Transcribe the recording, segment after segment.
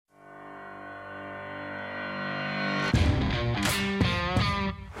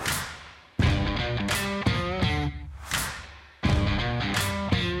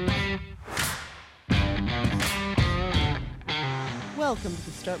Welcome to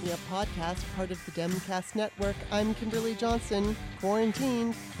the Start Me Up podcast, part of the Demcast Network. I'm Kimberly Johnson,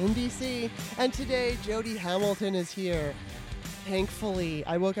 quarantined in D.C., and today Jody Hamilton is here. Thankfully,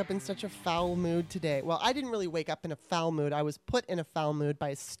 I woke up in such a foul mood today. Well, I didn't really wake up in a foul mood. I was put in a foul mood by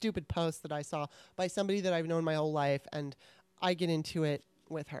a stupid post that I saw by somebody that I've known my whole life, and I get into it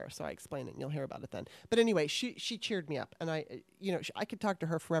with her, so I explain it, and you'll hear about it then. But anyway, she cheered me up, and I could talk to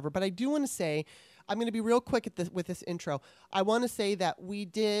her forever, but I do want to say, I'm going to be real quick with this intro. I want to say that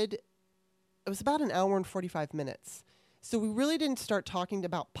it was about an hour and 45 minutes, so we really didn't start talking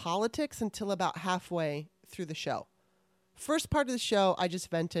about politics until about halfway through the show. First part of the show, I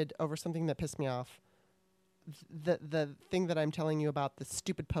just vented over something that pissed me off. The thing that I'm telling you about, the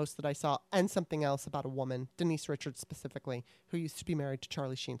stupid post that I saw, and something else about a woman, Denise Richards specifically, who used to be married to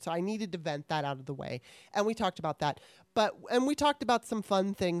Charlie Sheen. So I needed to vent that out of the way. And we talked about that. And we talked about some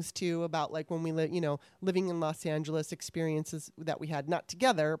fun things too, about like when we living in Los Angeles, experiences that we had, not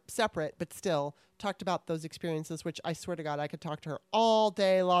together, separate, but still talked about those experiences, which I swear to God, I could talk to her all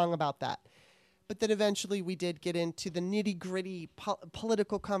day long about that. But then eventually we did get into the nitty-gritty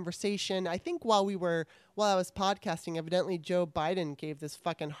political conversation. I think while I was podcasting, evidently Joe Biden gave this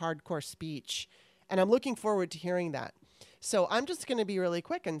fucking hardcore speech. And I'm looking forward to hearing that. So I'm just going to be really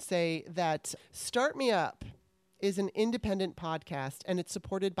quick and say that Start Me Up is an independent podcast, and it's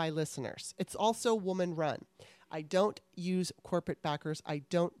supported by listeners. It's also woman-run. I don't use corporate backers. I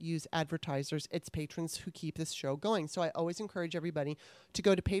don't use advertisers. It's patrons who keep this show going. So I always encourage everybody to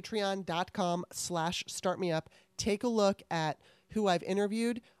go to patreon.com/startmeup. Take a look at who I've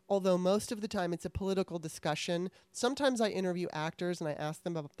interviewed, although most of the time it's a political discussion. Sometimes I interview actors and I ask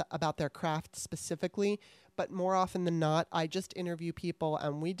them about their craft specifically, but more often than not, I just interview people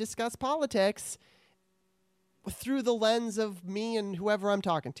and we discuss politics through the lens of me and whoever I'm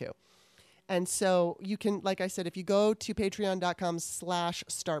talking to. And so you can, like I said, if you go to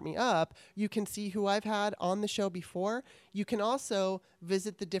patreon.com/startmeup, you can see who I've had on the show before. You can also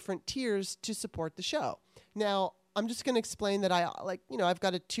visit the different tiers to support the show. Now, I'm just going to explain that I've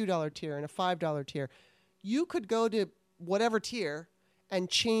got a $2 tier and a $5 tier. You could go to whatever tier and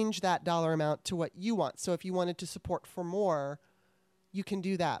change that dollar amount to what you want. So if you wanted to support for more, you can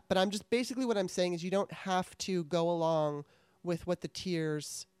do that. But basically what I'm saying is you don't have to go along with what the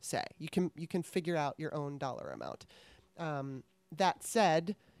tiers say. You can figure out your own dollar amount. That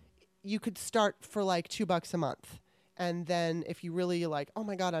said, you could start for like $2 a month. And then if you really like, oh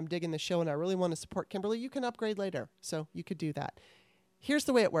my God, I'm digging the show and I really want to support Kimberly, you can upgrade later. So you could do that. Here's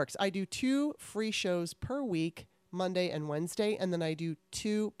the way it works. I do 2 free shows per week, Monday and Wednesday, and then I do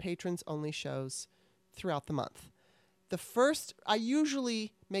 2 patrons only shows throughout the month. I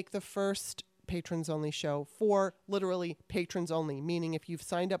usually make the first patrons only show for literally patrons only, meaning if you've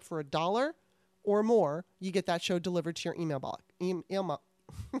signed up for $1 or more, you get that show delivered to your email box.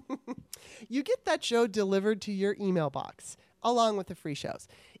 You get that show delivered to your email box along with the free shows.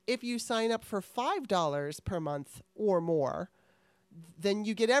 If you sign up for $5 per month or more, then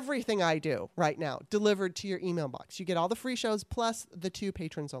you get everything I do right now delivered to your email box. You get all the free shows plus the 2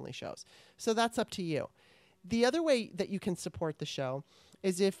 patrons only shows. So that's up to you. The other way that you can support the show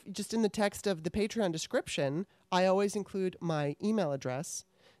is if just in the text of the Patreon description, I always include my email address.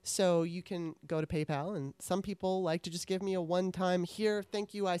 So you can go to PayPal, and some people like to just give me a one-time here,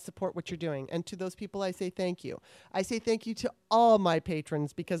 thank you, I support what you're doing. And to those people, I say thank you. I say thank you to all my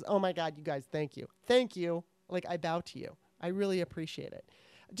patrons because, oh my God, you guys, thank you. Thank you. Like, I bow to you. I really appreciate it.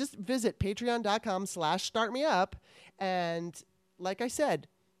 Just visit patreon.com/startmeup. And like I said,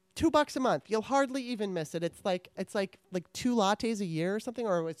 $2 a month. You'll hardly even miss it. It's like 2 lattes a year or something,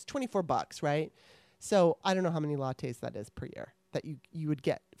 or it's $24, right? So I don't know how many lattes that is per year that you would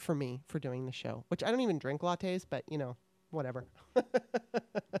get from me for doing the show, which I don't even drink lattes, but whatever.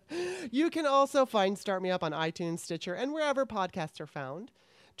 You can also find Start Me Up on iTunes, Stitcher, and wherever podcasts are found.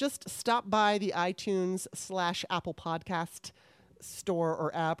 Just stop by the iTunes/Apple Podcast store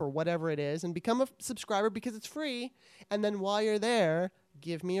or app or whatever it is and become a subscriber because it's free. And then while you're there,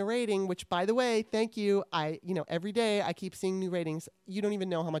 give me a rating, which, by the way, thank you. Every day I keep seeing new ratings. You don't even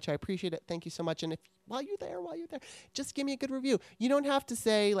know how much I appreciate it. Thank you so much. And if while you're there, just give me a good review. You don't have to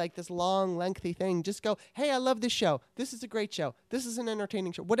say like this long, lengthy thing. Just go, hey, I love this show. This is a great show. This is an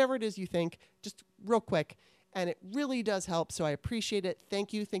entertaining show. Whatever it is you think, just real quick. And it really does help, so I appreciate it.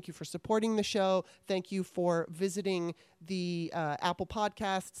 Thank you. Thank you for supporting the show. Thank you for visiting the Apple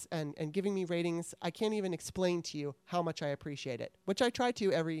Podcasts and giving me ratings. I can't even explain to you how much I appreciate it, which I try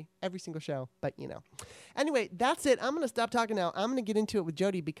to every single show, but Anyway, that's it. I'm going to stop talking now. I'm going to get into it with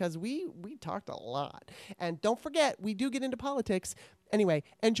Jody because we talked a lot. And don't forget, we do get into politics. Anyway,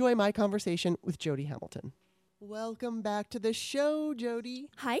 enjoy my conversation with Jody Hamilton. Welcome back to the show, Jody.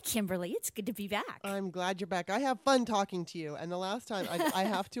 Hi, Kimberly. It's good to be back. I'm glad you're back. I have fun talking to you. And the last time, I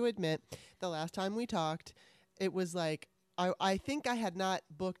have to admit, the last time we talked, it was like, I think I had not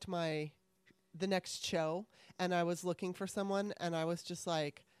booked the next show, and I was looking for someone, and I was just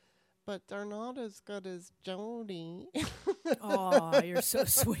like, but they're not as good as Jody. Oh, you're so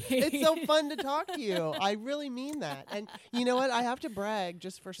sweet. It's so fun to talk to you. I really mean that. And you know what? I have to brag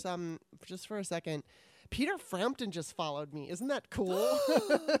just for a second. Peter Frampton just followed me. Isn't that cool?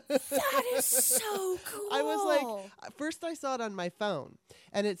 That is so cool. I was like, first I saw it on my phone,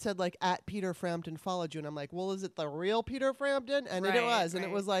 and it said like at Peter Frampton followed you, and I'm like, well, is it the real Peter Frampton? And it was, and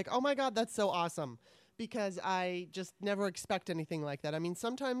it was like, oh my God, that's so awesome. Because I just never expect anything like that. I mean,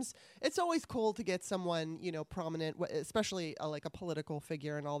 sometimes it's always cool to get someone, prominent, especially like a political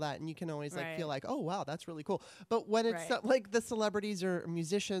figure and all that. And you can always like feel like, oh, wow, that's really cool. But when it's like the celebrities or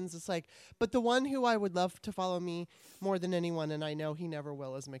musicians, it's like, but the one who I would love to follow me more than anyone, and I know he never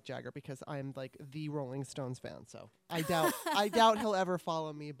will, is Mick Jagger, because I'm like the Rolling Stones fan. So I doubt he'll ever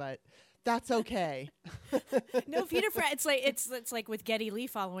follow me, but that's okay. No, Peter Frampton. It's like with Geddy Lee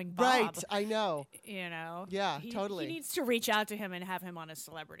following Bob. Right, I know. Yeah, totally. He needs to reach out to him and have him on a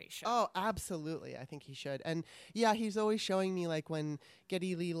celebrity show. Oh, absolutely. I think he should. And yeah, he's always showing me like when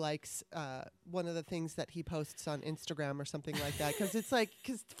Geddy Lee likes one of the things that he posts on Instagram or something like that. Because it's like,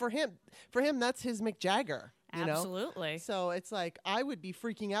 because for him, that's his Mick Jagger. Absolutely. So it's like I would be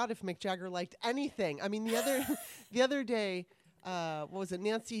freaking out if Mick Jagger liked anything. I mean, the other day. What was it?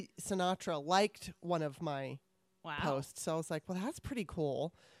 Nancy Sinatra liked one of my posts. So I was like, well, that's pretty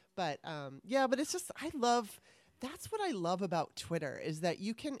cool. But but it's just, that's what I love about Twitter, is that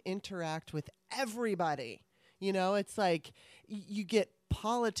you can interact with everybody. It's like you get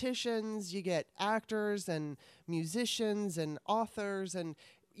politicians, you get actors and musicians and authors. And,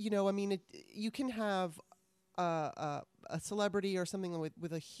 you can have a celebrity or something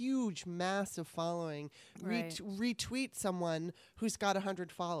with a huge, massive following retweet someone who's got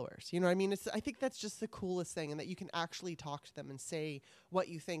 100 followers. You know what I mean? I think that's just the coolest thing, and that you can actually talk to them and say what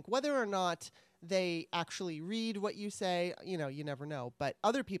you think, whether or not they actually read what you say. You never know, but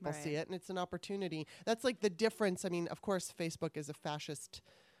other people see it, and it's an opportunity. That's like the difference. I mean, of course, Facebook is a fascist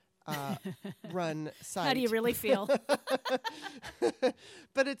run site. How do you really feel?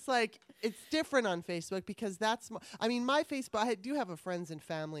 But it's like, it's different on Facebook, because my Facebook, I do have a friends and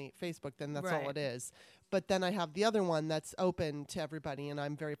family Facebook, then that's all it is. But then I have the other one that's open to everybody, and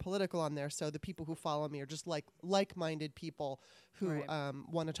I'm very political on there. So the people who follow me are just like-minded people who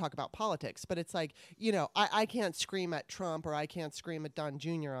want to talk about politics. But it's like, I can't scream at Trump, or I can't scream at Don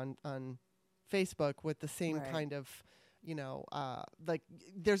Jr. on Facebook with the same kind of, like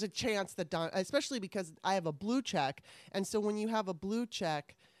there's a chance that Don, especially because I have a blue check. And so when you have a blue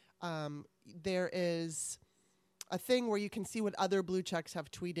check, there is a thing where you can see what other blue checks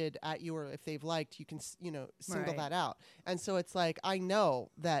have tweeted at you, or if they've liked, you can, single that out. And so it's like, I know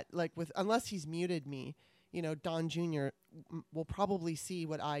that like unless he's muted me, Don Jr. will probably see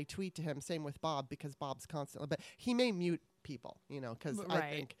what I tweet to him. Same with Bob, because Bob's constantly, but he may mute people, because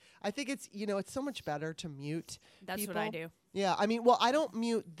I think it's, it's so much better to mute That's people. what I do. Yeah, I mean, well, I don't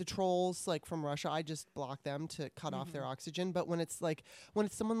mute the trolls like from Russia. I just block them to cut off their oxygen. But when it's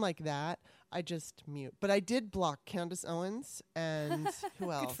someone like that, I just mute. But I did block Candace Owens, and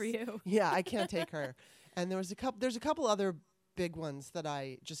who else? Good for you. Yeah, I can't take her. And there's a couple other big ones that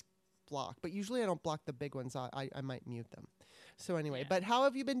I just block. But usually I don't block the big ones. I might mute them. So anyway, but how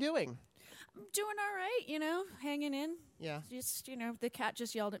have you been doing? I'm doing all right, hanging in. Yeah. Just, the cat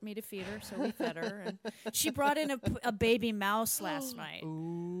just yelled at me to feed her, so we fed her. And she brought in a baby mouse last night.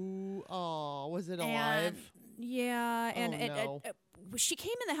 Ooh, was it alive? Yeah, and no. She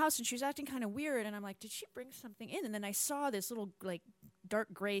came in the house and she was acting kind of weird, and I'm like, did she bring something in? And then I saw this little like dark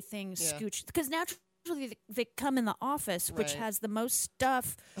gray thing scooch, because naturally they come in the office, which has the most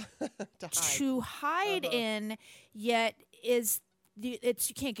stuff to hide in, yet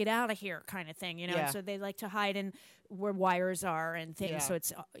you can't get out of here kind of thing, And so they like to hide in where wires are and things. So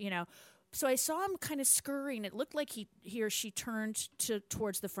it's so I saw him kind of scurrying. It looked like he or she turned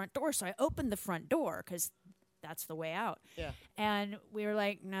towards the front door. So I opened the front door, because that's the way out. Yeah. And we were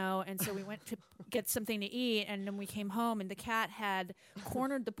like, no. And so we went to get something to eat, and then we came home, and the cat had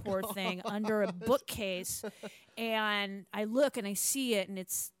cornered the poor thing under a bookcase. And I look and I see it, and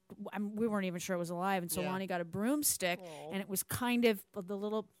we weren't even sure it was alive. And so Lonnie got a broomstick, and it was kind of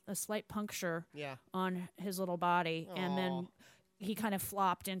a slight puncture on his little body. And then he kind of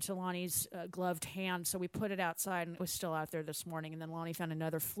flopped into Lonnie's gloved hand. So we put it outside, and it was still out there this morning. And then Lonnie found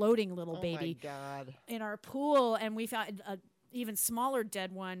another floating little baby in our pool. And we found an even smaller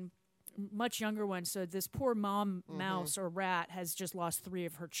dead one much younger one. So this poor mom mouse or rat has just lost 3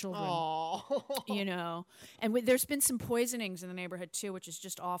 of her children. You know, and there's been some poisonings in the neighborhood too, which is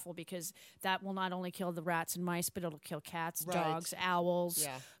just awful because that will not only kill the rats and mice, but it'll kill cats, dogs, owls,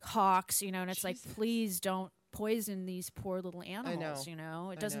 hawks. You know, and it's like, please don't poison these poor little animals. You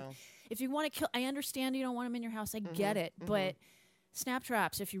know, it doesn't. If you want to kill, I understand you don't want them in your house. I get it, but snap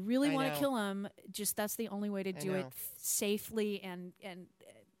traps. If you really want to kill them, just that's the only way to do it safely and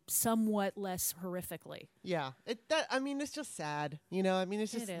somewhat less horrifically. Yeah, I mean, it's just sad. You know, I mean,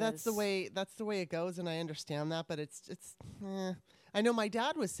 it's just that's the way it goes, and I understand that. But it's. I know my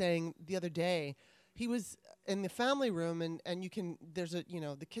dad was saying the other day, he was in the family room, and you can. There's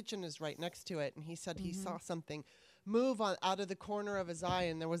the kitchen is right next to it, and he said he saw something move out of the corner of his eye,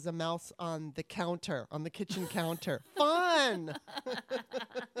 and there was a mouse on the kitchen counter. Fun.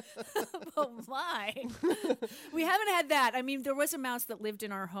 Oh my. We haven't had that. I mean, there was a mouse that lived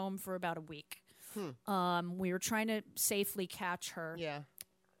in our home for about a week. We were trying to safely catch her. Yeah.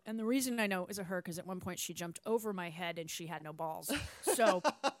 And the reason I know it was a her because at one point she jumped over my head and she had no balls. So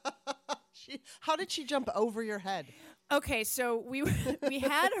how did she jump over your head? Okay, so we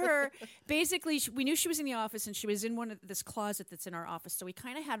had her, basically, we knew she was in the office, and she was in this closet that's in our office, so we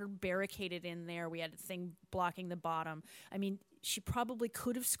kind of had her barricaded in there. We had a thing blocking the bottom. I mean, she probably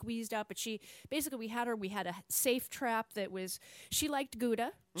could have squeezed out, but we had a safe trap that she liked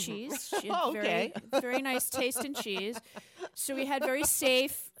Gouda cheese. She had very nice taste in cheese. So we had very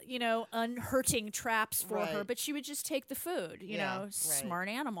safe, unhurting traps for her, but she would just take the food, smart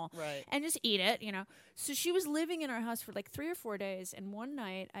animal, and just eat it, So she was living in our house for like 3 or 4 days, and one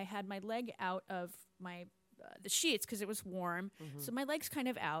night I had my leg out of my the sheets because it was warm, so my leg's kind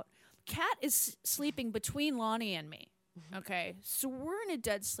of out. Cat is sleeping between Lonnie and me. Okay, so we're in a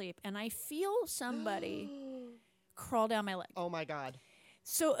dead sleep, and I feel somebody crawl down my leg. Oh, my God.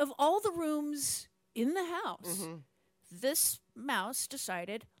 So of all the rooms in the house, this mouse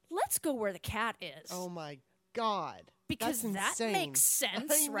decided, let's go where the cat is. Oh, my God. Because that makes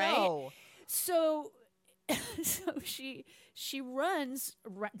sense, I right? know. So she runs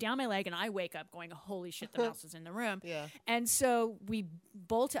down my leg, and I wake up going, holy shit, the mouse is in the room. Yeah. And so we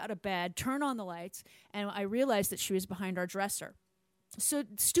bolt out of bed, turn on the lights, and I realized that she was behind our dresser. So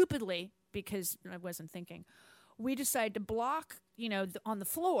stupidly, because I wasn't thinking, we decided to block, on the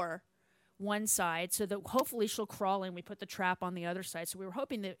floor one side so that hopefully she'll crawl in. We put the trap on the other side. So we were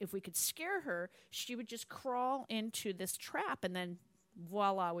hoping that if we could scare her, she would just crawl into this trap, and then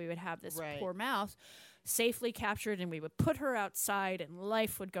voila, we would have this poor mouse safely captured, and we would put her outside and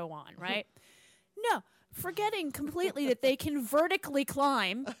life would go on, right? No, forgetting completely that they can vertically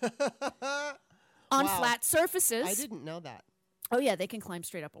climb on flat surfaces. I didn't know that. Oh, yeah, they can climb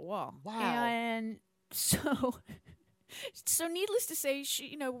straight up a wall. Wow. And so needless to say,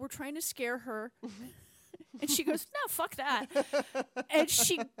 we're trying to scare her. And she goes, no, fuck that. And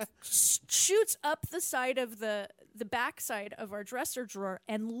she shoots up the side of the back side of our dresser drawer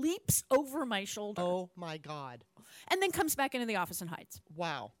and leaps over my shoulder. Oh, my God. And then comes back into the office and hides.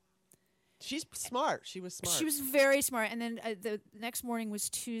 Wow. She's smart. She was smart. She was very smart. And then the next morning was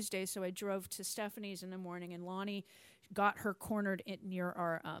Tuesday, so I drove to Stephanie's in the morning, and Lonnie got her cornered near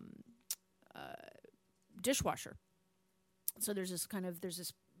our dishwasher. So there's this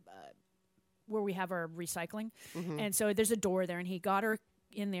where we have our recycling. And so there's a door there, and he got her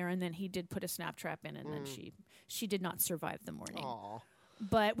in there, and then he did put a snap trap in, and then she did not survive the morning. Aww.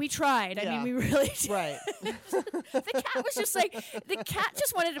 But we tried. Yeah. I mean, we really did. Right. The cat was just like, the cat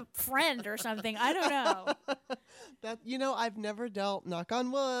just wanted a friend or something. I don't know. I've never dealt, knock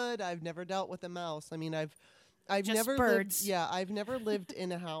on wood, I've never dealt with a mouse. I mean, I've just never birds. I've never lived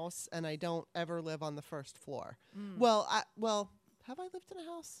in a house, and I don't ever live on the first floor. Well, have I lived in a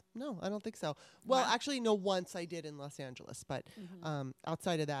house? No, I don't think so. Well, actually, no. Once I did in Los Angeles, but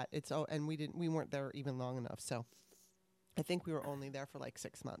outside of that, and we weren't there even long enough. So I think we were only there for like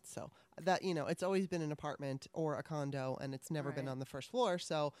 6 months. So that it's always been an apartment or a condo, and it's never been on the first floor.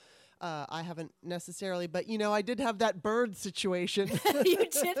 So I haven't necessarily, but I did have that bird situation. You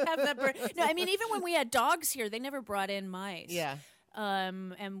did have that bird. No, I mean, even when we had dogs here, they never brought in mice. Yeah.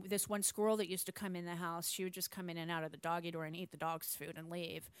 And this one squirrel that used to come in the house, she would just come in and out of the doggy door and eat the dog's food and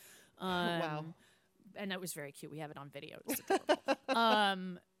leave. Wow. And that was very cute. We have it on video. It was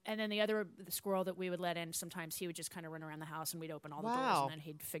adorable. And then the squirrel that we would let in, sometimes he would just kind of run around the house, and we'd open all the doors, and then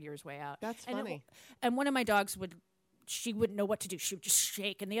he'd figure his way out. That's funny. And one of my dogs she wouldn't know what to do. She would just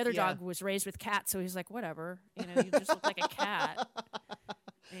shake. And the other dog was raised with cats, so he's like, whatever. You just look like a cat.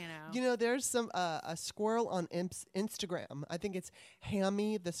 There's some a squirrel on Instagram. I think it's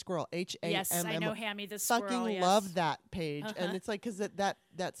Hammy the squirrel. HAMM. Yes, I know Hammy the squirrel. Fucking love that page, and it's like because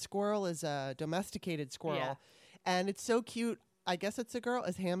that squirrel is a domesticated squirrel, and it's so cute. I guess it's a girl.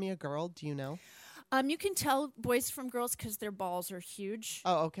 Is Hammy a girl? Do you know? You can tell boys from girls because their balls are huge.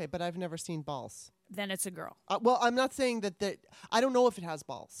 Oh, okay, but I've never seen balls. Then it's a girl. Well, I'm not saying that. I don't know if it has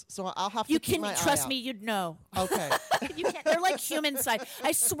balls, so I'll have to. You keep can my trust eye me. You'd know. Okay. You can't, they're like human size.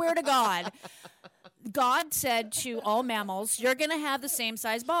 I swear to God. God said to all mammals, you're going to have the same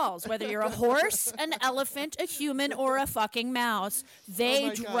size balls, whether you're a horse, an elephant, a human, or a fucking mouse. They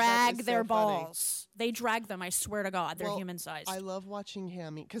drag their balls. They drag them. I swear to God, they're human sized. I love watching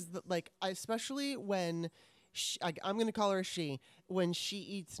Hammy because, especially when I'm going to call her a she, when she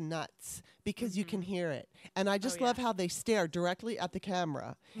eats nuts, because you can hear it. And I just love how they stare directly at the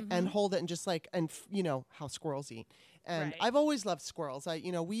camera and hold it and just how squirrels eat. And I've always loved squirrels.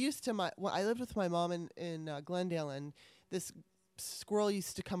 We used to, I lived with my mom in Glendale, and this squirrel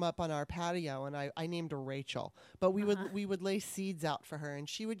used to come up on our patio, and I named her Rachel. But we would lay seeds out for her, and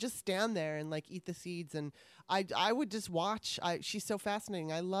she would just stand there and eat the seeds, and I would just watch. She's so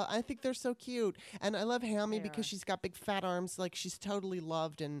fascinating. I think they're so cute, and I love Hammy because she's got big fat arms. She's totally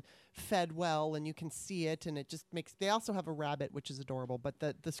loved and fed well, and you can see it, and it just makes. They also have a rabbit, which is adorable, but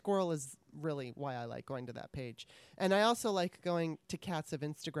the squirrel is really why I like going to that page. And I also like going to Cats of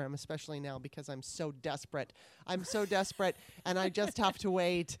Instagram, especially now because I'm so desperate. And I just have to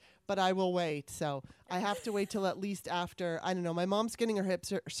wait, but I will wait. So I have to wait till at least after, I don't know, my mom's getting her hip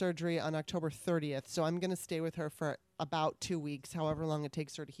surgery on October 30th, so I'm going to stay with her for about 2 weeks, however long it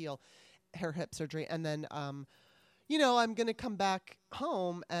takes her to heal her hip surgery. And then, I'm going to come back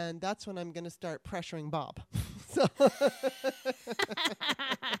home, and that's when I'm going to start pressuring Bob. So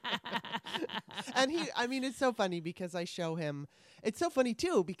and it's so funny because I show him. It's so funny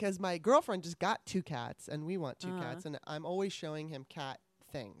too because my girlfriend just got 2 cats, and we want 2 cats, and I'm always showing him cat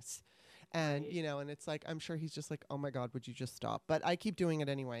things. And, and it's like, I'm sure he's just like, oh my God, would you just stop? But I keep doing it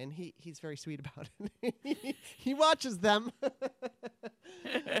anyway. And he's very sweet about it. He watches them.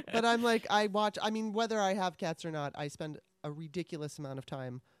 But I'm like, whether I have cats or not, I spend a ridiculous amount of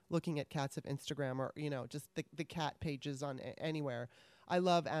time looking at Cats of Instagram or, just the cat pages on anywhere. I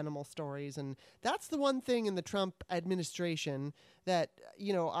love animal stories. And that's the one thing in the Trump administration that,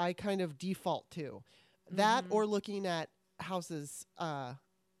 I kind of default to. That or looking at houses,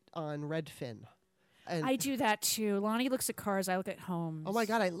 on Redfin. And I do that too. Lonnie looks at cars. I look at homes. Oh my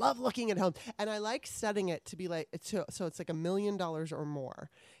God, I love looking at homes, and I like setting it to be so it's like $1 million or more,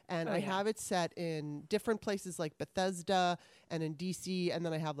 and I have it set in different places like Bethesda and in DC, and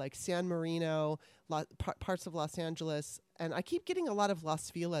then I have San Marino, parts of Los Angeles, and I keep getting a lot of Las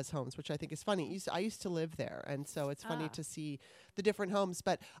Feliz homes, which I think is funny. I used to live there, and so it's funny to see the different homes.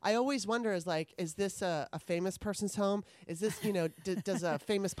 But I always wonder, is this a famous person's home? Is this, does a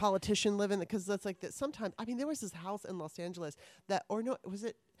famous politician live in it? Because that's sometimes, there was this house in Los Angeles was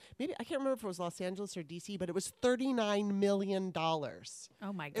it? Maybe I can't remember if it was Los Angeles or DC, but it was $39 million.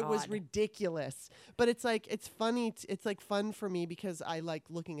 Oh my God. It was ridiculous. But it's funny. It's fun for me because I like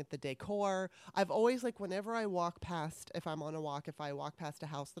looking at the decor. I've always whenever I walk past, if I walk past a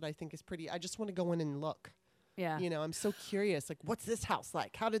house that I think is pretty, I just want to go in and look. Yeah. I'm so curious. What's this house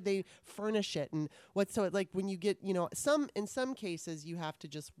like? How did they furnish it? And when you get, in some cases you have to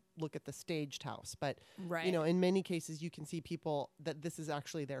just look at the staged house, but in many cases you can see people that this is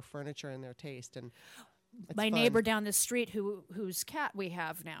actually their furniture and their taste. And my neighbor down the street whose cat we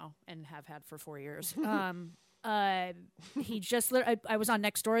have now and have had for 4 years. He just, I was on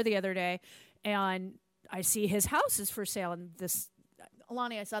Nextdoor the other day and I see his house is for sale, and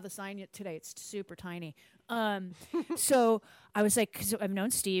Alani, I saw the sign today. It's super tiny. So I was like, because I've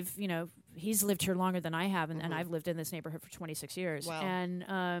known Steve, he's lived here longer than I have, and I've lived in this neighborhood for 26 years. Wow.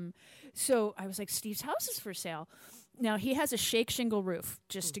 And so I was like, Steve's house is for sale. Now, he has a shake shingle roof,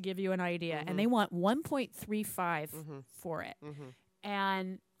 just to give you an idea, and they want $1.35 for it.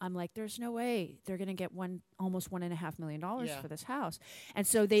 And I'm like, there's no way they're going to get almost $1.5 million for this house. And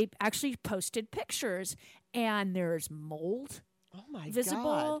so they actually posted pictures, and there's mold visible.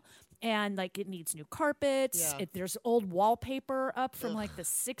 God. And it needs new carpets. Yeah. There's old wallpaper up from the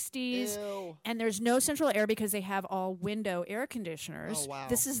 60s. Ew. And there's no central air because they have all window air conditioners. Oh, wow.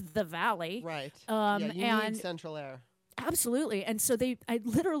 This is the valley. Right. You and need central air. Absolutely. And so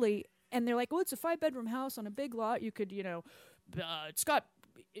and they're like, oh, it's a 5-bedroom house on a big lot. You could,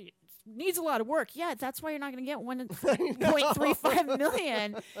 it needs a lot of work. Yeah, that's why you're not going to get $1.35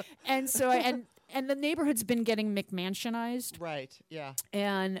 million. And so, and the neighborhood's been getting McMansionized. Right, yeah.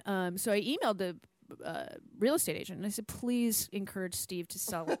 And so I emailed real estate agent. And I said, please encourage Steve to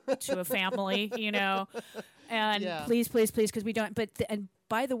sell it to a family, and please, because we don't. But and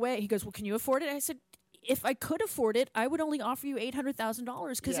by the way, he goes, well, can you afford it? I said, if I could afford it, I would only offer you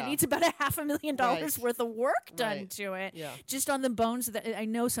 $800,000 because it needs about $500,000 worth of work done to it, just on the bones that I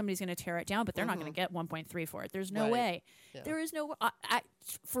know somebody's going to tear it down, but they're not going to get 1.3 for it. There's no way. Yeah. There is no.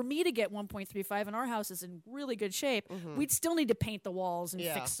 For me to get 1.35, and our house is in really good shape, we'd still need to paint the walls and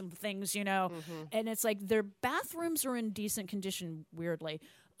fix some things, And it's like their bathrooms are in decent condition, weirdly.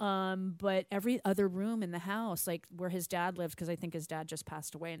 But every other room in the house, like where his dad lives, because I think his dad just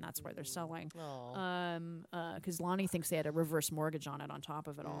passed away, and that's where they're selling. Because Lonnie thinks they had a reverse mortgage on it on top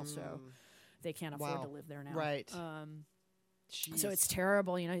of it all, so they can't afford to live there now. Right. So it's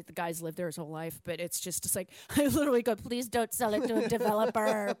terrible. The guy's lived there his whole life, but it's just like, I literally go, please don't sell it to a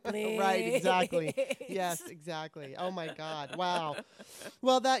developer, please. Right, exactly. Yes, exactly. Oh my God. Wow.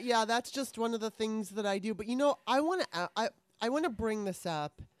 Well, that's just one of the things that I do. But I want to bring this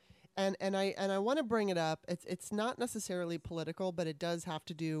up. And I want to bring it up. It's not necessarily political, but it does have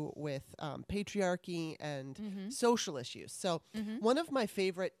to do with patriarchy and social issues. So one of my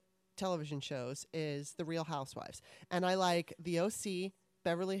favorite television shows is The Real Housewives, and I like The OC,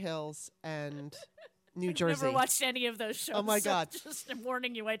 Beverly Hills, and New Jersey. I've never watched any of those shows. Oh my God! Just I'm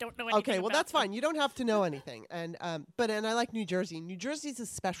warning you, I don't know anything. Okay, well about that's fine. You don't have to know anything. And but I like New Jersey. New Jersey's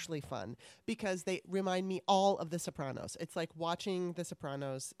especially fun because they remind me all of The Sopranos. It's like watching The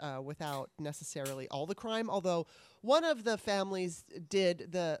Sopranos without necessarily all the crime. Although one of the families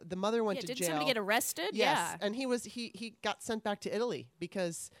did, the mother went to jail. Did somebody get arrested? Yes, and he got sent back to Italy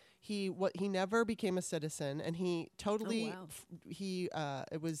because he never became a citizen, and he totally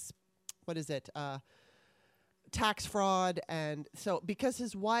it was, what is it, tax fraud. And so because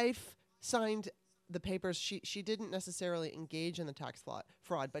his wife signed the papers, she didn't necessarily engage in the tax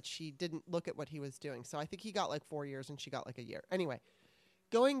fraud, but she didn't look at what he was doing. So I think he got like 4 years and she got like a year. Anyway,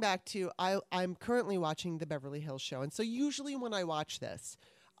 going back to, I'm currently watching the Beverly Hills show, and so usually when I watch this,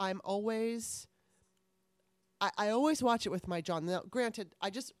 I always watch it with my John. Now, granted,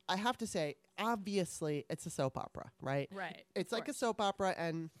 I have to say, obviously, it's a soap opera, right? Right. It's like a soap opera,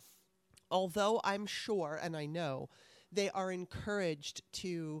 and although I'm sure and I know they are encouraged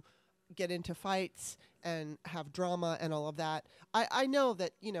to get into fights and have drama and all of that, I know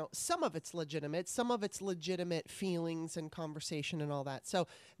that, some of it's legitimate feelings and conversation and all that. So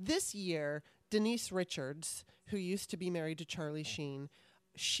this year, Denise Richards, who used to be married to Charlie Sheen,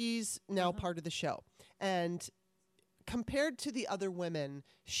 she's now part of the show. And compared to the other women,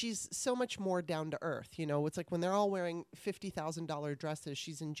 she's so much more down to earth. It's like when they're all wearing $50,000 dresses,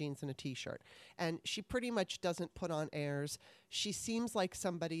 she's in jeans and a T-shirt. And she pretty much doesn't put on airs. She seems like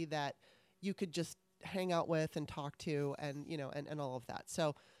somebody that you could just hang out with and talk to, and, and all of that.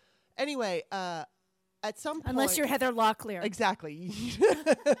 So anyway, at some point... Unless you're Heather Locklear. Exactly.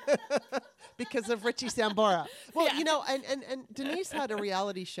 Because of Richie Sambora. Well, and Denise had a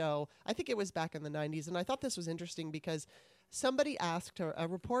reality show, I think it was back in the 90s, and I thought this was interesting because somebody asked her, a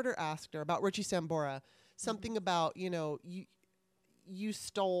reporter asked her about Richie Sambora, something about, you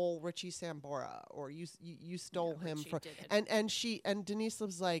stole Richie Sambora, or you stole him Richie from... And Denise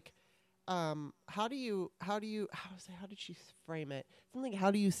was like, how did she frame it? Something, how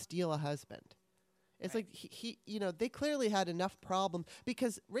do you steal a husband? It's like he they clearly had enough problem,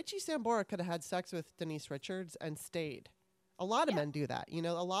 because Richie Sambora could have had sex with Denise Richards and stayed. A lot of men do that.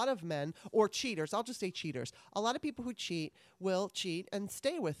 A lot of men, or cheaters, I'll just say cheaters. A lot of people who cheat will cheat and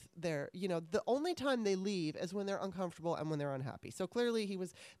stay with their, the only time they leave is when they're uncomfortable and when they're unhappy. So clearly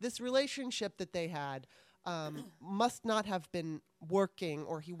this relationship that they had must not have been working,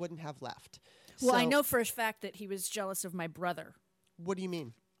 or he wouldn't have left. Well, I know for a fact that he was jealous of my brother. What do you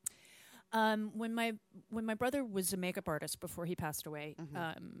mean? When my brother was a makeup artist before he passed away,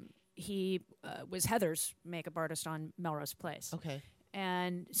 he was Heather's makeup artist on Melrose Place. Okay.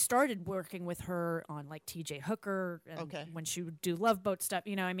 And started working with her on like T.J. Hooker, and when she would do Love Boat stuff.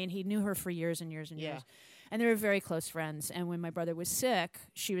 He knew her for years and years and years. And they were very close friends. And when my brother was sick,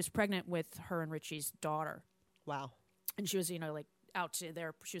 she was pregnant with her and Richie's daughter. Wow. And she was, out to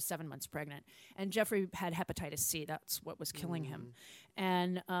there. She was 7 months pregnant. And Jeffrey had hepatitis C. That's what was killing him.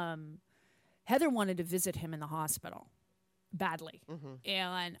 And Heather wanted to visit him in the hospital badly.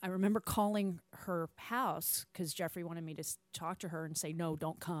 And I remember calling her house because Jeffrey wanted me to talk to her and say, no,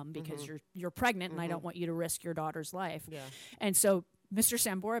 don't come because you're pregnant and I don't want you to risk your daughter's life. Yeah. And so Mr.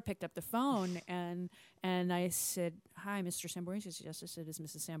 Sambora picked up the phone and I said, hi, Mr. Sambora. He says, yes. I said, is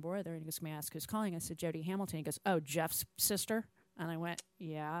Mrs. Sambora there? And he goes, may I ask who's calling? I said, Jody Hamilton. He goes, oh, Jeff's sister? And I went,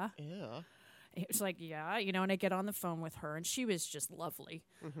 yeah. Yeah. It was like, yeah, and I get on the phone with her, and she was just lovely.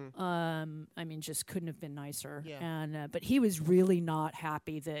 I mean, just couldn't have been nicer. Yeah. And but he was really not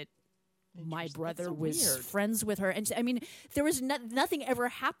happy that my brother was friends with her. And I mean, there was nothing ever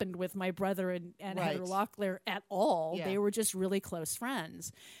happened with my brother and Heather Locklear at all. Yeah. They were just really close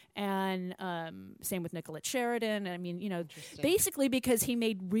friends. And same with Nicolette Sheridan. I mean, basically because he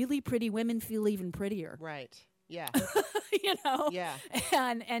made really pretty women feel even prettier. Right. Yeah. Yeah.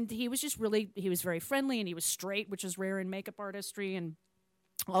 And he was just he was very friendly, and he was straight, which is rare in makeup artistry and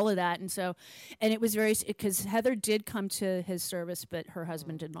all of that. And it was because Heather did come to his service, but her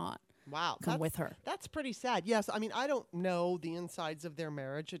husband did not. Wow. Come with her. That's pretty sad. Yes. I mean, I don't know the insides of their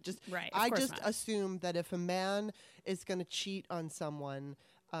marriage. I just assume that if a man is going to cheat on someone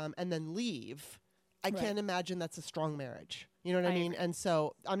and then leave, I can't imagine that's a strong marriage. You know what I mean? Agree. And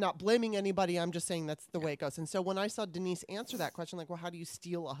so I'm not blaming anybody. I'm just saying that's the way it goes. And so when I saw Denise answer that question, like, well, how do you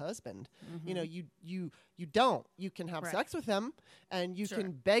steal a husband? You don't. You can have sex with them, and you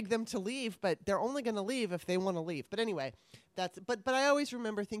can beg them to leave, but they're only going to leave if they want to leave. But anyway, but I always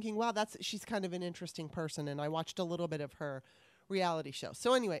remember thinking, wow, she's kind of an interesting person. And I watched a little bit of her reality show.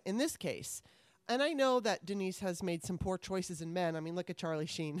 So anyway, in this case, and I know that Denise has made some poor choices in men. I mean, look at Charlie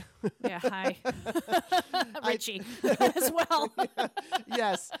Sheen. Yeah, hi. Richie as well.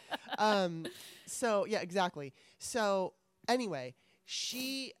 Yes. So, yeah, exactly. So, anyway,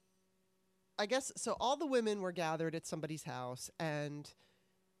 I guess, so all the women were gathered at somebody's house, and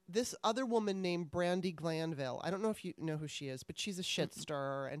this other woman named Brandy Glanville, I don't know if you know who she is, but she's a shit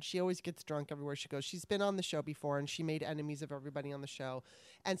stirrer, and she always gets drunk everywhere she goes. She's been on the show before, and she made enemies of everybody on the show.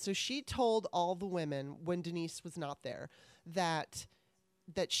 And so she told all the women, when Denise was not there, that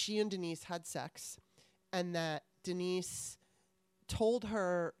she and Denise had sex, and that Denise told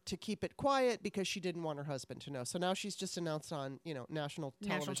her to keep it quiet because she didn't want her husband to know. So now she's just announced on, national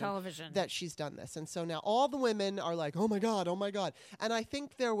television that she's done this. And so now all the women are like, oh my God, oh my God. And I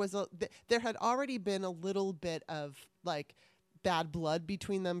think there had already been a little bit of like bad blood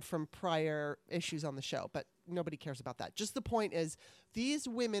between them from prior issues on the show, but nobody cares about that. Just the point is, these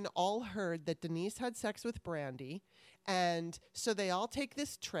women all heard that Denise had sex with Brandy. And so they all take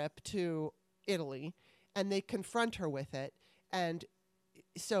this trip to Italy, and they confront her with it. And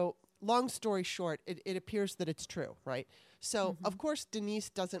so, long story short, it appears that it's true, right? So, of course, Denise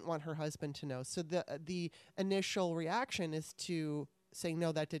doesn't want her husband to know. So the initial reaction is to say,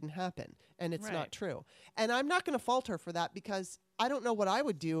 no, that didn't happen, and it's not true. And I'm not going to fault her for that, because I don't know what I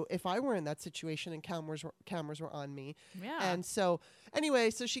would do if I were in that situation and cameras were on me. Yeah. And so, anyway,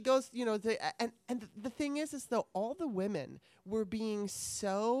 so she goes, and the thing is though, all the women were being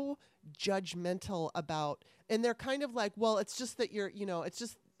so judgmental about, and they're kind of like, well, it's just that it's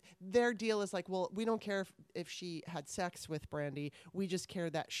just, their deal is like, well, we don't care if she had sex with Brandy. We just care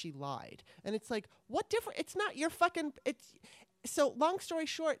that she lied. And it's like, what different? It's not your fucking, so long story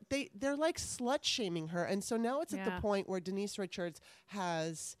short, they're like slut shaming her. And so now it's at the point where Denise Richards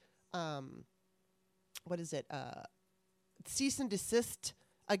has, cease and desist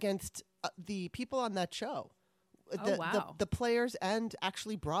against the people on that show. The players and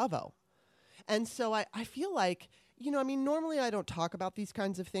actually Bravo. And so I feel like, normally I don't talk about these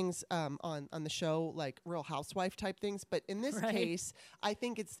kinds of things on the show, like Real Housewife type things. But in this case, I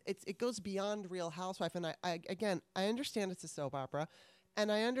think it goes beyond Real Housewife. And I understand it's a soap opera,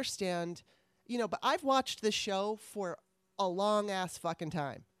 and I understand, but I've watched this show for a long ass fucking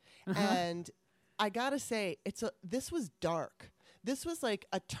time. And I gotta say, this was dark. This was like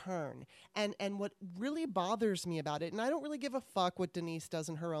a turn. And what really bothers me about it, and I don't really give a fuck what Denise does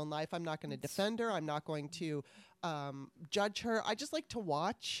in her own life. I'm not going to defend her. I'm not going to judge her. I just like to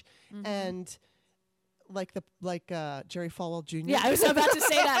watch and like Jerry Falwell Jr. Yeah, I was about to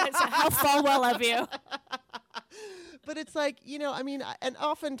say that. It's how Falwell of you. But it's like, and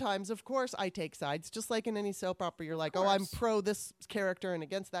oftentimes, of course, I take sides. Just like in any soap opera, you're like, oh, I'm pro this character and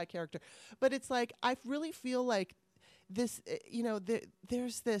against that character. But it's like, I really feel like this,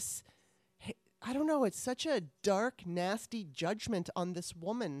 there's this, I don't know, it's such a dark, nasty judgment on this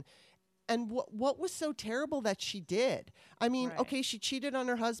woman. And what was so terrible that she did? I mean, okay, she cheated on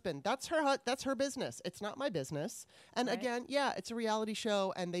her husband. That's her business. It's not my business. And again, yeah, it's a reality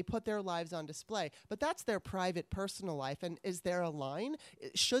show, and they put their lives on display. But that's their private, personal life. And is there a line?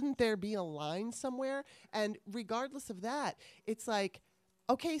 Shouldn't there be a line somewhere? And regardless of that, it's like,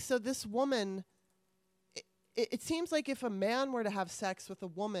 okay, so this woman, it seems like if a man were to have sex with a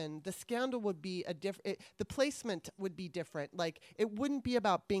woman, the scandal would be the placement would be different. Like, it wouldn't be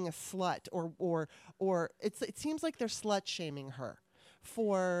about being a slut or it seems like they're slut shaming her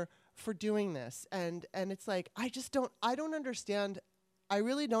for doing this. And it's like, I don't understand. I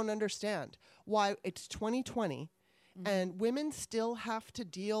really don't understand why it's 2020 and women still have to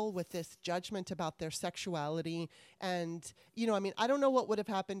deal with this judgment about their sexuality. And, I don't know what would have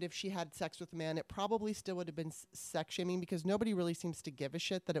happened if she had sex with a man. It probably still would have been sex shaming because nobody really seems to give a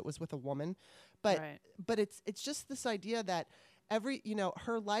shit that it was with a woman. But it's just this idea that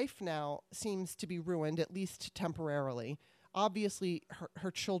her life now seems to be ruined, at least temporarily. Obviously,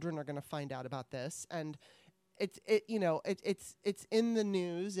 her children are going to find out about this, and it's in the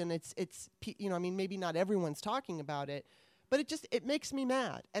news, and it's maybe not everyone's talking about it, but it makes me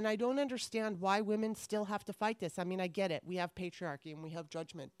mad, and I don't understand why women still have to fight this. I mean, I get it. We have patriarchy and we have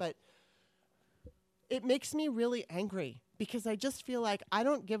judgment, but it makes me really angry because I just feel like I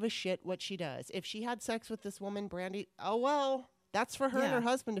don't give a shit what she does. If she had sex with this woman, Brandy, oh well. That's for her and her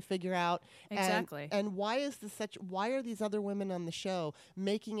husband to figure out. Exactly. And why are these other women on the show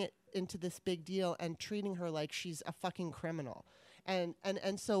making it into this big deal and treating her like she's a fucking criminal? And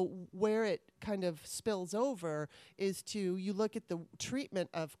so where it kind of spills over is you look at the treatment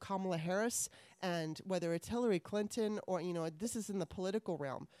of Kamala Harris, and whether it's Hillary Clinton or, this is in the political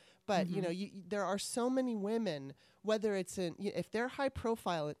realm. But, there are so many women, whether it's if they're high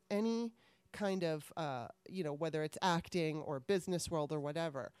profile in any kind of, whether it's acting or business world or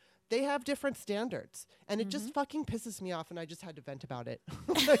whatever, they have different standards. And it just fucking pisses me off, and I just had to vent about it.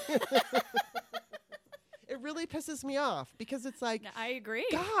 It really pisses me off because it's like, I agree.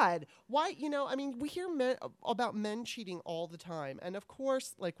 God, why, we hear about men cheating all the time. And of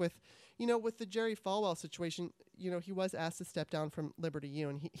course, like with the Jerry Falwell situation, he was asked to step down from Liberty U,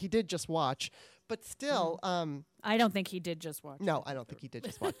 and he did just watch, but still, I don't think he did just watch. No, I don't think he did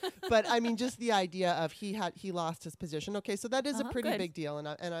just watch. But I mean, just the idea of he lost his position. Okay, so that is a pretty big deal, and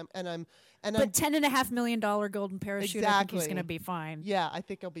I'm $10.5 million golden parachute. Exactly. I think he's gonna be fine. Yeah, I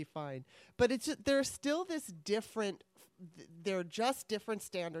think he'll be fine. But it's just, there's still this different. They're just different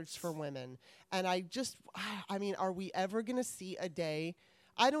standards for women, and are we ever gonna see a day?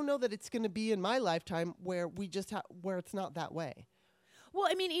 I don't know that it's gonna be in my lifetime where where it's not that way. Well,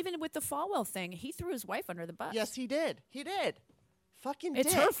 I mean, even with the Falwell thing, he threw his wife under the bus. Yes, he did. He did. Fucking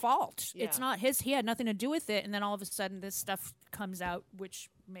It's did. her fault. Yeah. It's not his. He had nothing to do with it. And then all of a sudden, this stuff comes out, which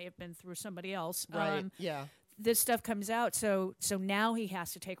may have been through somebody else. Right. Yeah. This stuff comes out. So now he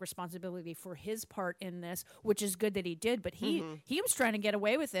has to take responsibility for his part in this, which is good that he did. But he was trying to get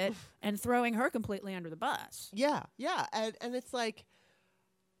away with it and throwing her completely under the bus. Yeah. Yeah. And it's like,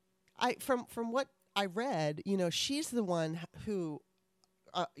 from what I read, she's the one who,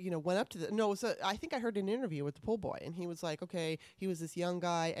 went up to I think I heard an interview with the pool boy, and he was like, okay, he was this young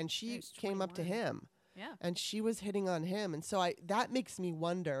guy, and she came up to him. Yeah. And she was hitting on him. And so that makes me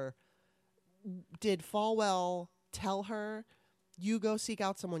wonder, did Falwell tell her, you go seek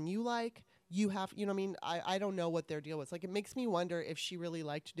out someone you like? You have, I don't know what their deal was. Like, it makes me wonder if she really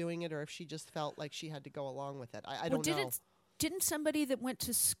liked doing it or if she just felt like she had to go along with it. I don't know. Didn't somebody that went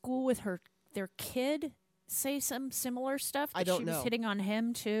to school with their kid say some similar stuff? I don't she know. was hitting on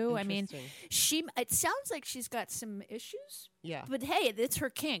him too. I mean, Interesting. it sounds like she's got some issues. Yeah. But hey, it's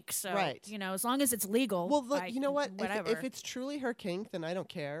her kink, so right. As long as it's legal. Well, look, you know what? Whatever. If it's truly her kink, then I don't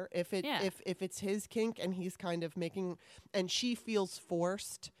care. If it's his kink and he's kind of making, and she feels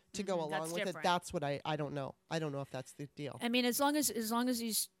forced to go along with it, that's what I don't know. I don't know if that's the deal. I mean, as long as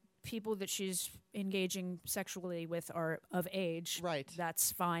these people that she's engaging sexually with are of age, right?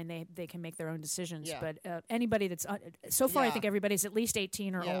 That's fine. They can make their own decisions. Yeah. But anybody that's so far, I think everybody's at least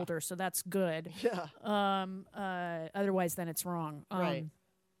 18 or older, so that's good. Yeah. Otherwise, then it's wrong. Right.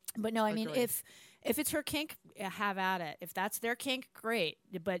 But no, I mean, if it's her kink, have at it. If that's their kink, great.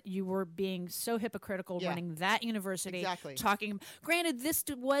 But you were being so hypocritical running that university, exactly. talking. Granted, this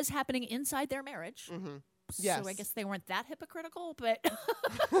was happening inside their marriage. Mm-hmm. Yes. So I guess they weren't that hypocritical, but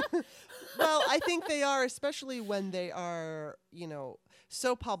well, I think they are, especially when they are,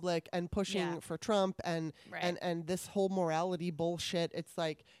 so public and pushing for Trump and this whole morality bullshit. It's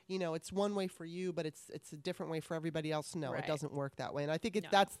like, it's one way for you, but it's a different way for everybody else. No, it doesn't work that way. And I think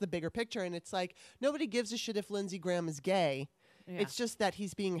that's the bigger picture. And it's like, nobody gives a shit if Lindsey Graham is gay. Yeah. It's just that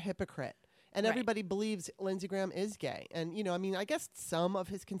he's being a hypocrite. And everybody believes Lindsey Graham is gay. And, I guess some of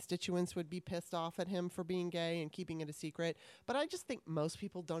his constituents would be pissed off at him for being gay and keeping it a secret. But I just think most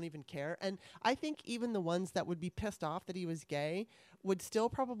people don't even care. And I think even the ones that would be pissed off that he was gay would still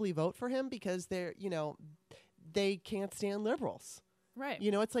probably vote for him because they're, they can't stand liberals. Right.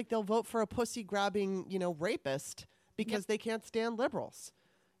 It's like they'll vote for a pussy grabbing, rapist because they can't stand liberals.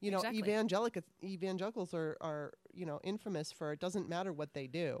 Exactly. Evangelicals are infamous for it doesn't matter what they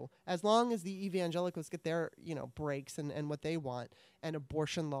do. As long as the evangelicals get their, breaks and what they want and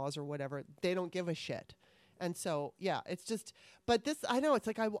abortion laws or whatever, they don't give a shit. And so, yeah, it's just, but this, I know it's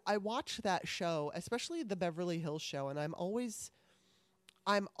like, I watch that show, especially the Beverly Hills show, and I'm always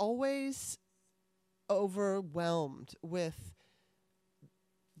overwhelmed with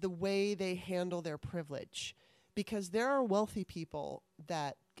the way they handle their privilege, because there are wealthy people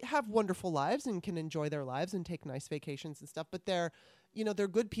that have wonderful lives and can enjoy their lives and take nice vacations and stuff, but they're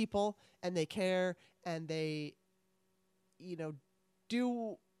good people and they care and they,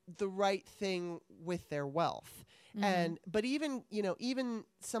 do the right thing with their wealth. But even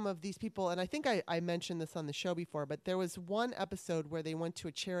some of these people, and I think I mentioned this on the show before, but there was one episode where they went to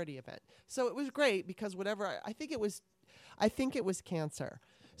a charity event. So it was great because I think it was cancer.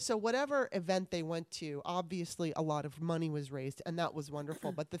 So whatever event they went to, obviously a lot of money was raised, and that was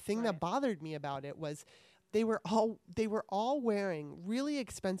wonderful. But the thing that bothered me about it was they were all wearing really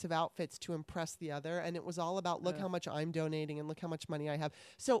expensive outfits to impress the other, and it was all about look how much I'm donating and look how much money I have.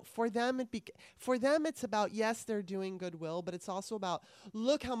 So for them it's about, yes, they're doing goodwill, but it's also about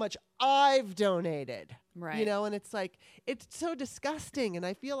look how much I've donated. Right. And it's like, it's so disgusting. And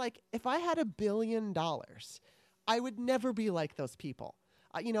I feel like if I had $1 billion, I would never be like those people.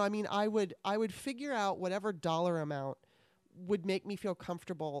 I would figure out whatever dollar amount would make me feel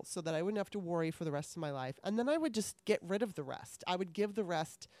comfortable so that I wouldn't have to worry for the rest of my life. And then I would just get rid of the rest. I would give the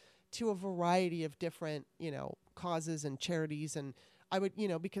rest to a variety of different, causes and charities. And I would,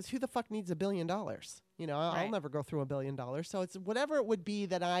 because who the fuck needs $1 billion? I'll never go through $1 billion. So it's whatever it would be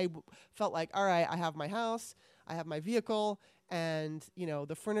that I felt like, all right, I have my house, I have my vehicle, and,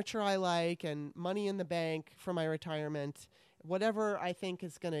 the furniture I like, and money in the bank for my retirement. Whatever I think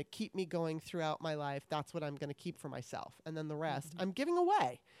is going to keep me going throughout my life, that's what I'm going to keep for myself. And then the rest I'm giving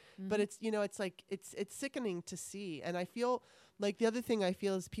away. But it's, it's like, it's sickening to see. And I feel like the other thing I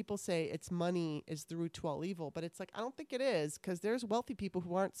feel is people say it's money is the root to all evil, but it's like, I don't think it is, because there's wealthy people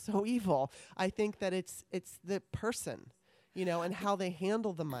who aren't so evil. I think that it's the person, and how they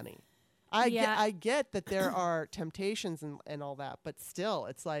handle the money. I get that there are temptations and all that, but still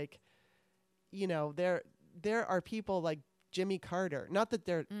it's like, there are people like Jimmy Carter. Not that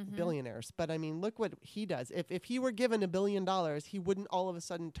they're billionaires, but I mean, look what he does. If he were given $1 billion, he wouldn't all of a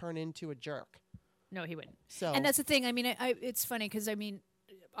sudden turn into a jerk. No, he wouldn't. So, and that's the thing. I mean, it's funny because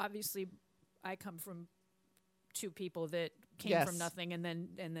obviously, I come from two people that came from nothing and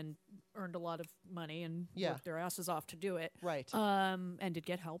then earned a lot of money and worked their asses off to do it. Right. And did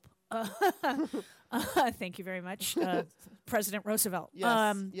get help. Thank you very much, President Roosevelt.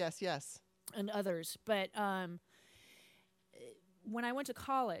 Yes. Yes. And others, but. When I went to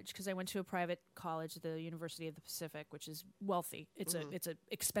college, because I went to a private college, the University of the Pacific, which is wealthy. It's a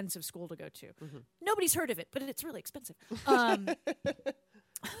expensive school to go to. Nobody's heard of it, but it's really expensive. And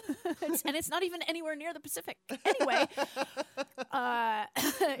it's not even anywhere near the Pacific. Anyway,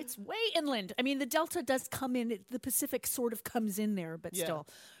 it's way inland. I mean, the Delta does come in. The Pacific sort of comes in there, but still.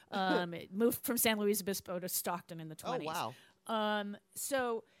 It moved from San Luis Obispo to Stockton in the 20s. Oh, wow.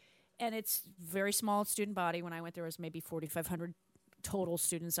 And it's very small student body. When I went, there was maybe 4,500 total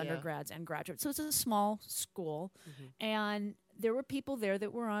students, undergrads and graduates. So it's a small school. And there were people there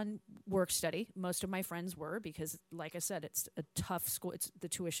that were on work study. Most of my friends were, because like I said, it's a tough school. The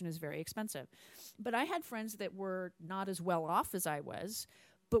tuition is very expensive. But I had friends that were not as well off as I was,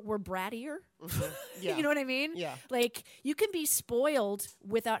 but were brattier. Yeah. You know what I mean? Yeah. Like, you can be spoiled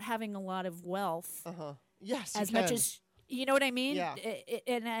without having a lot of wealth. Yes, as much as, you know what I mean? Yeah.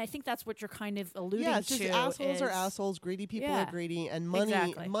 And I think that's what you're kind of alluding to. Yeah, it's just assholes are assholes, greedy people are greedy, and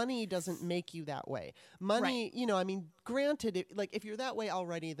money doesn't make you that way. Money, granted, if you're that way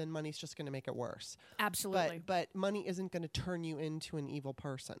already, then money's just going to make it worse. Absolutely. But money isn't going to turn you into an evil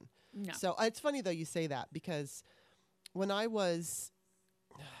person. No. So it's funny, though, you say that, because when I was,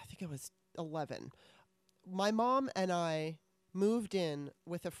 I think I was 11, my mom and I moved in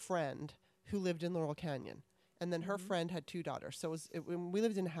with a friend who lived in Laurel Canyon. And then her friend had 2 daughters. So we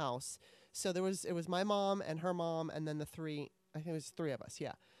lived in a house. So it was my mom and her mom, and then I think it was 3 of us.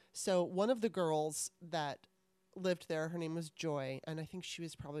 Yeah. So one of the girls that lived there, her name was Joy. And I think she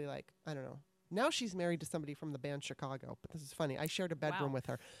was probably like, I don't know. Now she's married to somebody from the band Chicago. But this is funny. I shared a bedroom with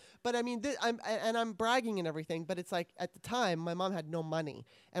her. But I mean, I'm bragging and everything. But it's like, at the time, my mom had no money.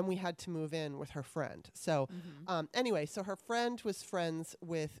 And we had to move in with her friend. So anyway, so her friend was friends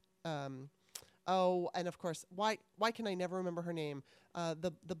with... and of course, why can I never remember her name?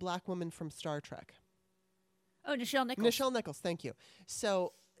 The black woman from Star Trek. Oh, Nichelle Nichols. Nichelle Nichols, thank you.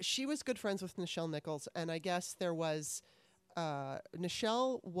 So she was good friends with Nichelle Nichols, and I guess there was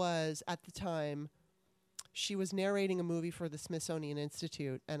Nichelle was at the time, she was narrating a movie for the Smithsonian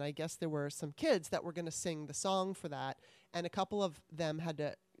Institute, and I guess there were some kids that were going to sing the song for that, and a couple of them had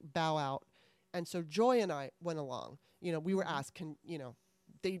to bow out And so Joy and I went along. You know, we were asked,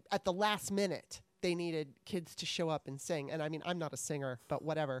 they at the last minute, they needed kids to show up and sing. And I mean, I'm not a singer, but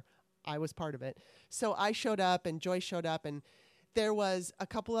whatever. I was part of it. So I showed up and Joy showed up and there was a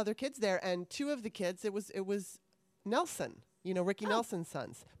couple other kids there. And two of the kids, it was Nelson, Ricky Nelson's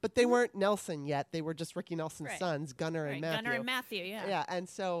sons. But they weren't Nelson yet. They were just Ricky Nelson's sons, Gunnar and Matthew. Gunnar and Matthew, yeah. Yeah, and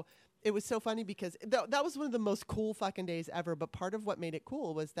so it was so funny because that was one of the most cool fucking days ever. But part of what made it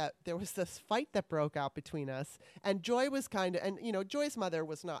cool was that there was this fight that broke out between us. And Joy was Joy's mother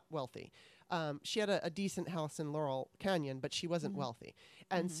was not wealthy. She had a decent house in Laurel Canyon, but she wasn't wealthy.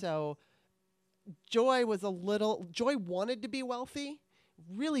 And so Joy wanted to be wealthy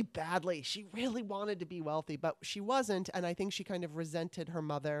really badly. She really wanted to be wealthy, but she wasn't. And I think she kind of resented her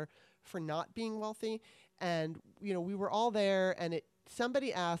mother for not being wealthy. And, we were all there and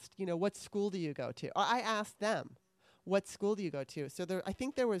somebody asked, what school do you go to? Or I asked them, what school do you go to? So I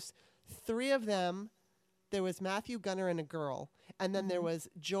think there was 3 of them. There was Matthew, Gunnar, and a girl. And then there was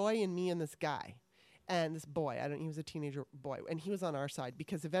Joy and me and this guy and this boy. He was a teenager boy. And he was on our side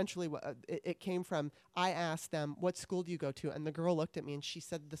because eventually it came from, I asked them, what school do you go to? And the girl looked at me and she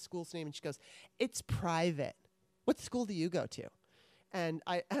said the school's name and she goes, it's private. What school do you go to? And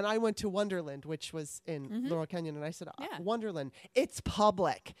I went to Wonderland, which was in Laurel Canyon, and I said, Wonderland, it's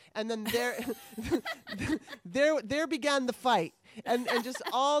public. And then there began the fight. And just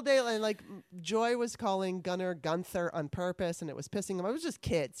all day, and like Joy was calling Gunnar Gunther on purpose, and it was pissing him. It was just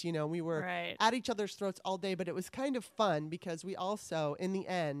kids, we were at each other's throats all day, but it was kind of fun because we also, in the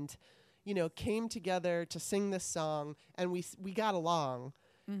end, came together to sing this song, and we got along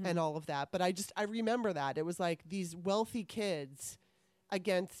and all of that. But I remember that. It was like these wealthy kids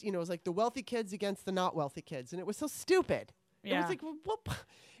against, it was like the wealthy kids against the not wealthy kids. And it was so stupid. Yeah. It was like, whoop.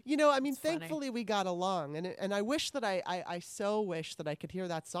 Thankfully we got along. And I wish that I so wish that I could hear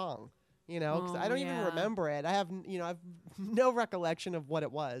that song, because I don't even remember it. I have no recollection of what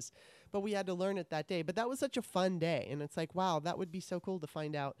it was, but we had to learn it that day. But that was such a fun day. And it's like, wow, that would be so cool to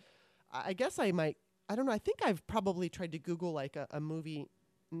find out. I guess I don't know. I think I've probably tried to Google like a movie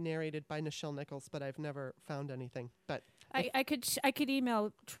narrated by Nichelle Nichols, but I've never found anything. But I could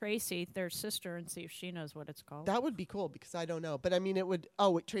email Tracy, their sister, and see if she knows what it's called. That would be cool because I don't know. But I mean, it would. Oh,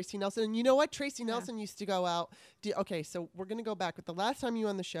 with Tracy Nelson. And you know what? Tracy Nelson used to go out. Okay, so we're gonna go back. With the last time you were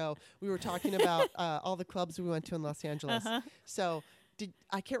on the show, we were talking about all the clubs we went to in Los Angeles. So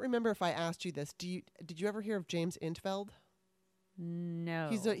I can't remember if I asked you this. Did you ever hear of James Intfeld? No.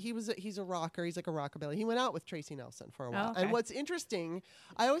 He's a rocker. He's like a rockabilly. He went out with Tracy Nelson for a while. And what's interesting,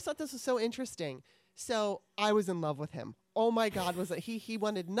 I always thought this was so interesting. So I was in love with him. Oh my God, he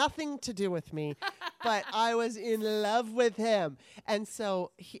wanted nothing to do with me, but I was in love with him. And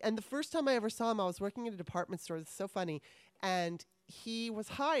so the first time I ever saw him, I was working at a department store. It's so funny. And he was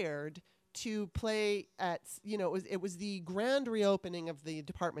hired to play at, it was the grand reopening of the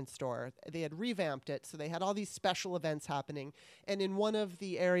department store. They had revamped it. So they had all these special events happening. And in one of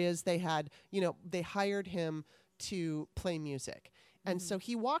the areas they had, they hired him to play music. And so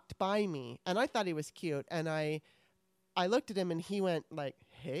he walked by me and I thought he was cute. And I looked at him and he went like,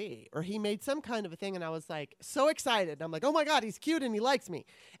 hey, or he made some kind of a thing. And I was like, so excited. I'm like, oh my God, he's cute and he likes me.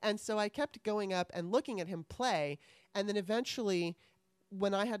 And so I kept going up and looking at him play. And then eventually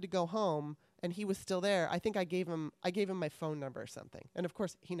when I had to go home and he was still there, I think I gave him my phone number or something. And of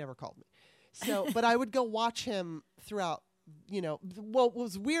course he never called me. So, but I would go watch him throughout, what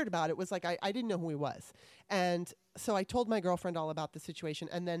was weird about it was like, I didn't know who he was. And so I told my girlfriend all about the situation.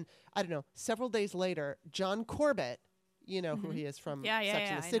 And then, I don't know, several days later, John Corbett, who he is from Sex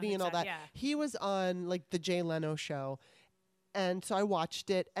and the City and all that. Yeah. He was on like the Jay Leno show. And so I watched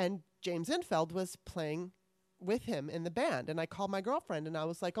it and James Intfeld was playing with him in the band. And I called my girlfriend and I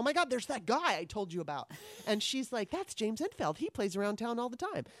was like, oh my God, there's that guy I told you about. And she's like, that's James Intfeld. He plays around town all the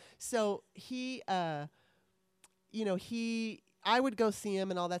time. So I would go see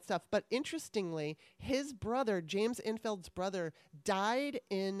him and all that stuff. But interestingly, his brother, James Infeld's brother, died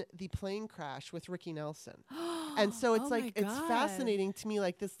in the plane crash with Ricky Nelson. And so it's it's fascinating to me,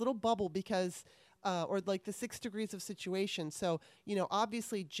 like this little bubble because, or like the 6 degrees of situation. So,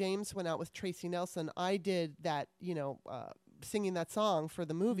 obviously James went out with Tracy Nelson. I did that, singing that song for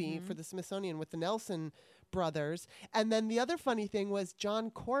the movie, for the Smithsonian with the Nelson brothers. And then the other funny thing was John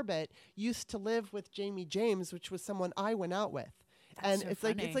Corbett used to live with Jamie James, which was someone I went out with. That's and so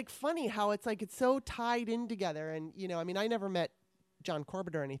it's like funny how it's so tied in together. And, I never met John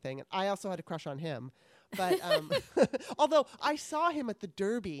Corbett or anything. I also had a crush on him. But although I saw him at the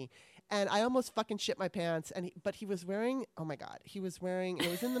Derby and I almost fucking shit my pants. But he was wearing, oh my God, it was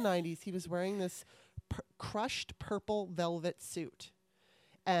in the 90s. He was wearing this crushed purple velvet suit.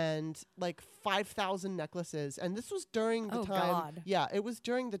 and like 5,000 necklaces. And this was during the time. God. Yeah, it was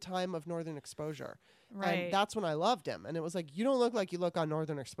during the time of Northern Exposure. Right. And that's when I loved him. And it was like, you don't look like you look on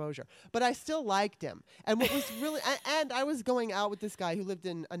Northern Exposure. But I still liked him. And what was really, and I was going out with this guy who lived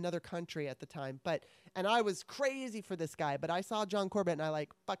in another country at the time. And I was crazy for this guy. But I saw John Corbett and I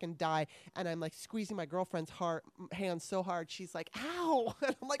like fucking die. And I'm like squeezing my girlfriend's hand so hard. She's like, ow.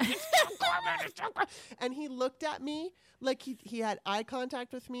 And I'm like, it's John Corbett, it's John Corbett. And he looked at me like he had eye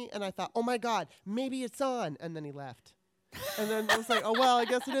contact with me. And I thought, oh my God, maybe it's on. And then he left. And then I was like, oh, well, I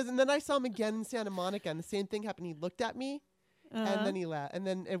guess it is. And then I saw him again in Santa Monica, and the same thing happened. He looked at me, and then he left. And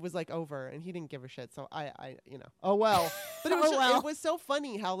then it was like over, and he didn't give a shit. So I oh, well. But it was, it was so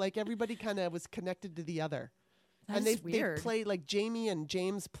funny how, like, everybody kind of was connected to the other. That's and weird. They played, like, Jamie and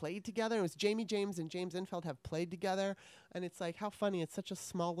James played together. It was Jamie James and James Infeld have played together. And it's like, how funny. It's such a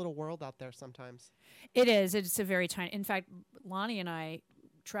small little world out there sometimes. It is. It's a very tiny. In fact, Lonnie and I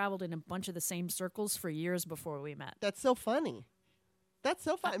traveled in a bunch of the same circles for years before we met. That's so funny. That's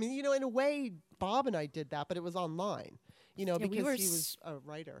so funny. I mean, in a way, Bob and I did that, but it was online, because he was a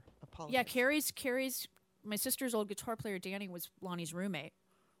writer, a politics. Yeah, Carrie's, my sister's old guitar player, Danny, was Lonnie's roommate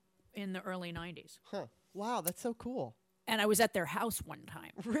in the early 90s. Huh. Wow, that's so cool. And I was at their house one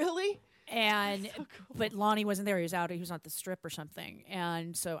time. Really? And, so cool. But Lonnie wasn't there. He was out. He was on the Strip or something.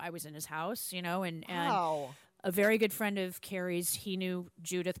 And so I was in his house, and wow. A very good friend of Carrie's, he knew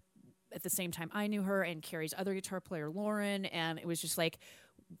Judith at the same time I knew her, and Carrie's other guitar player, Lauren, and it was just like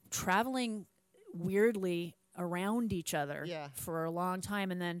traveling weirdly around each other for a long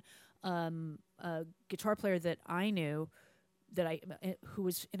time. And then a guitar player that I knew who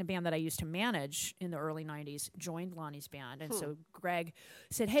was in a band that I used to manage in the early 90s joined Lonnie's band. And so Greg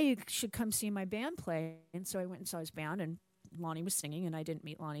said, hey, you should come see my band play. And so I went and saw his band, and Lonnie was singing, and I didn't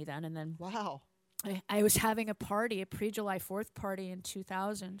meet Lonnie then. And then wow. I was having a party, a pre-July 4th party in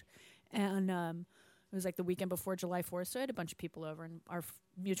 2000, and it was like the weekend before July 4th, so I had a bunch of people over, and our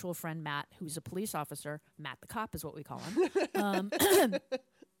mutual friend Matt, who's a police officer, Matt the cop is what we call him,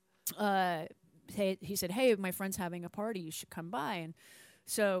 he said, hey, my friend's having a party, you should come by. And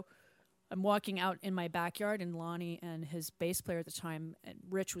so I'm walking out in my backyard, and Lonnie and his bass player at the time,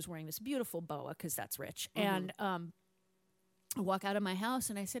 Rich, was wearing this beautiful boa, because that's Rich, and I walk out of my house,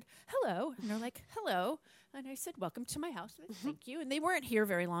 and I said, hello. And they're like, hello. And I said, welcome to my house. Thank you. And they weren't here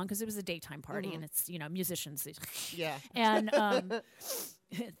very long because it was a daytime party, and it's, musicians. Yeah. And the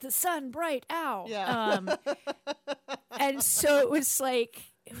sun bright, ow. Yeah. And so it was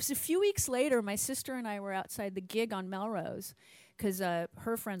a few weeks later, my sister and I were outside the gig on Melrose because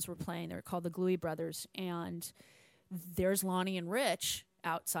her friends were playing. They were called the Gluey Brothers. And there's Lonnie and Rich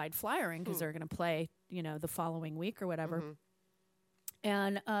outside flyering because they're going to play, the following week or whatever.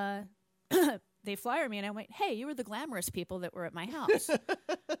 And they flyer me, and I went, hey, you were the glamorous people that were at my house.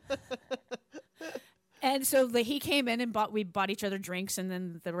 And so he came in and we bought each other drinks, and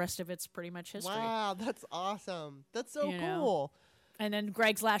then the rest of it's pretty much history. Wow, that's awesome. That's so cool. And then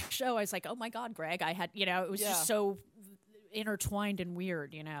Greg's last show, I was like, oh my God, Greg, I had, it was just so intertwined and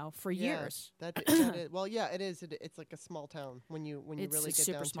weird, for years. That is, well, yeah, it is. It's like a small town when you really get down to it. It's a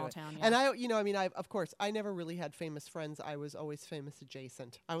super small town. Yeah. And of course, I never really had famous friends. I was always famous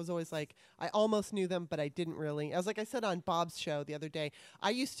adjacent. I was always like, I almost knew them, but I didn't really. As like I said on Bob's show the other day,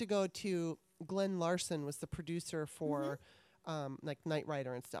 I used to go to Glenn Larson was the producer for like Knight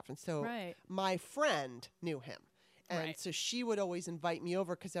Rider and stuff, and so my friend knew him, and so she would always invite me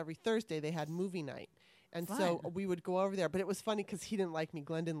over because every Thursday they had movie night. And so we would go over there. But it was funny because he didn't like me.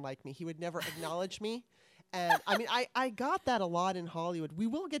 Glenn didn't like me. He would never acknowledge me. And, I mean, I got that a lot in Hollywood. We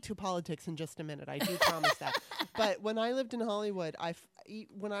will get to politics in just a minute. I do promise that. But when I lived in Hollywood,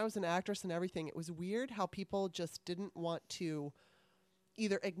 when I was an actress and everything, it was weird how people just didn't want to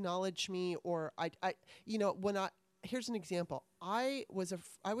either acknowledge me or here's an example. I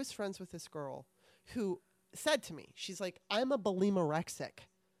was friends with this girl who said to me, she's like, I'm a bulimic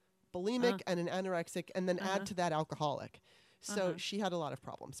and an anorexic, and then add to that alcoholic. So she had a lot of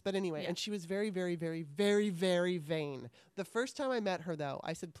problems. But anyway, and she was very, very, very, very, very vain. The first time I met her, though,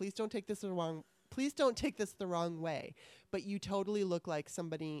 I said, please don't take this the wrong way, but you totally look like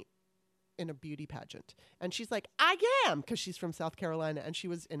somebody in a beauty pageant. And she's like, I am, because she's from South Carolina, and she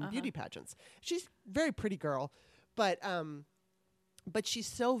was in beauty pageants. She's a very pretty girl, but she's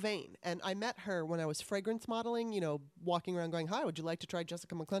so vain. And I met her when I was fragrance modeling, walking around going, hi, would you like to try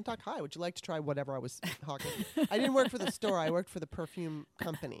Jessica McClintock? Hi, would you like to try whatever I was hawking? I didn't work for the store. I worked for the perfume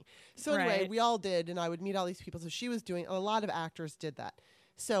company. So anyway, we all did, and I would meet all these people. So she was doing, a lot of actors did that.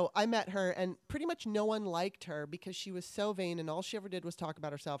 So I met her, and pretty much no one liked her because she was so vain, and all she ever did was talk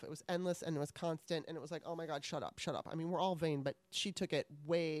about herself. It was endless, and it was constant, and it was like, oh my God, shut up, shut up. I mean, we're all vain, but she took it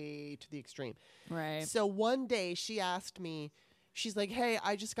way to the extreme. Right. So one day she asked me, she's like, hey,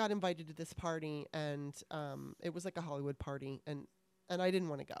 I just got invited to this party, and it was like a Hollywood party, and I didn't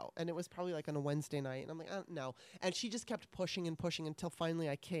want to go. And it was probably like on a Wednesday night. And I'm like, no. And she just kept pushing and pushing until finally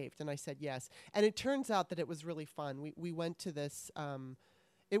I caved, and I said yes. And it turns out that it was really fun. We went to this,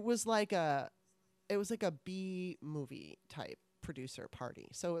 it was like a B movie type producer party.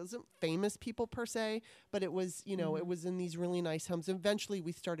 So it wasn't famous people per se, but it was, it was in these really nice homes. Eventually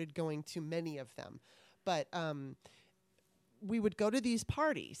we started going to many of them. But we would go to these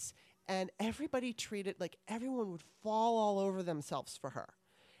parties, and everybody treated, like, everyone would fall all over themselves for her.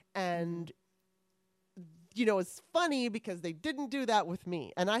 And, it's funny because they didn't do that with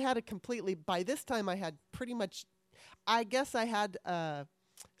me. And I had by this time I had pretty much, I guess I had a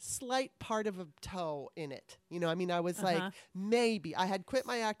slight part of a toe in it. I was like, maybe. I had quit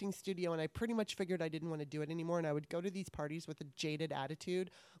my acting studio, and I pretty much figured I didn't want to do it anymore. And I would go to these parties with a jaded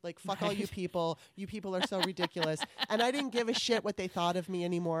attitude, like, fuck all you people. You people are so ridiculous. And I didn't give a shit what they thought of me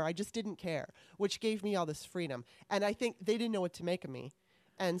anymore. I just didn't care, which gave me all this freedom. And I think they didn't know what to make of me.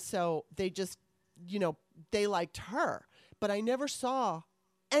 And so they just, they liked her. But I never saw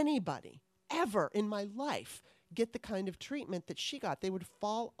anybody ever in my life get the kind of treatment that she got. They would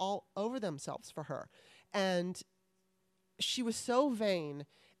fall all over themselves for her. And she was so vain.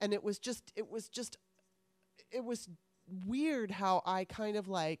 And it was weird how I kind of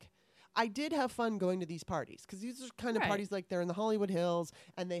I did have fun going to these parties, because these are kind of parties like they're in the Hollywood Hills,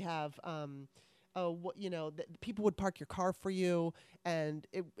 and they have, people would park your car for you. And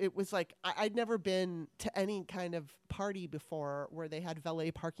it was like, I'd never been to any kind of party before where they had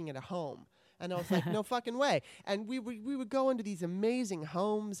valet parking at a home. And I was like, no fucking way. And we would go into these amazing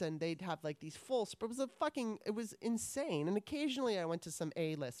homes, and they'd have like these it was insane. And occasionally I went to some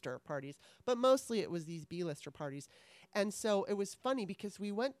A-lister parties, but mostly it was these B-lister parties. And so it was funny because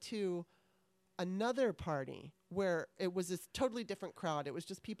we went to another party where it was this totally different crowd. It was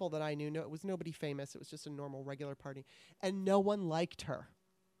just people that I knew. No, it was nobody famous. It was just a normal, regular party. And no one liked her.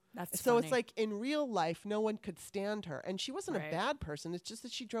 That's so funny. It's like, in real life, no one could stand her. And she wasn't a bad person. It's just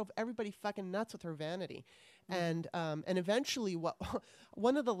that she drove everybody fucking nuts with her vanity. And eventually,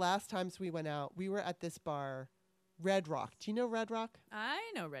 one of the last times we went out, we were at this bar, Red Rock. Do you know Red Rock? I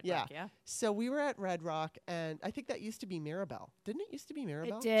know Red Rock, yeah. So we were at Red Rock, and I think that used to be Mirabelle. Didn't it used to be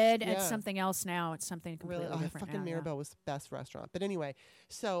Mirabelle? It did. It's something else now. It's something completely different fucking now, Mirabelle was the best restaurant. But anyway,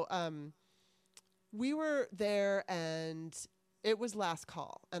 so we were there, and it was last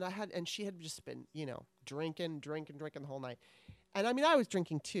call, and she had just been, drinking the whole night. And I mean, I was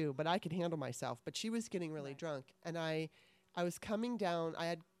drinking too, but I could handle myself. But she was getting really drunk, and I was coming down. I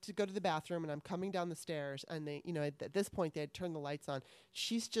had to go to the bathroom, and I'm coming down the stairs, and they, at this point they had turned the lights on.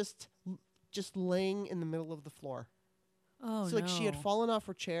 She's just laying in the middle of the floor. Oh, so like she had fallen off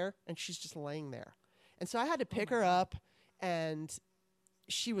her chair, and she's just laying there. And so I had to pick her up, and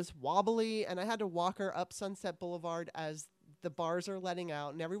she was wobbly, and I had to walk her up Sunset Boulevard as the bars are letting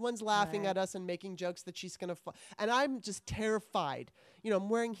out, and everyone's laughing at us and making jokes that she's going to fall. And I'm just terrified. I'm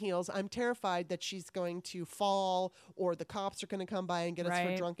wearing heels. I'm terrified that she's going to fall, or the cops are going to come by and get us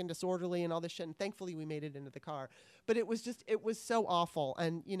for drunk and disorderly and all this shit. And thankfully we made it into the car. But it was so awful.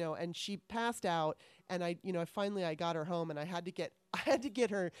 And, and she passed out, and I finally I got her home, and I had to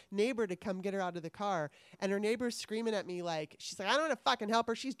get her neighbor to come get her out of the car. And her neighbor's screaming at me she's like, I don't want to fucking help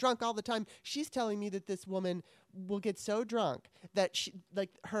her. She's drunk all the time. She's telling me that this woman will get so drunk that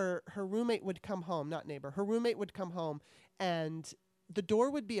her roommate would come home, not neighbor. Her roommate would come home, and the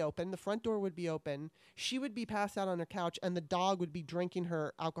door would be open. The front door would be open. She would be passed out on her couch, and the dog would be drinking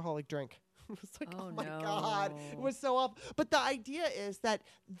her alcoholic drink. It was like, oh my God. It was so awful. But the idea is that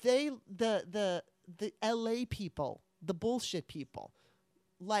the LA people, the bullshit people,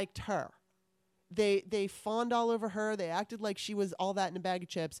 liked her. They fawned all over her. They acted like she was all that in a bag of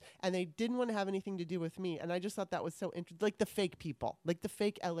chips, and they didn't want to have anything to do with me. And I just thought that was so interesting. Like the fake people, like the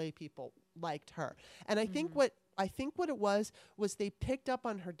fake LA people liked her. And I think what it was they picked up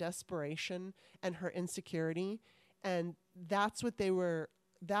on her desperation and her insecurity, and that's what they were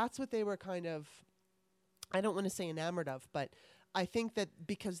kind of, I don't want to say enamored of, but I think that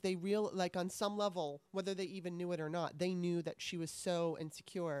because they on some level, whether they even knew it or not, they knew that she was so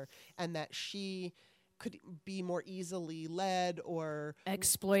insecure, and that she could be more easily led or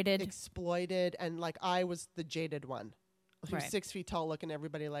exploited. And like, I was the jaded one who's 6 feet tall, looking at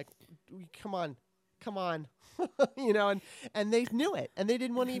everybody like, come on. And they knew it, and they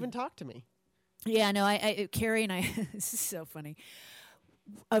didn't want to even talk to me. Yeah, no, I Carrie and I, this is so funny.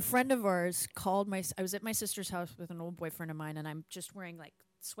 A friend of ours called I was at my sister's house with an old boyfriend of mine, and I'm just wearing like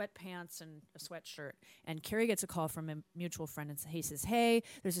sweatpants and a sweatshirt. And Carrie gets a call from a mutual friend, and he says, "Hey,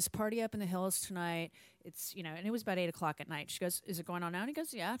 there's this party up in the hills tonight. It's, and it was about 8:00 at night." She goes, "Is it going on now?" And he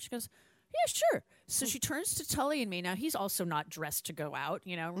goes, "Yeah." She goes, "Yeah, sure." So she turns to Tully and me. Now, he's also not dressed to go out.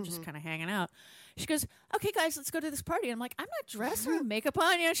 We're just kind of hanging out. She goes, "Okay, guys, let's go to this party." And I'm like, "I'm not dressed. I have makeup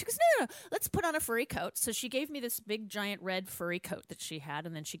on." She goes, "No, let's put on a furry coat." So she gave me this big, giant red furry coat that she had.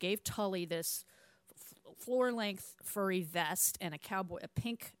 And then she gave Tully this floor-length furry vest and a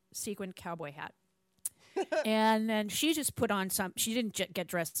pink sequined cowboy hat. And then she just put on she didn't get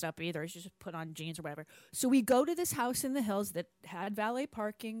dressed up either. She just put on jeans or whatever. So we go to this house in the hills that had valet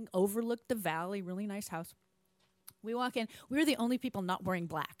parking, overlooked the valley, really nice house. We walk in. We were the only people not wearing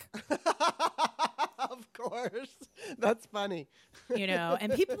black. Of course. That's funny.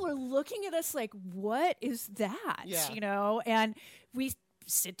 And people are looking at us like, what is that? Yeah. And we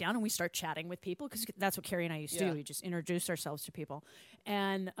sit down and we start chatting with people because that's what Carrie and I used to do. We just introduce ourselves to people.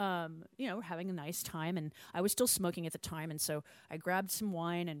 And, we're having a nice time. And I was still smoking at the time. And so I grabbed some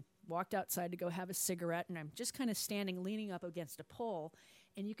wine and walked outside to go have a cigarette. And I'm just kind of standing, leaning up against a pole.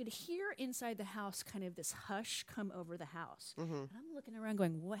 And you could hear inside the house kind of this hush come over the house. Mm-hmm. And I'm looking around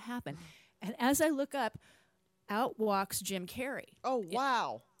going, what happened? And as I look up, out walks Jim Carrey. Oh,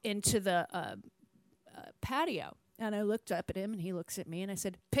 wow. Into the patio. And I looked up at him, and he looks at me, and I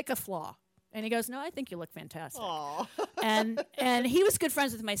said, "Pick a flaw." And he goes, "No, I think you look fantastic." Aww. and he was good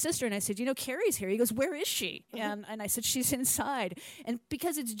friends with my sister, and I said, "Carrie's here." He goes, "Where is she?" And I said, "She's inside." And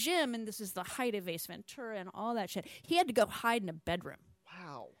because it's Jim, and this is the height of Ace Ventura and all that shit, he had to go hide in a bedroom.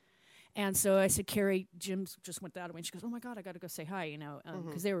 Wow. And so I said, "Carrie, Jim just went that way." And she goes, "Oh my God, I got to go say hi,"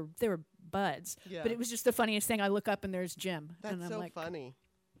 because they were buds. Yeah. But it was just the funniest thing. I look up and there's Jim. That's and I'm so like, funny.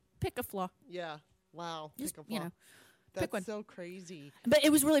 Pick a flaw. Yeah. Wow. Just, pick a flaw. Pick one. That's so crazy. But it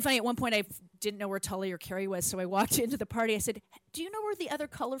was really funny. At one point, I didn't know where Tully or Carrie was, so I walked into the party. I said, "Do you know where the other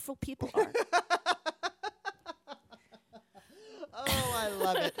colorful people are?" Oh, I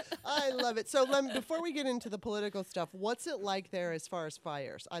love it. I love it. So, before we get into the political stuff, what's it like there as far as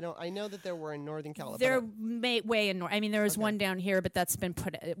fires? I know that there were in Northern California. They're way in north. I mean, there was one down here, but that's been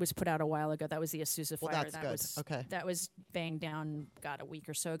it was put out a while ago. That was the Azusa fire. Well, that's that good. was okay. That was banged down, a week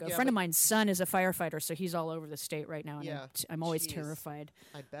or so ago. Yeah, a friend of mine's son is a firefighter, so he's all over the state right now. And I'm always terrified.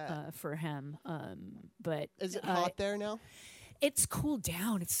 I bet for him. But is it hot there now? It's cooled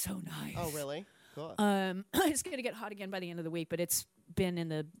down. It's so nice. Oh, really? Cool. It's going to get hot again by the end of the week, but it's been in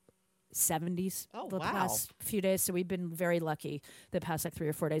the 70s the past few days, so we've been very lucky the past 3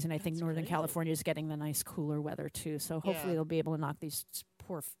 or 4 days, and I think Northern California is getting the nice cooler weather too, so hopefully they'll be able to knock these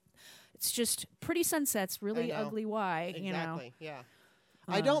it's just pretty sunsets, really ugly exactly. Yeah.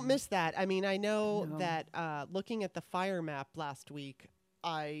 I don't miss that. I mean, I know that looking at the fire map last week,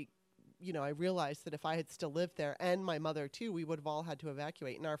 I realized that if I had still lived there, and my mother too, we would have all had to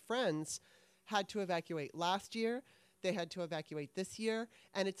evacuate, and our friends had to evacuate last year. They had to evacuate this year,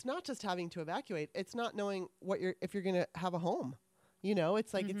 and it's not just having to evacuate. It's not knowing if you're going to have a home.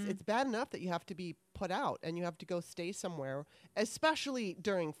 It's like it's bad enough that you have to be put out and you have to go stay somewhere, especially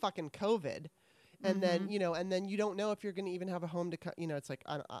during fucking COVID. And then you don't know if you're going to even have a home to it's like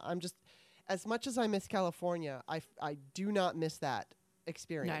I'm just, as much as I miss California, I do not miss that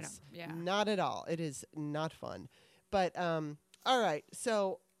experience. No, yeah. Not at all. It is not fun. But all right.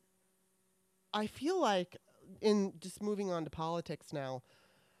 So I feel like, in just moving on to politics now,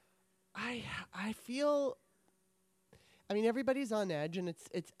 I feel, everybody's on edge, and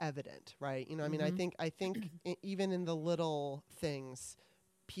it's evident, right? I mean, I think even in the little things,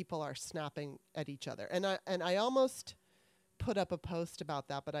 people are snapping at each other, and I almost put up a post about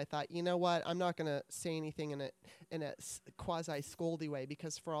that, but I thought, you know what, I'm not gonna say anything in a quasi scoldy way,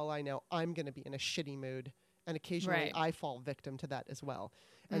 because for all I know, I'm gonna be in a shitty mood, and occasionally I fall victim to that as well.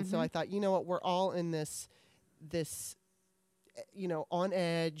 And so I thought, you know what, we're all in this, on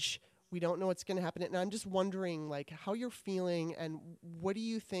edge. We don't know what's going to happen. And I'm just wondering, like, how you're feeling, and what do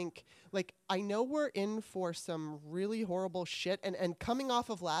you think? Like, I know we're in for some really horrible shit. And coming off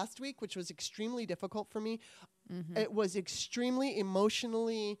of last week, which was extremely difficult for me, it was extremely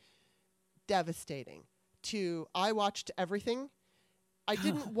emotionally devastating. I watched everything. I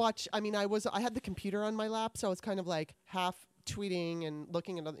didn't watch, I had the computer on my lap, so I was kind of like half tweeting and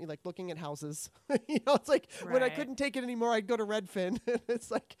looking at houses. It's like when I couldn't take it anymore, I'd go to Redfin. It's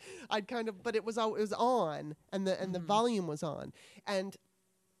like but it was on, and the volume was on, and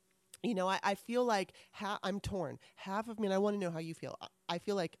I feel like I'm torn. Half of me, and I want to know how you feel. I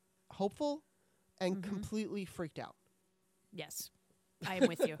feel like hopeful and completely freaked out. Yes. I'm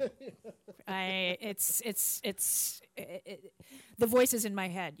with you. The voice is in my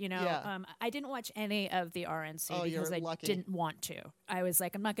head, you know. Yeah. I didn't watch any of the RNC because I lucky. didn't want to. I was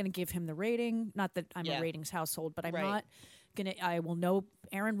like, I'm not going to give him the rating. Not that I'm a ratings household, but I'm not gonna. I will know.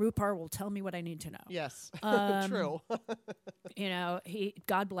 Aaron Rupar will tell me what I need to know. Yes, true. You know,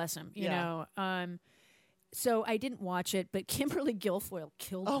 God bless him. You know. So I didn't watch it, but Kimberly Guilfoyle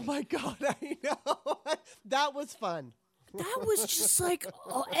killed me. Oh my God, I know. That was fun. That was just like,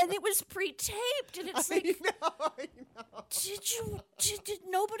 and it was pre-taped, and it's like, I know. Did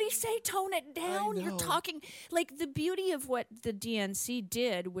nobody say tone it down? You're talking, like, the beauty of what the DNC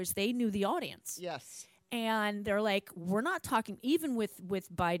did was they knew the audience. Yes. And they're like, we're not talking, even with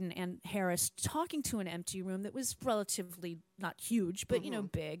Biden and Harris talking to an empty room that was relatively not huge, but, you know,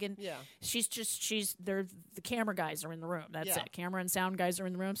 big. And the camera guys are in the room. That's it. Camera and sound guys are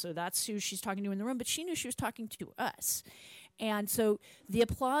in the room. So that's who she's talking to in the room. But she knew she was talking to us. And so the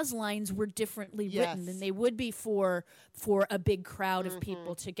applause lines were differently written than they would be for a big crowd of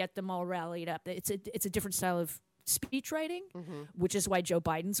people to get them all rallied up. It's a different style of speech writing, which is why Joe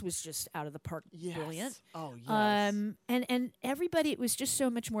Biden's was just out of the park, brilliant. Oh yes. And everybody, it was just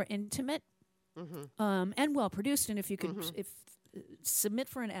so much more intimate, and well produced. And if you could, submit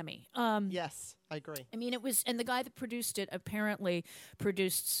for an Emmy. Yes, I agree. I mean, it was, and the guy that produced it apparently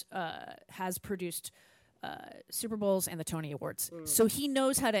has produced Super Bowls and the Tony Awards, so he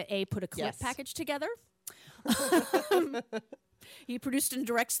knows how to put a clip package together. He produced and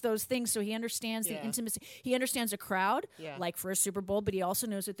directs those things, so he understands the intimacy. He understands a crowd, like for a Super Bowl, but he also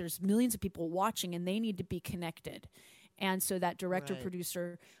knows that there's millions of people watching, and they need to be connected. And so that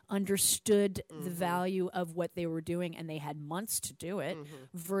director-producer understood the value of what they were doing, and they had months to do it,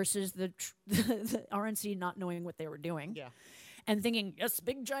 versus the RNC not knowing what they were doing. Yeah. And thinking, yes,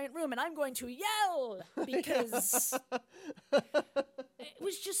 big giant room, and I'm going to yell because it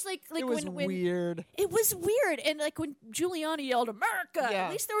was just like it was when weird. It was weird, and like when Giuliani yelled "America," at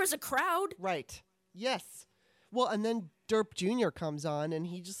least there was a crowd. Right. Yes. Well, and then Derp Jr. comes on, and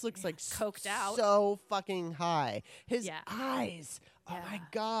he just looks like coked out, so fucking high. His eyes, oh my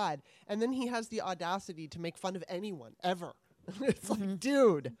God! And then he has the audacity to make fun of anyone ever. It's like,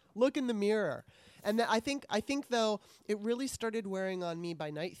 dude, look in the mirror. And I think though it really started wearing on me by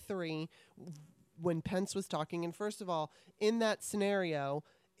night 3 when Pence was talking. And first of all, in that scenario,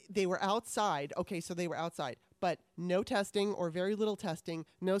 they were outside. Okay, so they were outside, but no testing or very little testing,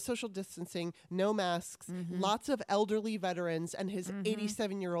 no social distancing, no masks, lots of elderly veterans, and his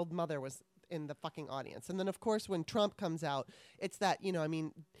 87-year-old mother was in the fucking audience. And then of course when Trump comes out, it's that, you know, I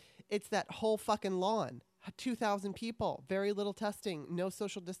mean, it's that whole fucking lawn. 2,000 people, very little testing, no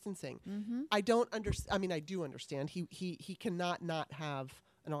social distancing. I don't understand. I mean, I do understand. He cannot not have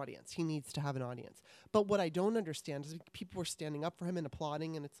an audience. He needs to have an audience. But what I don't understand is people were standing up for him and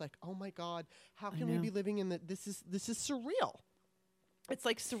applauding, and it's like, oh my God, how can we be living in the? This is surreal. It's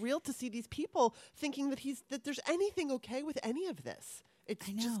like surreal to see these people thinking that there's anything okay with any of this. It's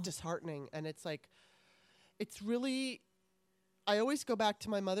just disheartening, and it's like, it's really. I always go back to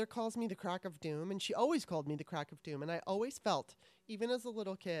my mother calls me the crack of doom, and she always called me the crack of doom. And I always felt, even as a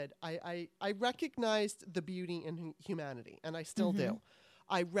little kid, I recognized the beauty in humanity, and I still do.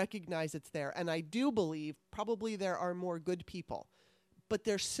 I recognize it's there. And I do believe probably there are more good people, but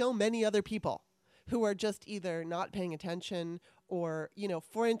there's so many other people who are just either not paying attention or, you know,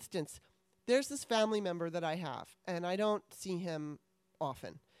 for instance, there's this family member that I have, and I don't see him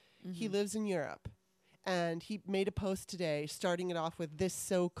often. He lives in Europe. And he made a post today starting it off with this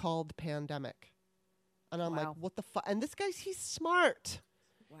so-called pandemic. And I'm like, what the fuck? And this guy's, he's smart.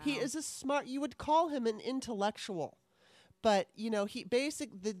 Wow. He is you would call him an intellectual. But, you know,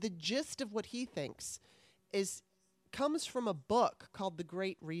 the gist of what he thinks comes from a book called The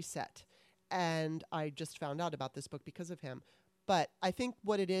Great Reset. And I just found out about this book because of him. But I think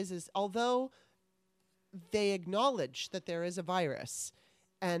what it is although they acknowledge that there is a virus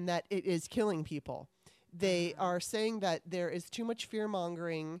and that it is killing people, they are saying that there is too much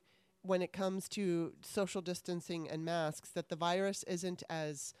fear-mongering when it comes to social distancing and masks, that the virus isn't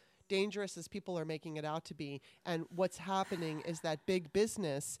as dangerous as people are making it out to be. And what's happening is that big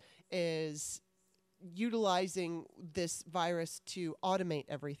business is utilizing this virus to automate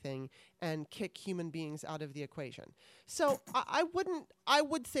everything and kick human beings out of the equation. So I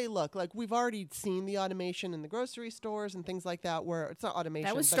would say, look, like we've already seen the automation in the grocery stores and things like that, where it's not automation.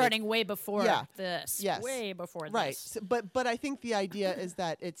 That was starting way before this. Yes. Way before this. Right. So, but I think the idea is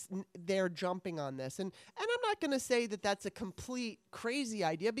that they're jumping on this. And I'm not going to say that that's a complete crazy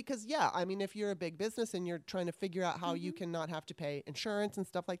idea because, I mean, if you're a big business and you're trying to figure out how you can not have to pay insurance and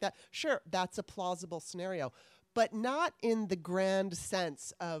stuff like that, sure, that's a plausible scenario. but not in the grand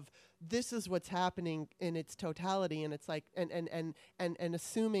sense of this is what's happening in its totality. And it's like, and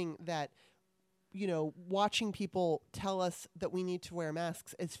assuming that, watching people tell us that we need to wear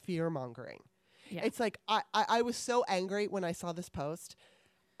masks is fear mongering. Yeah. It's like, I was so angry when I saw this post.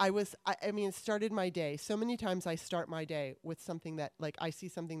 I mean, it started my day. So many times I start my day with something that, like, I see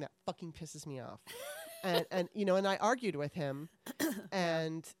something that fucking pisses me off. and I argued with him,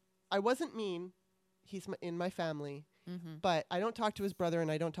 and I wasn't mean. He's in my family, but I don't talk to his brother and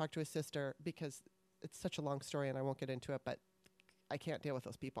I don't talk to his sister because it's such a long story and I won't get into it, but I can't deal with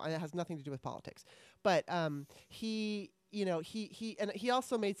those people. And it has nothing to do with politics. But he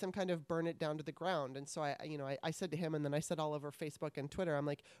also made some kind of burn it down to the ground. And so I said to him, and then I said all over Facebook and Twitter, I'm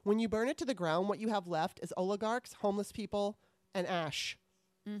like, when you burn it to the ground, what you have left is oligarchs, homeless people, and ash.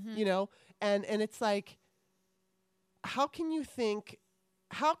 And it's like, how can you think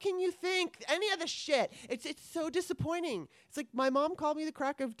any of this shit? It's so disappointing. It's like my mom called me the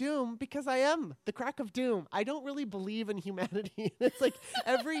crack of doom because I am the crack of doom. I don't really believe in humanity. It's like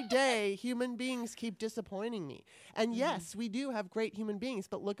every day human beings keep disappointing me. And yes, we do have great human beings,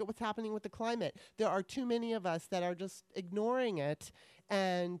 but look at what's happening with the climate. There are too many of us that are just ignoring it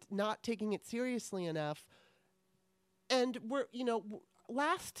and not taking it seriously enough. And we're,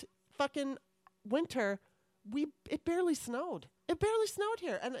 last fucking winter, it barely snowed. It barely snowed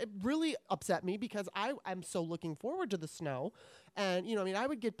here. And it really upset me because I'm so looking forward to the snow. And, I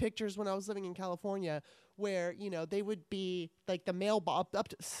would get pictures when I was living in California where, they would be like the mailbox, up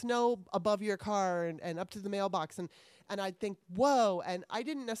to snow above your car and up to the mailbox. And I'd think, whoa. And I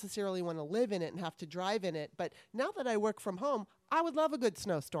didn't necessarily want to live in it and have to drive in it. But now that I work from home, I would love a good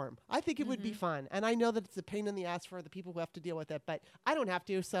snowstorm. I think it would be fun. And I know that it's a pain in the ass for the people who have to deal with it, but I don't have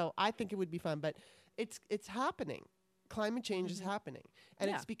to. So I think it would be fun. But it's happening. Climate change is happening.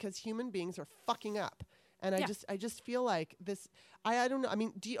 And it's because human beings are fucking up. And I just feel like this, I don't know. I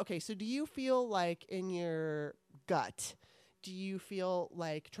mean, do you feel like in your gut, do you feel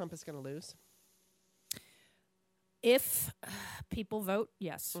like Trump is going to lose? If people vote,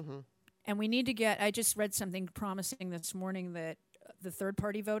 yes. And we need to I just read something promising this morning that the third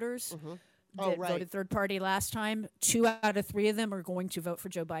party voters that voted third party last time, 2 out of 3 of them are going to vote for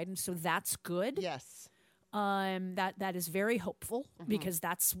Joe Biden. So that's good. Yes. That is very hopeful because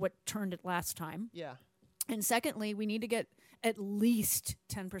that's what turned it last time. Yeah. And secondly, we need to get at least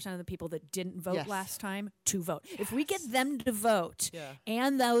 10% of the people that didn't vote last time to vote. Yes. If we get them to vote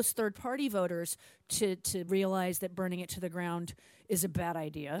and those third party voters to realize that burning it to the ground is a bad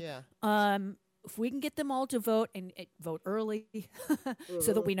idea. If we can get them all to vote and vote early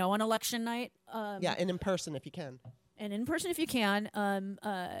so that we know on election night. And in person if you can. And in person if you can. I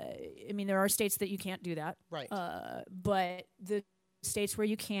mean, there are states that you can't do that. Right. But the states where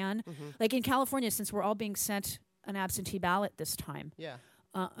you can, like in California, since we're all being sent an absentee ballot this time. Yeah.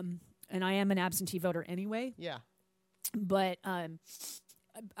 And I am an absentee voter anyway. Yeah. But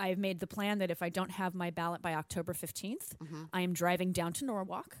I've made the plan that if I don't have my ballot by October 15th, I am driving down to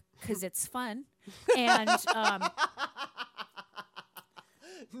Norwalk because it's fun. And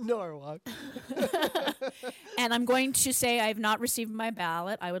Norwalk. And I'm going to say I have not received my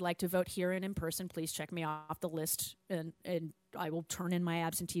ballot. I would like to vote here and in person. Please check me off the list, and I will turn in my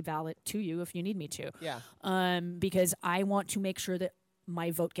absentee ballot to you if you need me to. Yeah. Because I want to make sure that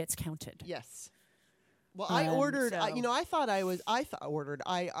my vote gets counted. Yes. Well, I ordered. I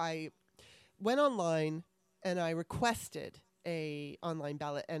went online and I requested a online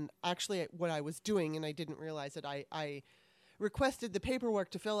ballot. And actually, what I was doing, and I didn't realize it, I requested the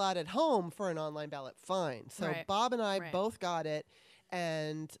paperwork to fill out at home for an online ballot. Fine. So Bob and I both got it,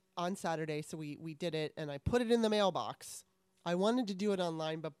 and on Saturday, so we did it, and I put it in the mailbox. I wanted to do it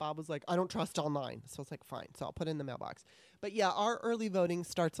online, but Bob was like, I don't trust online. So I was like, fine. So I'll put it in the mailbox. But yeah, our early voting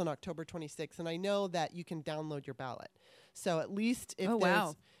starts on October 26th, and I know that you can download your ballot. So at least if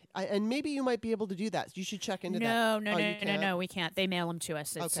and maybe you might be able to do that. You should check into that. No, we can't. They mail them to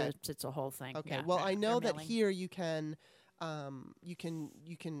us. It's a whole thing. Okay. Yeah, well, I know that here you can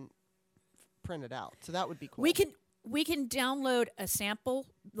print it out. So that would be cool. We can download a sample,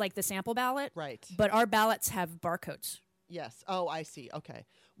 like the sample ballot. Right. But our ballots have barcodes. Yes. Oh, I see. Okay.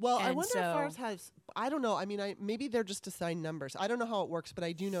 Well, I wonder if ours has, I don't know. I mean, maybe they're just assigned numbers. I don't know how it works, but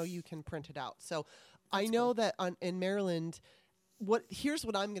I do know you can print it out. So I know that in Maryland, here's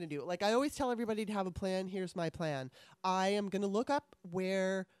what I'm going to do. Like I always tell everybody to have a plan. Here's my plan. I am going to look up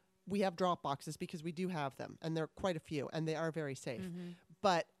where we have drop boxes because we do have them, and there are quite a few, and they are very safe.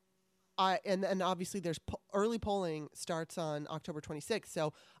 But and obviously there's early polling starts on October 26th.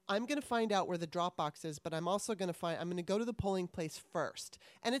 So I'm going to find out where the drop box is, but I'm also going to I'm going to go to the polling place first.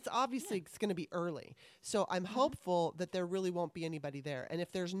 And it's obviously it's going to be early. So I'm hopeful that there really won't be anybody there. And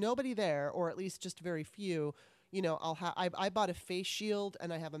if there's nobody there, or at least just very few, you know, I bought a face shield,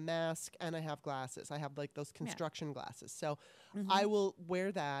 and I have a mask, and I have glasses. I have like those construction glasses. So I will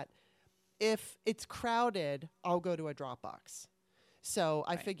wear that. If it's crowded, I'll go to a drop box. So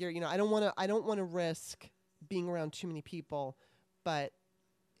I figure, you know, I don't want to risk being around too many people, but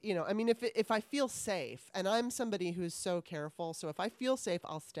you know, I mean, if I feel safe, and I'm somebody who's so careful, so if I feel safe,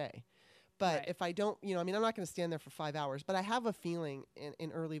 I'll stay. But if I don't, you know, I mean, I'm not going to stand there for 5 hours, but I have a feeling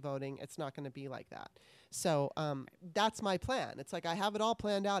in early voting, it's not going to be like that. So that's my plan. It's like I have it all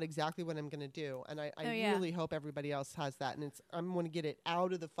planned out exactly what I'm going to do. And I really hope everybody else has that. And I'm going to get it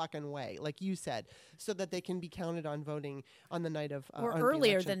out of the fucking way, like you said, so that they can be counted on voting on the night of or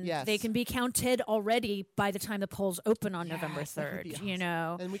earlier than they can be counted already by the time the polls open on November 3rd. Awesome. You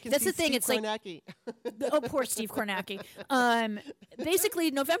know, and we can that's see the thing. Steve It's Kornacki. like, oh, poor Steve Kornacki.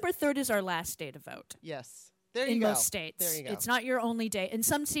 Basically, November 3rd is our last day to vote. Yes. There you in go. most states. There you go. It's not your only day. In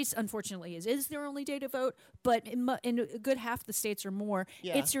some states, unfortunately, is their only day to vote. But in a good half the states or more,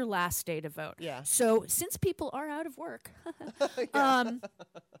 it's your last day to vote. Yeah. So since people are out of work,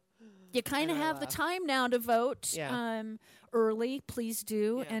 you kind of have the time now to vote early. Please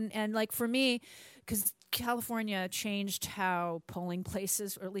do. Yeah. And like for me, because California changed how polling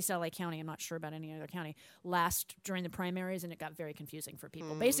places, or at least LA County, I'm not sure about any other county, last during the primaries, and it got very confusing for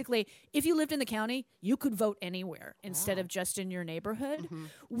people. Basically, if you lived in the county, you could vote anywhere instead of just in your neighborhood,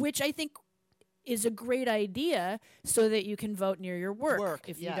 which I think is a great idea so that you can vote near your work.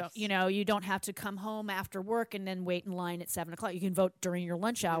 If you don't, you know, you don't have to come home after work and then wait in line at 7:00. You can vote during your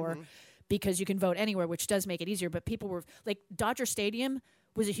lunch hour because you can vote anywhere, which does make it easier. But people were like, Dodger Stadium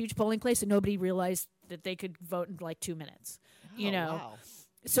was a huge polling place, and nobody realized that they could vote in like 2 minutes. You know,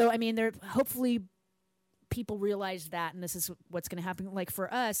 so I mean, hopefully people realize that, and this is what's going to happen. Like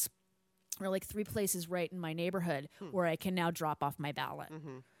for us, there are like 3 places right in my neighborhood where I can now drop off my ballot.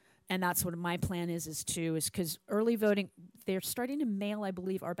 And that's what my plan is because early voting, they're starting to mail, I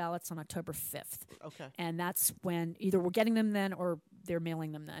believe, our ballots on October 5th. Okay. And that's when either we're getting them then or they're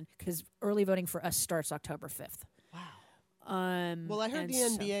mailing them then, because early voting for us starts October 5th. Wow. Well, I heard the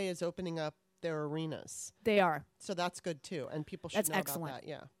NBA is opening up their arenas. They are. So that's good too, and people should know about that.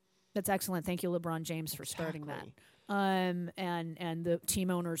 Yeah. That's excellent. Thank you, LeBron James, for starting that. And the team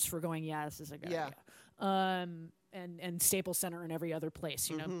owners for going, this is a good idea. And Staples Center and every other place,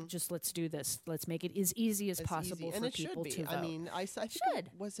 you know, just let's do this. Let's make it as easy as possible for people to vote. I mean, I think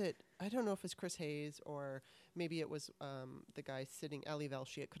I don't know if it's Chris Hayes or maybe it was the guy sitting, Ali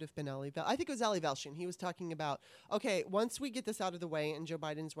Velshi. It could have been Ali Velshi. I think it was Ali Velshi. And he was talking about, okay, once we get this out of the way and Joe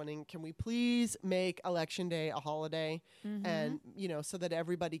Biden's winning, can we please make Election Day a holiday? And, you know, so that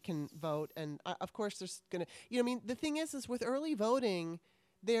everybody can vote. And of course there's going to, you know, I mean, the thing is with early voting,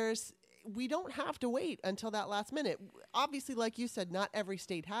 we don't have to wait until that last minute. Obviously, like you said, not every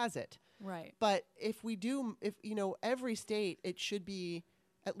state has it. Right. But if you know, every state, it should be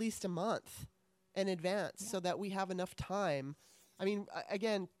at least a month in advance so that we have enough time. I mean,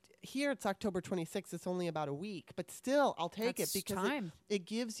 again, here it's October 26th. It's only about a week, but still I'll take it because it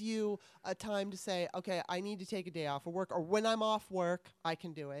gives you a time to say, okay, I need to take a day off of work, or when I'm off work, I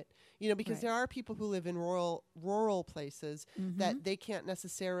can do it. You know, because there are people who live in rural places that they can't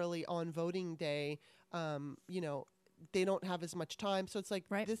necessarily on voting day, you know, they don't have as much time. So it's like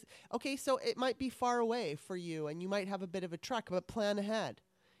this. Okay, so it might be far away for you and you might have a bit of a trek, but plan ahead.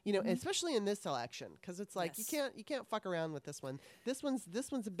 You know, especially in this election, because it's like you can't fuck around with this one. This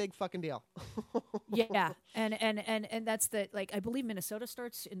one's a big fucking deal. and that's I believe Minnesota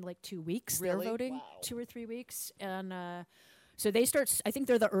starts in like 2 weeks. Really? They're voting 2 or 3 weeks, and so they start. I think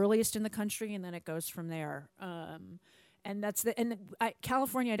they're the earliest in the country, and then it goes from there. And that's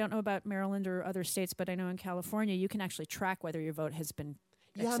California. I don't know about Maryland or other states, but I know in California you can actually track whether your vote has been.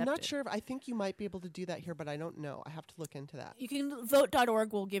 Yeah, I'm not sure. I think you might be able to do that here, but I don't know. I have to look into that. You can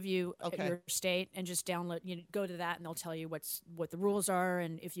vote.org will give you your state and just download. You go to that and they'll tell you what the rules are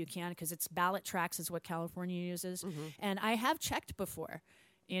and if you can, because it's ballot tracks is what California uses. And I have checked before.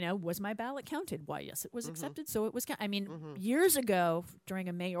 You know, was my ballot counted? Why, yes, it was accepted. So it was. I mean, years ago during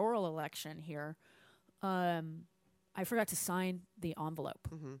a mayoral election here, I forgot to sign the envelope,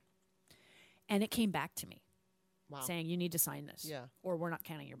 and it came back to me. Saying you need to sign this, or we're not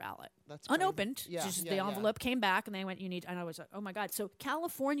counting your ballot. That's unopened. The envelope came back, and they went, "You need." And I was like, "Oh my god!" So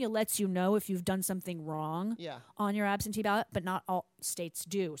California lets you know if you've done something wrong on your absentee ballot, but not all states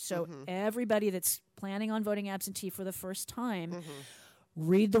do. So everybody that's planning on voting absentee for the first time,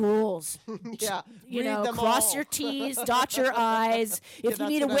 read the rules. Yeah. You read know, them cross all. your T's, dot your I's. If you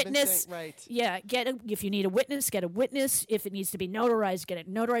need a witness, right. if you need a witness, get a witness. If it needs to be notarized, get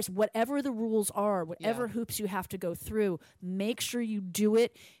it notarized. Whatever the rules are, whatever hoops you have to go through, make sure you do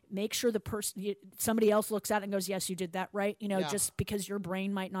it. Make sure the person, somebody else looks at it and goes, yes, you did that right. You know, just because your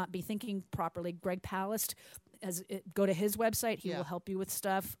brain might not be thinking properly. Greg Palast, go to his website. He will help you with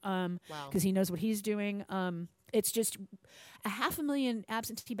stuff because he knows what he's doing. It's just 500,000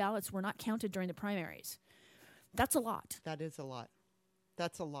 absentee ballots were not counted during the primaries. That's a lot. That is a lot.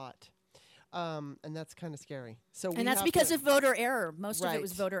 That's a lot. And that's kind of scary. And that's because of voter error. Most of it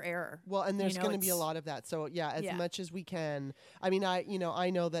was voter error. Well, and there's going to be a lot of that. So as much as we can. I mean, I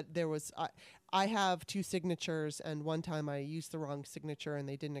know that there was. I have 2 signatures, and one time I used the wrong signature and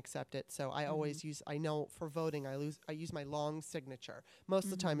they didn't accept it. So I always use. I know for voting, I use my long signature. Most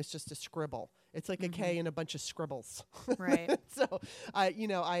of the time, it's just a scribble. It's like a K and a bunch of scribbles. Right. So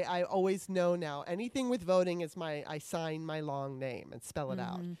I always know now. Anything with voting is I sign my long name and spell it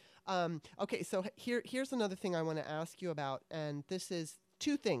out. Okay, so here's another thing I want to ask you about, and this is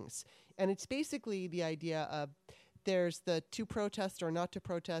 2 things, and it's basically the idea of there's the to protest or not to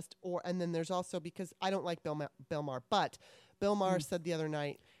protest, and then there's also, because I don't like Bill Maher, but Bill Maher said the other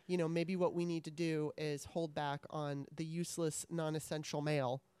night, maybe what we need to do is hold back on the useless, non-essential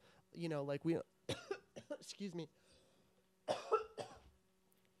mail, like we, excuse me,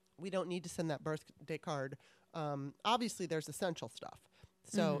 we don't need to send that birthday card. Obviously, there's essential stuff.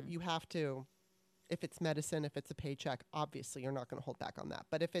 So you have to, if it's medicine, if it's a paycheck, obviously you're not going to hold back on that.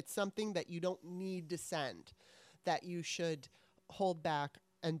 But if it's something that you don't need to send, that you should hold back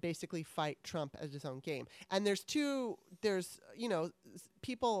and basically fight Trump as his own game. And there's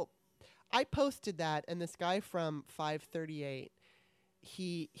people, I posted that, and this guy from 538,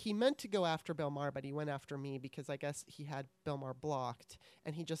 he meant to go after Bill Maher, but he went after me because I guess he had Bill Maher blocked,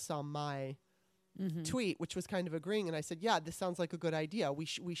 and he just saw my tweet, which was kind of agreeing, and I said, yeah, this sounds like a good idea. We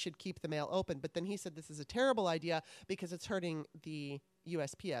should keep the mail open. But then he said this is a terrible idea because it's hurting the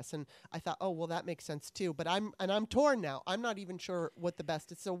USPS, and I thought, oh well, that makes sense too. But I'm torn now. I'm not even sure what the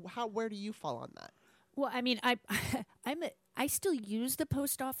best is. So where do you fall on that? Well, I mean, I still use the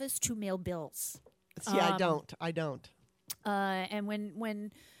post office to mail bills. See, I don't. And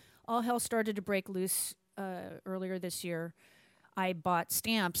when all hell started to break loose earlier this year, I bought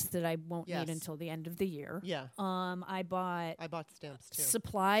stamps that I won't need until the end of the year. Yeah. I bought stamps too.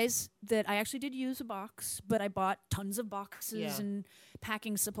 Supplies that I actually did use a box, but I bought tons of boxes and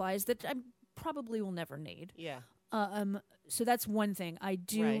packing supplies that I probably will never need. Yeah. So that's one thing I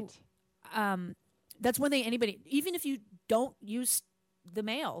do. Right. That's one thing anybody, even if you don't use the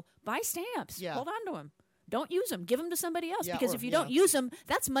mail, buy stamps. Yeah. Hold on to them. Don't use them. Give them to somebody else because if you don't use them,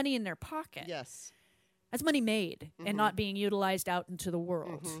 that's money in their pocket. Yes. That's money made and not being utilized out into the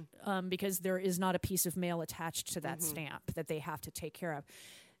world because there is not a piece of mail attached to that stamp that they have to take care of.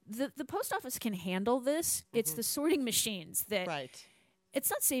 The post office can handle this. It's the sorting machines that it's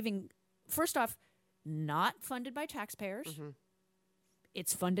not saving. First off, not funded by taxpayers.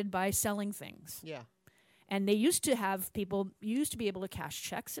 It's funded by selling things. Yeah. And they used to have you used to be able to cash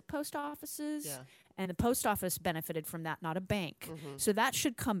checks at post offices. Yeah. And the post office benefited from that, not a bank. So that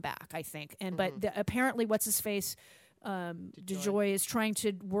should come back, I think. And but apparently, what's his face, DeJoy is trying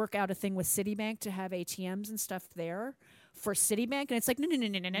to work out a thing with Citibank to have ATMs and stuff there for Citibank, and it's like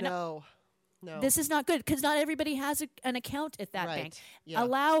no. This is not good because not everybody has an account at that bank. Yeah.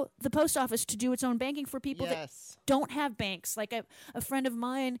 Allow the post office to do its own banking for people that don't have banks. Like a friend of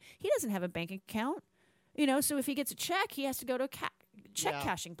mine, he doesn't have a bank account. So if he gets a check, he has to go to a check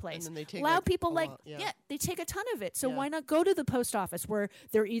cashing place. And then they take allow people they take a ton of it. So why not go to the post office where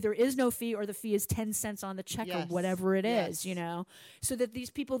there either is no fee or the fee is 10 cents on the check or whatever it is, so that these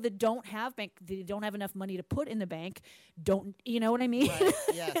people that don't have they don't have enough money to put in the bank, don't, you know what I mean? Right.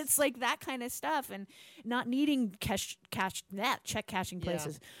 Yes. It's like that kind of stuff and not needing check cashing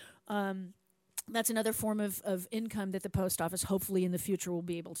places. That's another form of income that the post office hopefully in the future will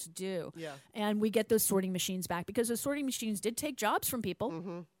be able to do. Yeah. And we get those sorting machines back because those sorting machines did take jobs from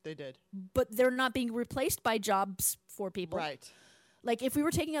people. They did. But they're not being replaced by jobs for people. Right. Like if we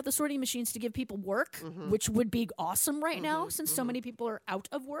were taking out the sorting machines to give people work, which would be awesome right now since so many people are out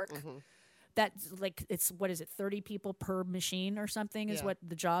of work. That's like, it's, 30 people per machine or something is what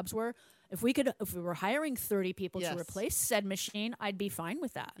the jobs were. If we were hiring 30 people to replace said machine, I'd be fine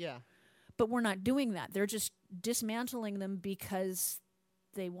with that. Yeah. But we're not doing that. They're just dismantling them because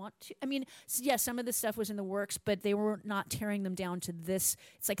they want to. I mean, some of this stuff was in the works, but they were not tearing them down to this.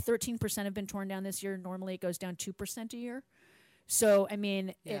 It's like 13% have been torn down this year. Normally it goes down 2% a year. So I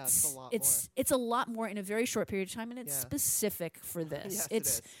mean, Yeah, it's a lot a lot more in a very short period of time, and it's specific for this. Yes,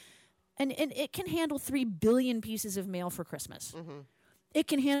 It's it is. and it can handle 3 billion pieces of mail for Christmas. Mm-hmm. It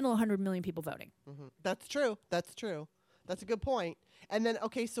can handle 100 million people voting. Mm-hmm. That's true. That's true. That's a good point. And then,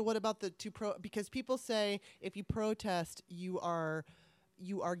 okay, so what about the because people say if you protest, you are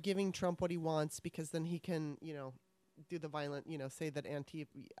giving Trump what he wants, because then he can, do the violent, say that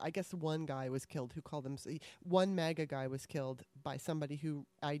I guess one guy was killed who called one MAGA guy was killed by somebody who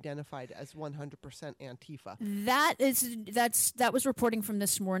identified as 100% Antifa. That was reporting from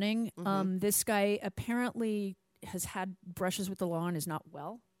this morning. Mm-hmm. This guy apparently has had brushes with the law and is not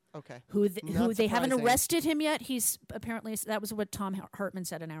well. Okay. Who they haven't arrested him yet. He's apparently, that was what Tom Hartman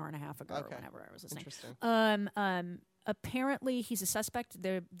said an hour and a half ago or whenever I was listening. Interesting. Apparently he's a suspect.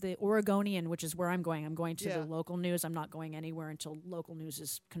 The Oregonian, which is where I'm going. I'm going to the local news. I'm not going anywhere until local news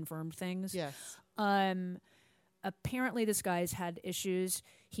has confirmed things. Yes. Apparently this guy's had issues.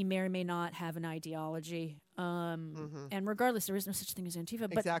 He may or may not have an ideology. And regardless, there is no such thing as Antifa.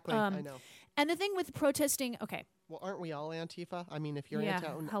 But, exactly. I know. And the thing with protesting, okay. Well, aren't we all Antifa? I mean, if you're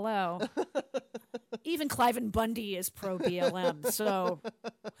hello. Even Cliven Bundy is pro BLM, so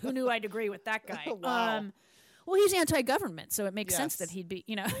who knew I'd agree with that guy? Wow. Well, he's anti-government, so it makes sense that he'd be,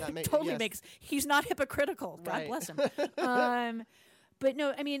 makes. He's not hypocritical. God bless him. But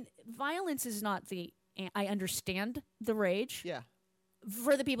no, I mean, violence is not I understand the rage. Yeah.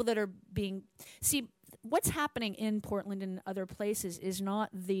 For the people that are what's happening in Portland and other places is not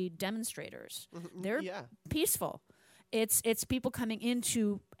the demonstrators. Mm-hmm. They're peaceful. It's people coming in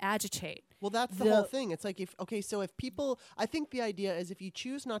to agitate. Well, that's the whole thing. It's like if people, I think the idea is if you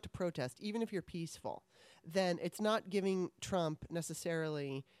choose not to protest, even if you're peaceful, then it's not giving Trump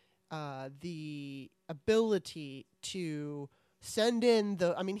necessarily the ability to send in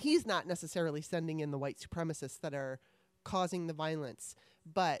he's not necessarily sending in the white supremacists that are causing the violence,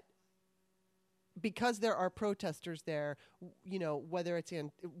 but because there are protesters there, whether it's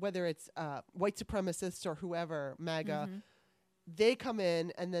white supremacists or whoever, MAGA, they come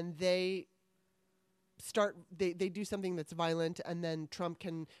in and then they do something that's violent, and then Trump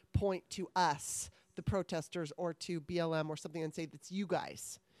can point to us, the protesters, or to BLM or something, and say, that's you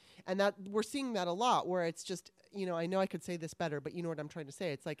guys. And that we're seeing that a lot, where it's just, I know I could say this better, but you know what I'm trying to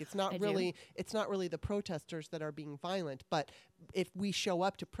say. It's like it's not really the protesters that are being violent, but if we show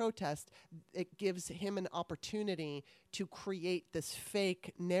up to protest, it gives him an opportunity to create this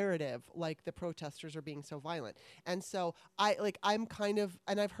fake narrative, like the protesters are being so violent. And so I'm kind of,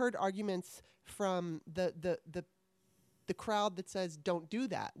 and I've heard arguments from the crowd that says, don't do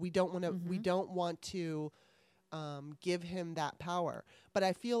that. We don't want to give him that power. But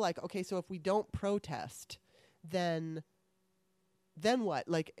I feel like, okay, so if we don't protest, then what?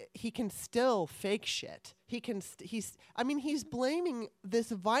 Like, he can still fake shit. He's blaming this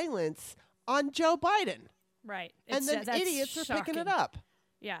violence on Joe Biden. Right. And then idiots are picking it up.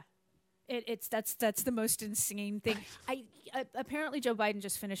 Yeah. That's the most insane thing. Apparently Joe Biden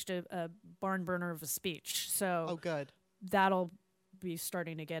just finished a barn burner of a speech. So oh, good. That'll be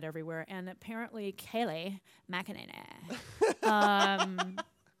starting to get everywhere. And apparently Kayleigh McEnany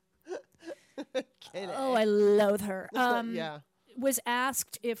I loathe her. Was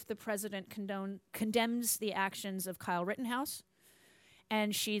asked if the president condemns the actions of Kyle Rittenhouse,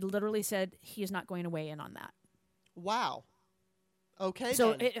 and she literally said he is not going to weigh in on that. Wow. Okay.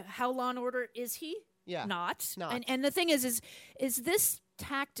 So how law and order is he? Yeah. Not. And the thing is this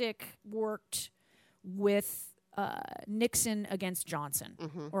tactic worked with Nixon against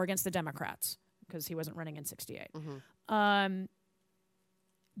Johnson, or against the Democrats, because he wasn't running in 1968.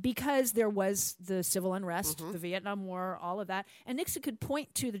 Because there was the civil unrest, the Vietnam War, all of that. And Nixon could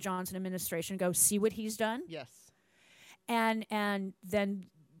point to the Johnson administration and go, see what he's done? Yes. And then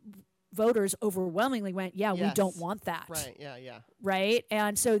voters overwhelmingly went, we don't want that. Right, yeah. Right?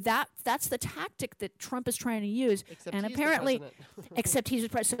 And so that's the tactic that Trump is trying to use. Except and he's apparently, the president. except he's the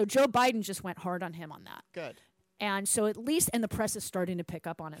president. So Joe Biden just went hard on him on that. Good. And so at least, and the press is starting to pick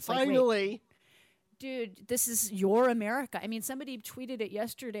up on it. It's finally. Like, dude, this is your America. I mean, somebody tweeted it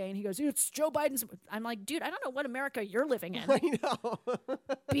yesterday, and he goes, it's Joe Biden's. I'm like, dude, I don't know what America you're living in. I know.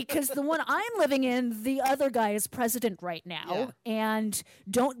 Because the one I'm living in, the other guy is president right now. Yeah. And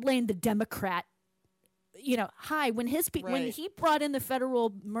don't blame the Democrat. When he brought in the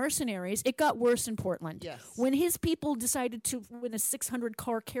federal mercenaries, it got worse in Portland. Yes. When his people decided to, when a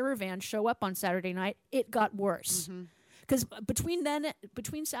 600-car caravan show up on Saturday night, it got worse. Because between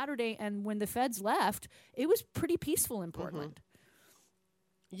Saturday and when the feds left, it was pretty peaceful in Portland.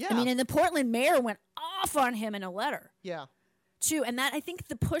 Yeah. I mean, and the Portland mayor went off on him in a letter. Yeah. too. And that I think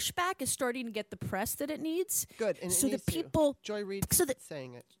the pushback is starting to get the press that it needs. Good. And so it needs that people Joy Reid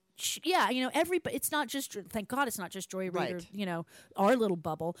saying it. Yeah, everybody. It's not just. Thank God, it's not just Joy Reid or our little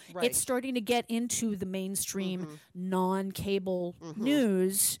bubble. Right. It's starting to get into the mainstream, non-cable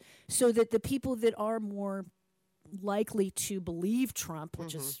news, so that the people that are more likely to believe Trump,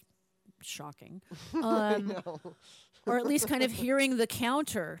 which is shocking, or at least kind of hearing the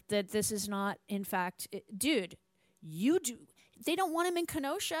counter that this is not, in fact, dude, you do. They don't want him in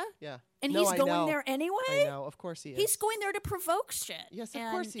Kenosha. Yeah. And he's going there anyway? I know. Of course he is. He's going there to provoke shit. Yes, of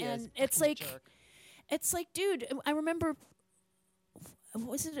course he is. And it's like, dude, I remember,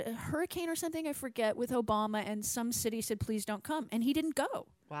 was it a hurricane or something? I forget, with Obama, and some city said, please don't come. And he didn't go.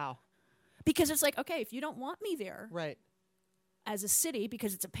 Wow. Because it's like, okay, if you don't want me there. Right. As a city,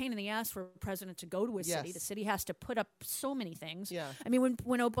 because it's a pain in the ass for a president to go to a city. The city has to put up so many things. Yeah. I mean,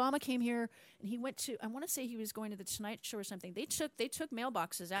 when Obama came here and he went to, I want to say he was going to the Tonight Show or something. They took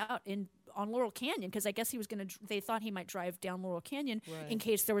mailboxes out on Laurel Canyon because I guess he was going to. They thought he might drive down Laurel Canyon in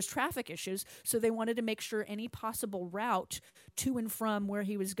case there was traffic issues. So they wanted to make sure any possible route to and from where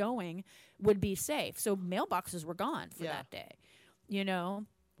he was going would be safe. So mailboxes were gone for that day.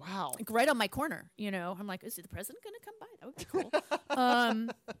 Wow. Like right on my corner, I'm like, is the president going to come by? That would be cool.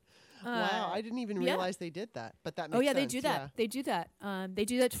 Wow, I didn't even realize they did that, but that makes sense. Oh, yeah, they do that. Yeah. They do that. They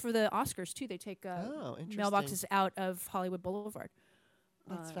do that for the Oscars, too. They take mailboxes out of Hollywood Boulevard.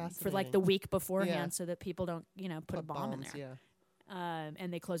 That's fascinating. For like the week beforehand so that people don't, put a bomb in there. Yeah.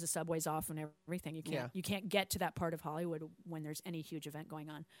 And they close the subways off and everything. You can't get to that part of Hollywood when there's any huge event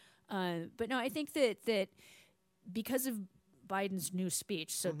going on. But no, I think that because of Biden's new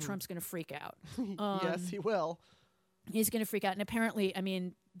speech, so Trump's going to freak out. Yes, he will. He's going to freak out. And apparently, I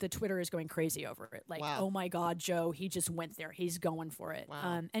mean, the Twitter is going crazy over it. Like, oh my God, Joe, he just went there. He's going for it.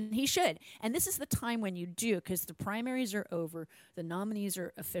 Wow. And he should. And this is the time when you do, because the primaries are over. The nominees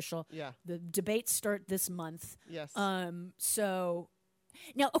are official. Yeah. The debates start this month. Yes. So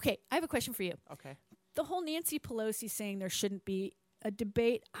now, okay, I have a question for you. Okay. The whole Nancy Pelosi saying there shouldn't be a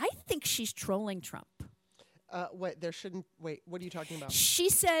debate, I think she's trolling Trump. What are you talking about? She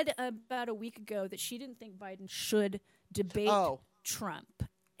said about a week ago that she didn't think Biden should debate Trump.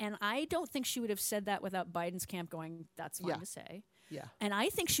 And I don't think she would have said that without Biden's camp going, that's fine to say. Yeah. And I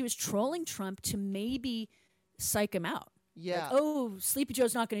think she was trolling Trump to maybe psych him out. Yeah. Like, Sleepy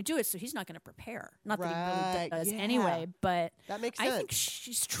Joe's not going to do it, so he's not going to prepare. Not that he really does anyway, but that makes sense. I think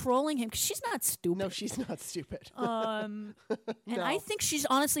she's trolling him because she's not stupid. No, she's not stupid. And I think she's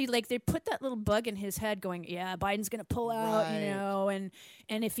honestly, like, they put that little bug in his head going, yeah, Biden's going to pull out, and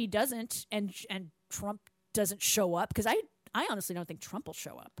if he doesn't, and Trump doesn't show up, because I honestly don't think Trump will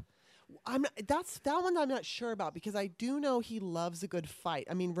show up. That one I'm not sure about, because I do know he loves a good fight.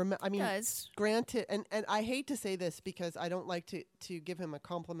 I mean, granted, and I hate to say this because I don't like to give him a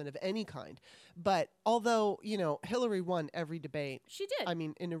compliment of any kind, but although Hillary won every debate, she did. I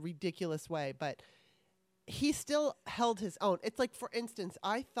mean, in a ridiculous way, but he still held his own. It's like, for instance,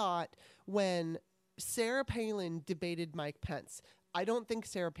 I thought when Sarah Palin debated Mike Pence, I don't think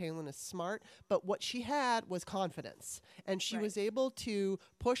Sarah Palin is smart, but what she had was confidence. And she was able to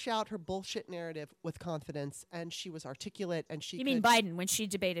push out her bullshit narrative with confidence, and she was articulate, and she mean Biden, when she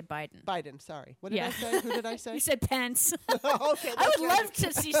debated Biden. Biden, sorry. What did I say? Who did I say? You said Pence. Okay, I would love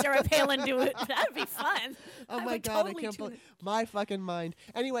to see Sarah Palin do it. That would be fun. Oh, my God, I can't believe my fucking mind.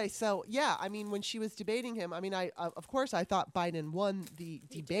 Anyway, so, yeah, I mean, when she was debating him, I mean, of course, I thought Biden won the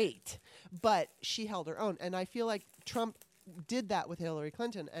debate, but she held her own. And I feel like Trump did that with Hillary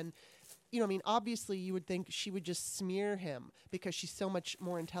Clinton. And, I mean, obviously you would think she would just smear him because she's so much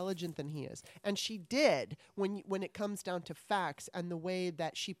more intelligent than he is. And she did when it comes down to facts and the way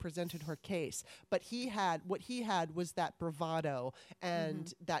that she presented her case. But what he had was that bravado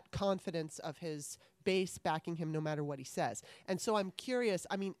and that confidence of his base backing him no matter what he says. And so I'm curious,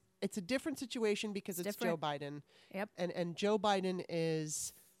 I mean, it's a different situation because it's Joe Biden. Yep. And Joe Biden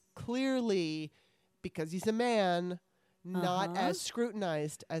is clearly, because he's a man, not as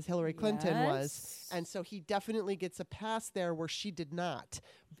scrutinized as Hillary Clinton was. And so he definitely gets a pass there where she did not.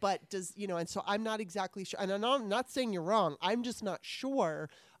 But and so I'm not exactly sure. And I'm not saying you're wrong. I'm just not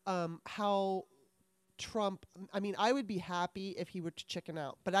sure how Trump, I mean, I would be happy if he were to chicken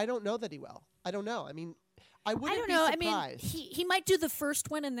out, but I don't know that he will. I don't know. I mean, I don't know. I mean, he might do the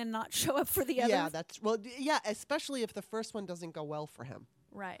first one and then not show up for the other. Yeah, especially if the first one doesn't go well for him.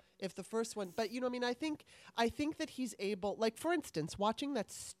 Right. If the first one, but I mean, I think that he's able, like, for instance, watching that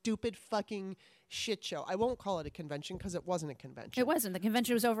stupid fucking shit show. I won't call it a convention because it wasn't a convention. It wasn't. The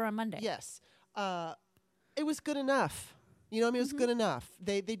convention was over on Monday. Yes. It was good enough. It was good enough.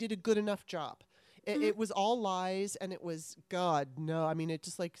 They did a good enough job. It was all lies, and it was, God, no. I mean, it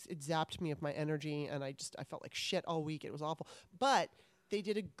just like, it zapped me of my energy, and I felt like shit all week. It was awful. But they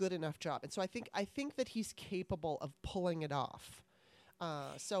did a good enough job. And so I think that he's capable of pulling it off.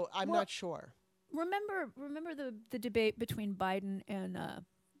 So I'm not sure. Remember the debate between Biden and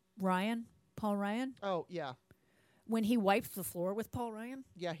Paul Ryan? Oh, yeah. When he wiped the floor with Paul Ryan?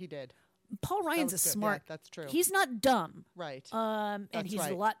 Yeah, he did. Paul Ryan's a smart. Yeah, that's true. He's not dumb. Right. And he's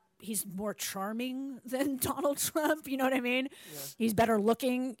he's more charming than Donald Trump, you know what I mean? Yeah. He's better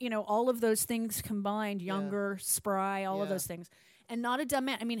looking, all of those things combined, younger, spry, all of those things. And not a dumb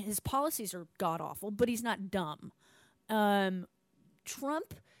man. I mean, his policies are god-awful, but he's not dumb.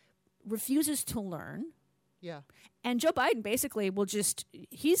 Trump refuses to learn. Yeah. And Joe Biden basically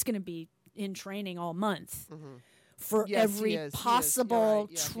he's going to be in training all month for every possible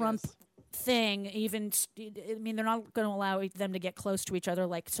Trump thing. Even, I mean, they're not going to allow them to get close to each other,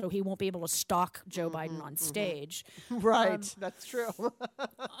 so he won't be able to stalk Joe Biden on stage. Right. That's true.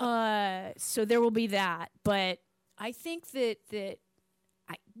 So there will be that. But I think that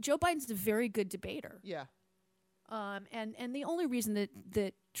Joe Biden's a very good debater. Yeah. And the only reason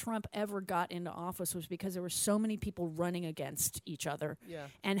that Trump ever got into office was because there were so many people running against each other. Yeah.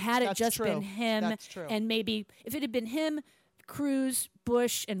 And had it just been him, and maybe if it had been him, Cruz,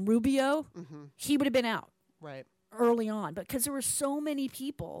 Bush, and Rubio, he would have been out. Right. Early on. But because there were so many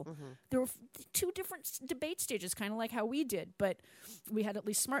people, there were two different debate stages, kind of like how we did. But we had at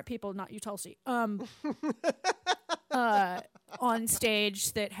least smart people, not you, Tulsi, on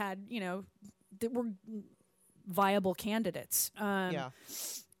stage that had, that were viable candidates.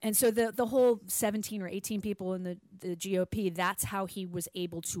 And so the whole 17 or 18 people in the GOP, that's how he was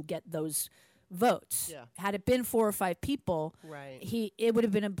able to get those votes. Yeah. Had it been 4 or 5 people, right,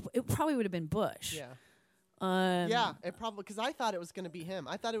 it probably would have been Bush. Yeah. It probably, because I thought it was going to be him.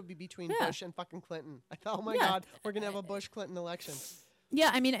 I thought it would be between Bush and fucking Clinton. I thought, oh my God, we're going to have a Bush-Clinton election.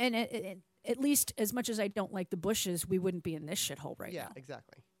 Yeah, I mean, and at least as much as I don't like the Bushes, we wouldn't be in this shithole right now. Yeah,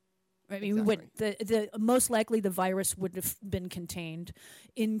 exactly. I mean, we wouldn't. The most likely the virus would have been contained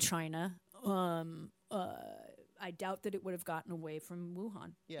in China. I doubt that it would have gotten away from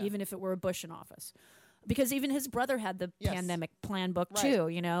Wuhan, even if it were a Bush in office. Because even his brother had the pandemic plan book too,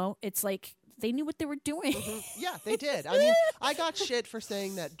 It's like they knew what they were doing. Yeah, they did. I mean, I got shit for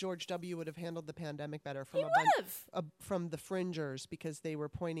saying that George W. would have handled the pandemic better from the fringers, because they were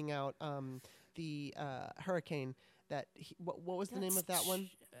pointing out the hurricane that what was the name of that one?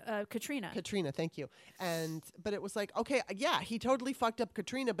 Katrina. Katrina, thank you. But it was like, okay, yeah, he totally fucked up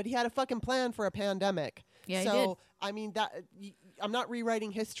Katrina, but he had a fucking plan for a pandemic. Yeah, so he did. I mean, I'm not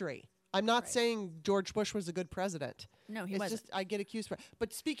rewriting history. I'm not saying George Bush was a good president. No, he wasn't. It's just I get accused for it.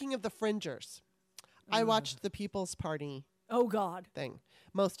 But speaking of the fringers, I watched the People's Party. Oh God. Thing,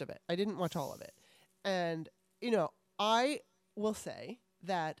 most of it. I didn't watch all of it, and I will say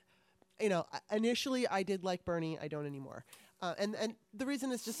that. Initially I did like Bernie. I don't anymore. And the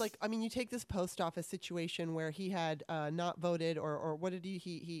reason is just like, I mean, you take this post office situation where he had not voted or what did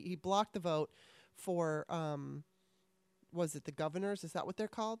he blocked the vote for, was it the governors? Is that what they're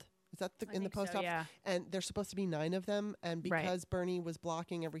called? Is that in the post office? Yeah. And there's supposed to be 9 of them. And because Bernie was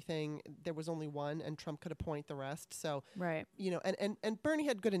blocking everything, there was only 1 and Trump could appoint the rest. So, and Bernie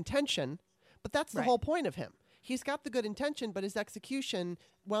had good intention, but that's the whole point of him. He's got the good intention, but his execution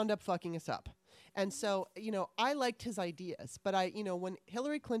wound up fucking us up. And so, I liked his ideas, but when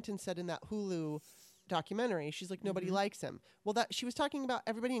Hillary Clinton said in that Hulu documentary, she's like, nobody likes him. Well, that she was talking about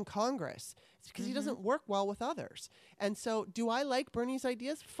everybody in Congress. It's because he doesn't work well with others. And so do I like Bernie's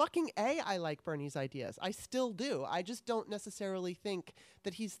ideas? Fucking I like Bernie's ideas. I still do. I just don't necessarily think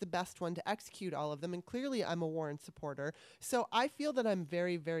that he's the best one to execute all of them. And clearly I'm a Warren supporter. So I feel that I'm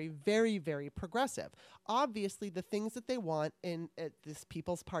very, very, very, very progressive. Obviously, the things that they want at this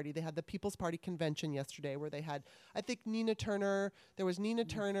People's Party, they had the People's Party convention yesterday where they had, I think, Nina Turner. There was Nina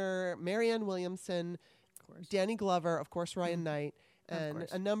Turner, Marianne Williamson, Danny Glover, of course, Ryan Knight, and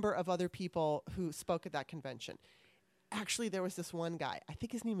a number of other people who spoke at that convention. Actually, there was this one guy. I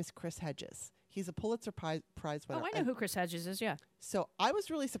think his name is Chris Hedges. He's a Pulitzer Prize winner. Oh, I know who Chris Hedges is, yeah. So I was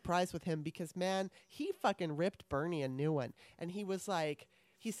really surprised with him because, man, he fucking ripped Bernie a new one. And he was like,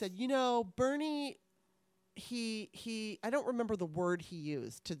 he said, Bernie, I don't remember the word he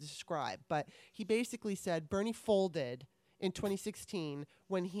used to describe, but he basically said Bernie folded in 2016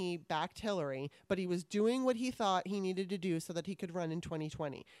 when he backed Hillary, but he was doing what he thought he needed to do so that he could run in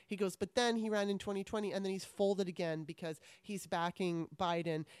 2020. He goes, but then he ran in 2020 and then he's folded again because he's backing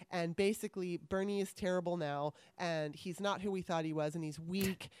Biden, and basically Bernie is terrible now and he's not who we thought he was and he's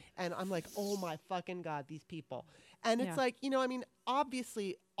weak. And I'm like, oh my fucking God, these people. And it's like,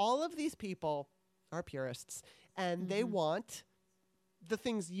 obviously all of these people are purists, and they want the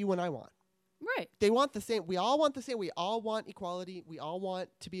things you and I want. Right. They want the same. We all want the same. We all want equality. We all want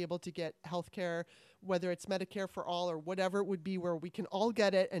to be able to get health care, whether it's Medicare for all or whatever it would be, where we can all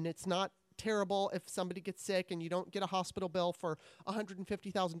get it and it's not terrible if somebody gets sick and you don't get a hospital bill for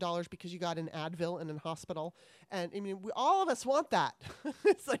 $150,000 because you got an Advil in a hospital. And I mean, all of us want that.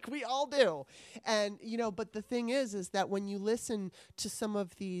 It's like we all do. And, but the thing is that when you listen to some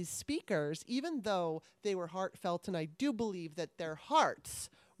of these speakers, even though they were heartfelt, and I do believe that their hearts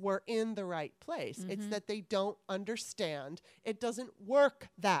were in the right place, it's that they don't understand. It doesn't work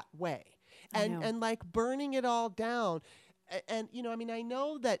that way. And like burning it all down. And, I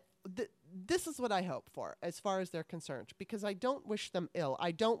know that this is what I hope for as far as they're concerned, because I don't wish them ill.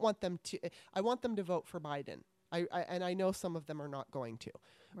 I want them to vote for Biden. And I know some of them are not going to.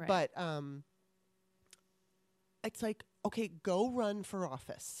 Right. But it's like, okay, go run for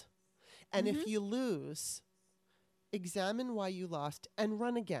office. And if you lose, examine why you lost and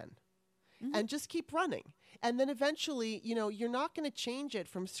run again. And just keep running. And then eventually, you're not going to change it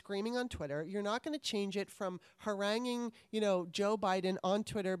from screaming on Twitter. You're not going to change it from haranguing, Joe Biden on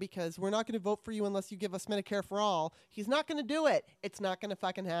Twitter because we're not going to vote for you unless you give us Medicare for all. He's not going to do it. It's not going to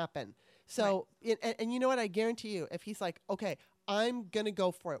fucking happen. So, and you know what? I guarantee you, if he's like, okay, I'm going to go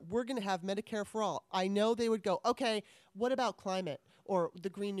for it. We're going to have Medicare for all. I know they would go, okay, what about climate or the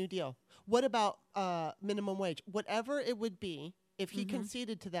Green New Deal? What about minimum wage? Whatever it would be. If he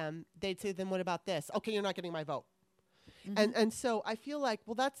conceded to them, they'd say, then what about this? Okay, you're not getting my vote. And so I feel like,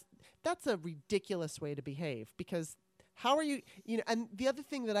 well, that's a ridiculous way to behave, because how are you, and the other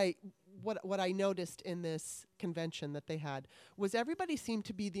thing that what I noticed in this convention that they had was everybody seemed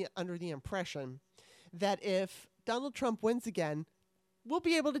to be under the impression that if Donald Trump wins again, we'll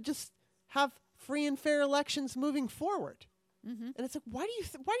be able to just have free and fair elections moving forward. And it's like, why do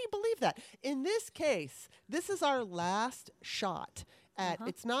you believe that? In this case, this is our last shot at,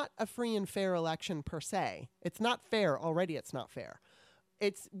 it's not a free and fair election per se. It's not fair already. It's not fair.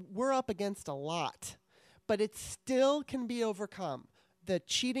 We're up against a lot, but it still can be overcome. The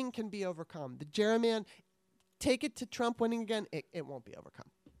cheating can be overcome. The gerrymandering, take it to Trump winning again. It won't be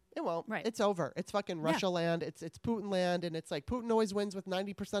overcome. It won't. Right. It's over. It's fucking Russia land. It's Putin land. And it's like Putin always wins with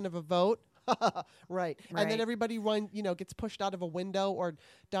 90% of a vote. Right. And then everybody gets pushed out of a window or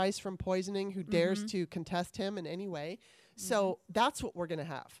dies from poisoning who dares to contest him in any way. So that's what we're going to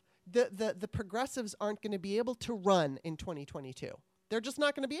have. The progressives aren't going to be able to run in 2022. They're just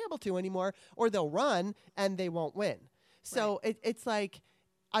not going to be able to anymore, or they'll run and they won't win. So it's like,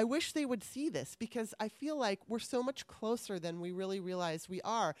 I wish they would see this, because I feel like we're so much closer than we really realize we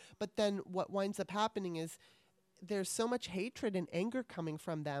are. But then what winds up happening is there's so much hatred and anger coming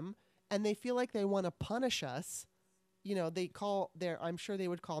from them, and they feel like they want to punish us. I'm sure they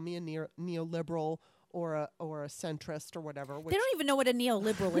would call me a neoliberal or a centrist or whatever. They don't even know what a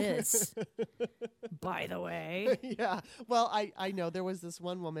neoliberal is, by the way. Yeah. Well, I know there was this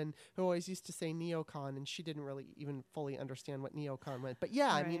one woman who always used to say neocon, and she didn't really even fully understand what neocon meant. But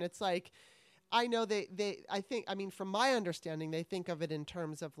yeah, I mean, it's like, I know from my understanding, they think of it in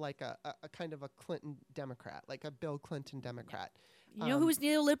terms of like a kind of a Clinton Democrat, like a Bill Clinton Democrat. You know who was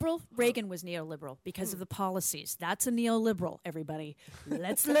neoliberal? Reagan was neoliberal because of the policies. That's a neoliberal, everybody.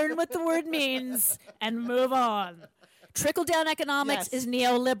 Let's learn what the word means and move on. Trickle-down economics is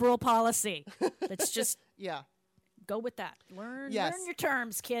neoliberal policy. Let's just go with that. Learn your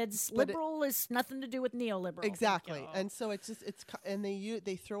terms, kids. But Liberal is nothing to do with neoliberal. Exactly. And so and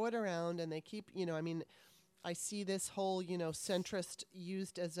they throw it around, and they keep, I see this whole, centrist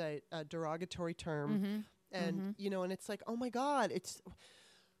used as a derogatory term. And, and it's like, oh my God,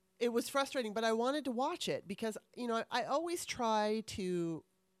 it was frustrating, but I wanted to watch it because, I always try to,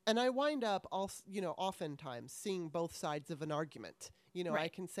 and I wind up also, oftentimes seeing both sides of an argument. I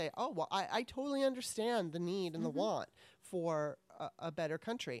can say, oh, well, I totally understand the need and the want for a better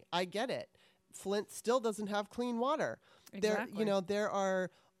country. I get it. Flint still doesn't have clean water. Exactly. There are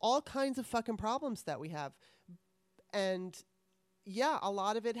all kinds of fucking problems that we have. And yeah,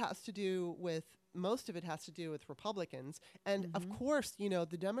 most of it has to do with Republicans. And of course,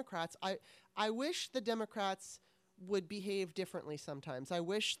 the Democrats, I wish the Democrats would behave differently sometimes. I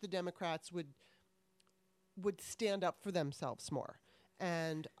wish the Democrats would stand up for themselves more.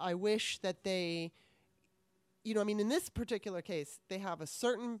 And I wish that they, in this particular case, they have a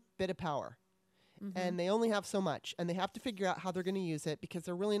certain bit of power. And they only have so much. And they have to figure out how they're going to use it, because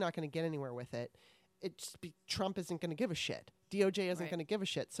they're really not going to get anywhere with it. Trump isn't going to give a shit. DOJ isn't going to give a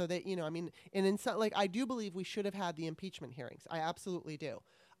shit. So that, and I do believe we should have had the impeachment hearings. I absolutely do.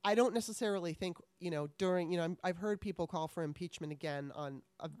 I don't necessarily think, during, I've heard people call for impeachment again on,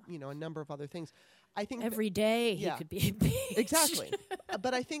 a number of other things. I think every day he could be impeached. Exactly.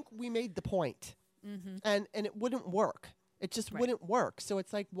 But I think we made the point, and it wouldn't work. It just wouldn't work. So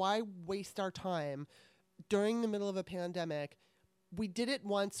it's like, why waste our time during the middle of a pandemic? We did it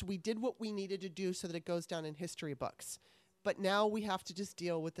once. We did what we needed to do so that it goes down in history books. But now we have to just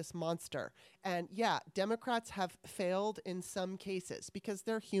deal with this monster. And yeah, Democrats have failed in some cases because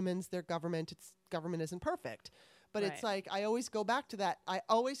they're humans, they're government. Government isn't perfect. But it's like, I always go back to that. I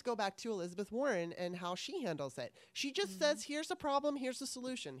always go back to Elizabeth Warren and how she handles it. She just says, here's a problem, here's a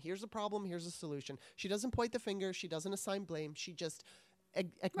solution. Here's a problem, here's a solution. She doesn't point the finger. She doesn't assign blame. She just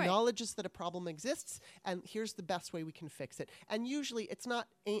acknowledges that a problem exists, and here's the best way we can fix it. And usually it's not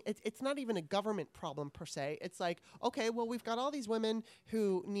even a government problem per se. It's like, okay, well, we've got all these women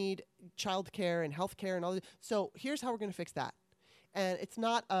who need childcare and healthcare and all this. So here's how we're going to fix that. And it's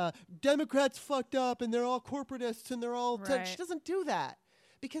not Democrats fucked up and they're all corporatists and they're all she doesn't do that.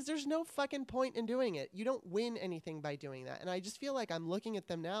 Because there's no fucking point in doing it. You don't win anything by doing that. And I just feel like I'm looking at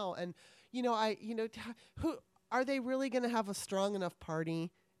them now and who are they really going to have a strong enough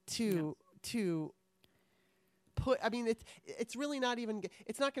party to put? I mean, it's really not even.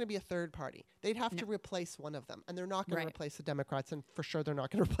 It's not going to be a third party. They'd have to replace one of them, and they're not going to replace the Democrats, and for sure they're not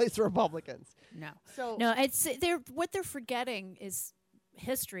going to replace the Republicans. No, it's what they're forgetting is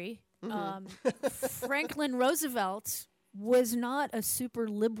history. Franklin Roosevelt was not a super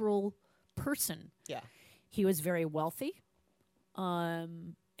liberal person. Yeah, he was very wealthy,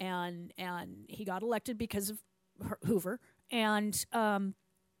 and he got elected because of Hoover, and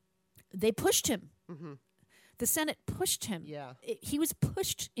they pushed him. The Senate pushed him. Yeah, he was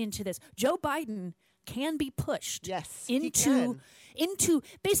pushed into this. Joe Biden can be pushed. Yes, into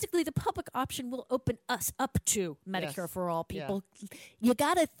basically the public option will open us up to Medicare for all people. Yeah. You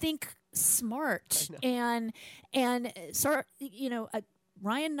got to think smart and so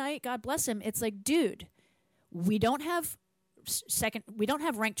Ryan Knight, God bless him. It's like, dude, we don't have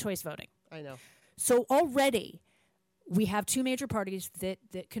ranked choice voting. I know. So already we have two major parties that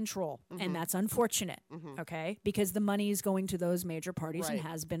control, and that's unfortunate, okay? Because the money is going to those major parties and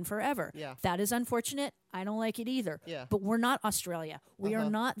has been forever. Yeah. That is unfortunate. I don't like it either. Yeah. But we're not Australia. We are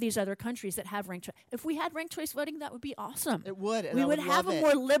not these other countries that have ranked choice. If we had ranked choice voting, that would be awesome. It would. And we would have a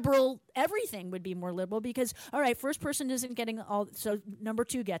more liberal, everything would be more liberal because, all right, first person isn't getting all, so number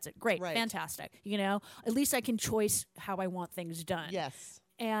two gets it. Great, fantastic. At least I can choice how I want things done. Yes.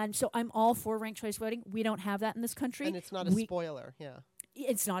 And so I'm all for ranked choice voting. We don't have that in this country. And it's not a spoiler,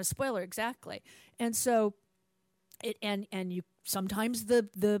 It's not a spoiler, exactly. And so and you sometimes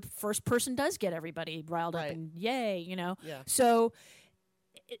the first person does get everybody riled up and yay, Yeah. So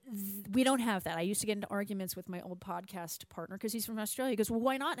we don't have that. I used to get into arguments with my old podcast partner because he's from Australia. He goes, well,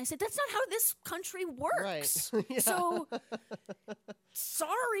 why not? And I said, that's not how this country works. Right. So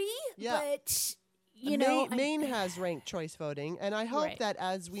sorry, but Maine has ranked choice voting, and I hope that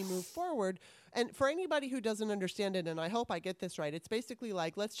as we move forward, and for anybody who doesn't understand it, and I hope I get this right, it's basically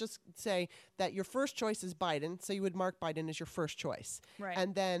like, let's just say that your first choice is Biden, so you would mark Biden as your first choice, right?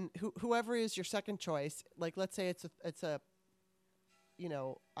 And then whoever is your second choice, like let's say it's a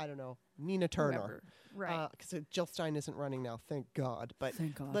I don't know, Nina Turner. Whoever. Right. Because Jill Stein isn't running now, thank God. But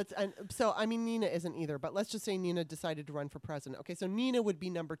thank God. Nina isn't either, but let's just say Nina decided to run for president. Okay, so Nina would be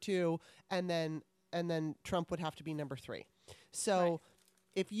number 2, and then Trump would have to be number 3. So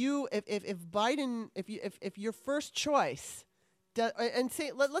if Biden, if your first choice, and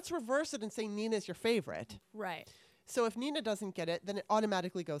say let's reverse it and say Nina's your favorite. Right. So if Nina doesn't get it, then it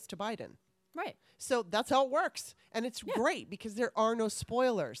automatically goes to Biden. Right. So that's how it works. And it's great because there are no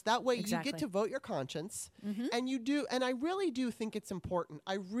spoilers. That way you get to vote your conscience. And you do. And I really do think it's important.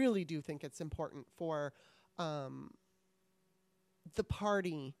 I really do think it's important for the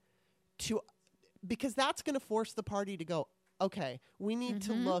party to, because that's going to force the party to go, okay, we need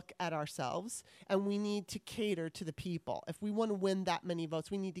to look at ourselves and we need to cater to the people. If we want to win that many votes,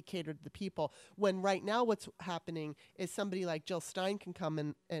 we need to cater to the people. When right now what's happening is somebody like Jill Stein can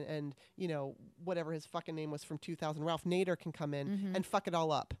come and whatever his fucking name was from 2000, Ralph Nader can come in and fuck it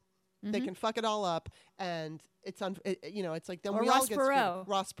all up. They can fuck it all up, and it's it's like then or we Ross all get Perot.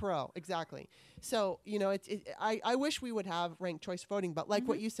 Ross Perot, exactly. So I wish we would have ranked choice voting, but like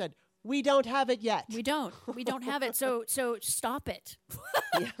what you said, we don't have it yet. We don't have it. So stop it.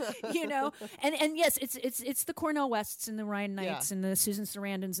 And yes, it's the Cornel Wests and the Ryan Knights and the Susan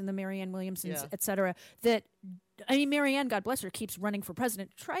Sarandons and the Marianne Williamsons, et cetera. That, I mean, Marianne, God bless her, keeps running for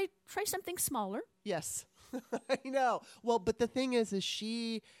president. Try something smaller. Yes, I know. Well, but the thing is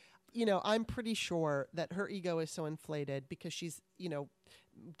she, I'm pretty sure that her ego is so inflated because she's,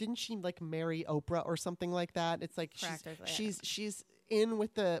 didn't she like marry Oprah or something like that? It's like she's in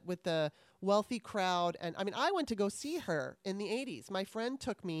with the wealthy crowd. And I mean, I went to go see her in the 80s. My friend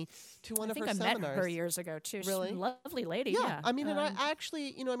took me to one of her seminars. I think I met her years ago too. Really? She's a lovely lady. Yeah. I mean, and I actually,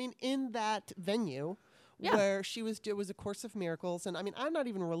 in that venue where it was A Course of Miracles. And I mean, I'm not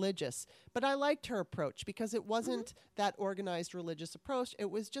even religious, but I liked her approach because it wasn't that organized religious approach. It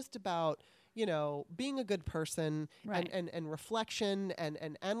was just about, being a good person and reflection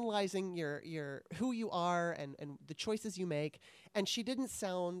and analyzing your who you are and the choices you make. And she didn't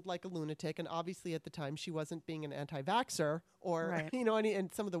sound like a lunatic. And obviously at the time she wasn't being an anti-vaxxer or,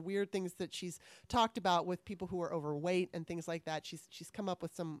 and some of the weird things that she's talked about with people who are overweight and things like that. She's come up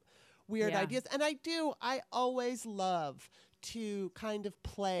with some weird ideas. And I always love to kind of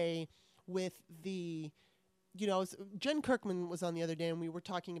play with the, Jen Kirkman was on the other day and we were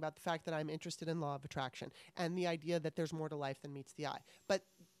talking about the fact that I'm interested in law of attraction and the idea that there's more to life than meets the eye. But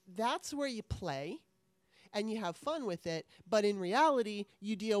that's where you play and you have fun with it. But in reality,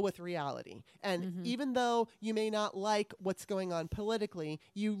 you deal with reality. And even though you may not like what's going on politically,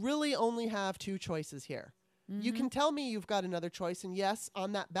 you really only have two choices here. You can tell me you've got another choice, and yes,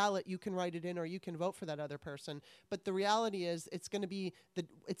 on that ballot you can write it in or you can vote for that other person. But the reality is it's going to be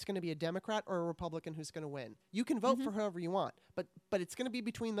a Democrat or a Republican who's going to win. You can vote for whoever you want, but it's going to be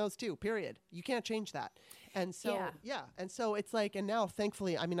between those two, period. You can't change that. And so, and so it's like, and now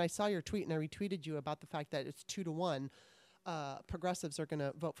thankfully, I mean, I saw your tweet and I retweeted you about the fact that it's 2-1. Progressives are going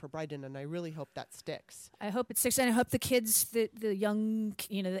to vote for Biden, and I really hope that sticks. I hope it sticks, and I hope the kids, the young,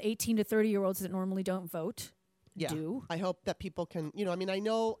 the 18 to 30-year-olds that normally don't vote, do. I hope that people can, I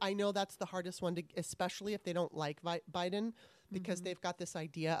know that's the hardest one to, especially if they don't like Biden, because they've got this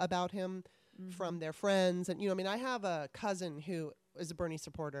idea about him from their friends. And, I have a cousin who is a Bernie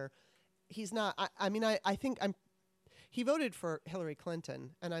supporter. He's not, I think he voted for Hillary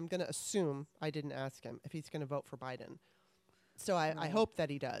Clinton, and I'm going to assume, I didn't ask him, if he's going to vote for Biden. So I hope that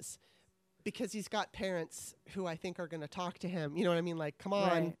he does. Because he's got parents who I think are going to talk to him. You know what I mean? Like, come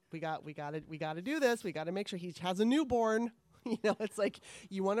on, we got to do this. We got to make sure he has a newborn. It's like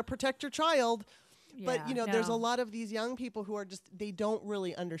you want to protect your child. But, there's a lot of these young people who are they don't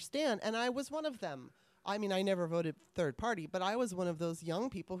really understand. And I was one of them. I mean, I never voted third party, but I was one of those young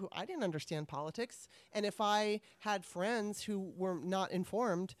people who I didn't understand politics. And if I had friends who were not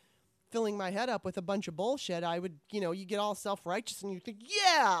informed, filling my head up with a bunch of bullshit, I would, you get all self-righteous and you think,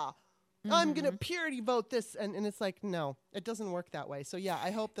 I'm going to purity vote this. And it's like, no, it doesn't work that way. So,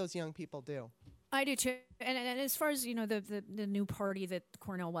 I hope those young people do. I do, too. And as far as, the new party that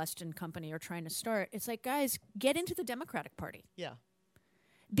Cornel West and company are trying to start, it's like, guys, get into the Democratic Party. Yeah.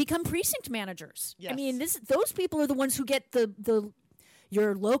 Become precinct managers. Yes. I mean, those people are the ones who get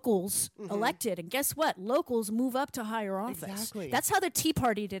your locals elected. And guess what? Locals move up to higher office. Exactly. That's how the Tea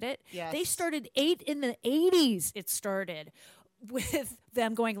Party did it. Yes. They started in the 80s. It started with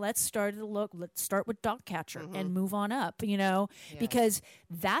them going, let's start with dog catcher and move on up, because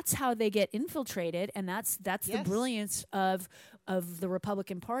that's how they get infiltrated, and that's the brilliance of the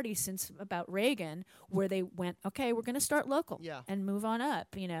Republican Party since about Reagan, where they went, okay, we're going to start local and move on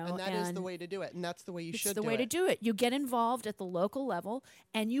up, And that is the way to do it, and that's the way you should do it. It's the way to do it. You get involved at the local level,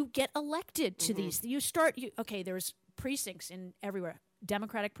 and you get elected to these. There's precincts in everywhere,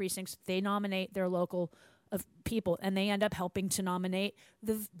 Democratic precincts. They nominate their local of people, and they end up helping to nominate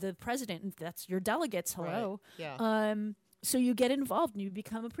the president. And that's your delegates. Hello. Right. Yeah. So you get involved and you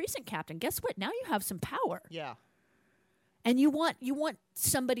become a precinct captain. Guess what? Now you have some power. Yeah. And you want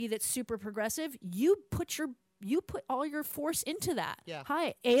somebody that's super progressive. You put all your force into that. Yeah.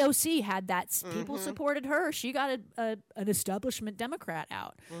 Hi, AOC had that. People supported her. She got an establishment Democrat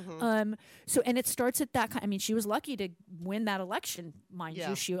out. So, and it starts at that. I mean, she was lucky to win that election, mind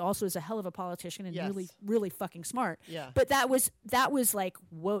you. She also is a hell of a politician and really, really fucking smart. Yeah. But that was like,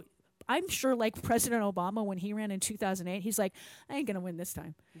 whoa. I'm sure, like President Obama, when he ran in 2008, he's like, I ain't gonna win this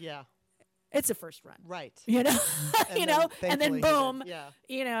time. Yeah. It's a first run. Right. And then boom,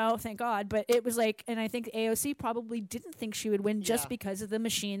 yeah. Thank God. But it was like, and I think AOC probably didn't think she would win just because of the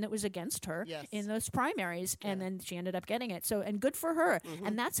machine that was against her in those primaries. And then she ended up getting it. So, and good for her.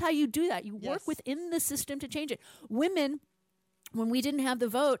 And that's how you do that. You work within the system to change it. Women, when we didn't have the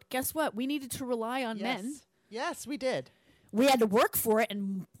vote, guess what? We needed to rely on men. Yes, we did. We had to work for it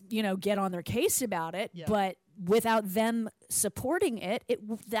and, get on their case about it. Yeah. But without them supporting it,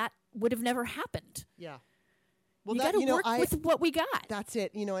 that would have never happened. Yeah. Well, you got to work with what we got. That's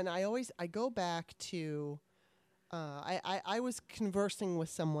it. And I go back to, I was conversing with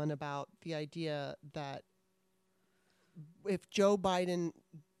someone about the idea that if Joe Biden,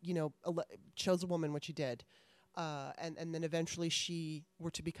 chose a woman, which he did, and then eventually she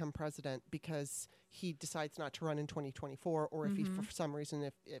were to become president because he decides not to run in 2024, or if he, for some reason,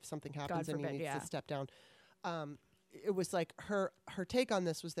 if something happens and he needs to step down. It was like her take on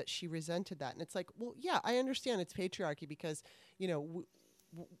this was that she resented that. And it's like, well, yeah, I understand it's patriarchy because,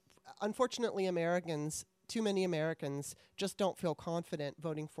 unfortunately too many Americans just don't feel confident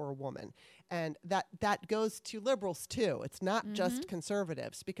voting for a woman. And that goes to liberals too. It's not just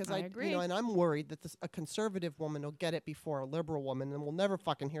conservatives, because I agree. And I'm worried that a conservative woman will get it before a liberal woman, and we'll never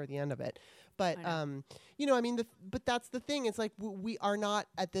fucking hear the end of it. But, but that's the thing. It's like, we are not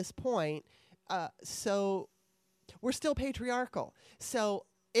at this point. So we're still patriarchal. So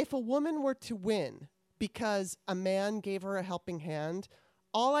if a woman were to win because a man gave her a helping hand,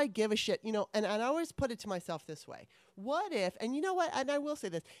 all I give a shit, and I always put it to myself this way. What if, and you know what, and I will say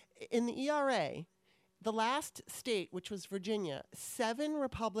this, in the ERA, the last state, which was Virginia, 7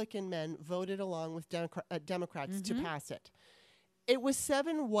 Republican men voted along with Democrats to pass it. It was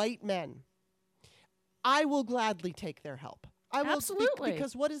 7 white men. I will gladly take their help. I will. Absolutely.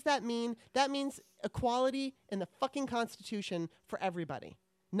 Because what does that mean? That means equality in the fucking Constitution for everybody.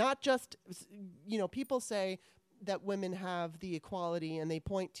 Not just, people say that women have the equality, and they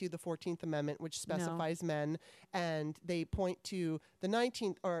point to the 14th Amendment, which specifies men, and they point to the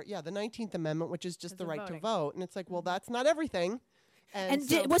 19th Amendment, which is just the right to vote. And it's like, well, that's not everything. And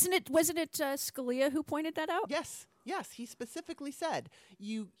wasn't it Scalia who pointed that out? Yes, he specifically said,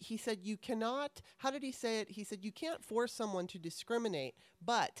 he said you cannot, how did he say it? He said you can't force someone to discriminate,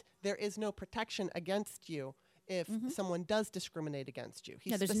 but there is no protection against you if someone does discriminate against you.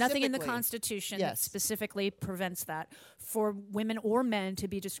 There's nothing in the Constitution that specifically prevents that for women or men to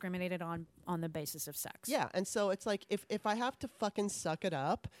be discriminated on the basis of sex. Yeah, and so it's like, if I have to fucking suck it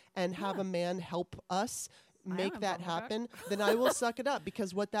up and have a man help us make that happen, then I will suck it up,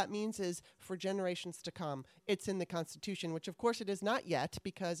 because what that means is for generations to come, it's in the Constitution, which of course it is not yet,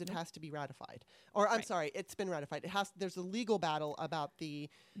 because it has to be ratified. Or I'm sorry, it's been ratified. There's a legal battle about the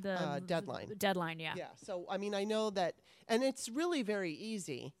deadline. The deadline, yeah. Yeah. So I mean, I know that, and it's really very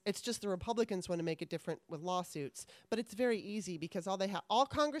easy. It's just the Republicans want to make it different with lawsuits, but it's very easy because all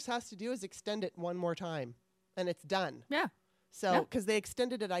Congress has to do is extend it one more time, and it's done. Yeah. So, because they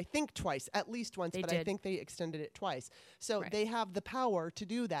extended it, I think, twice, at least once, but I think they extended it twice. So they have the power to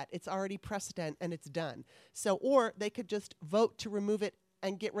do that. It's already precedent, and it's done. So, or they could just vote to remove it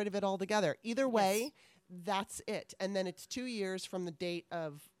and get rid of it altogether. Either way, that's it. And then it's 2 years from the date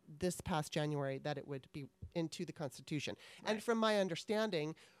of this past January that it would be into the Constitution. Right. And from my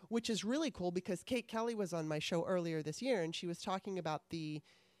understanding, which is really cool, because Kate Kelly was on my show earlier this year, and she was talking about the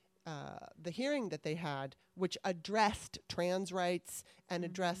hearing that they had, which addressed trans rights and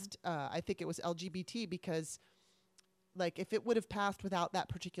addressed, I think it was LGBT, because, like, if it would have passed without that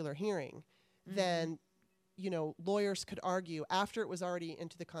particular hearing, then, lawyers could argue after it was already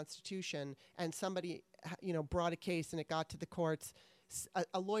into the Constitution and somebody, brought a case and it got to the courts,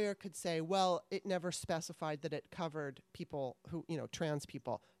 a lawyer could say, well, it never specified that it covered people who, trans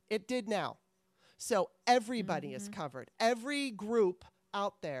people. It did now. So everybody is covered. Every group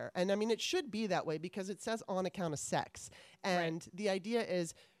out there. And I mean, it should be that way, because it says on account of sex. And the idea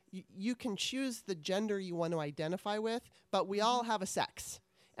is you can choose the gender you want to identify with, but we all have a sex.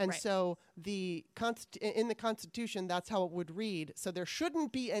 And so in the Constitution, that's how it would read. So there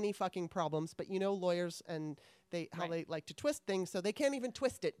shouldn't be any fucking problems, but lawyers and they like to twist things, so they can't even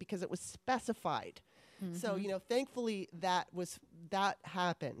twist it because it was specified. So, thankfully that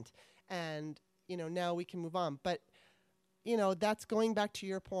happened, and, now we can move on. But that's going back to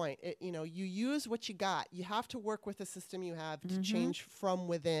your point. You use what you got. You have to work with the system you have to change from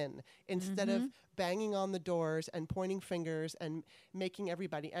within, instead of banging on the doors and pointing fingers and making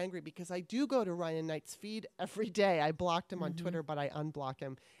everybody angry. Because I do go to Ryan Knight's feed every day. I blocked him on Twitter, but I unblock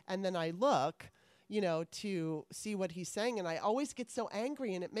him. And then I look, to see what he's saying. And I always get so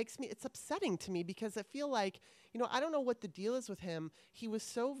angry, and it's upsetting to me, because I feel like, I don't know what the deal is with him. He was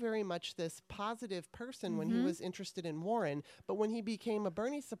so very much this positive person when he was interested in Warren, but when he became a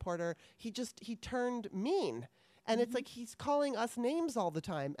Bernie supporter, he turned mean. And it's like he's calling us names all the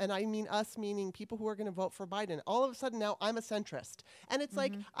time. And I mean us meaning people who are going to vote for Biden. All of a sudden now I'm a centrist. And it's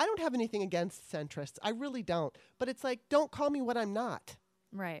like, I don't have anything against centrists. I really don't. But it's like, don't call me what I'm not.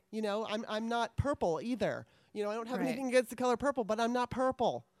 Right. I'm not purple either. I don't have anything against the color purple, but I'm not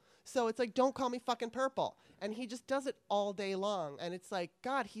purple. So it's like, don't call me fucking purple. And he just does it all day long. And it's like,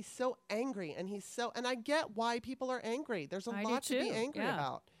 God, he's so angry. And I get why people are angry. There's a lot to be angry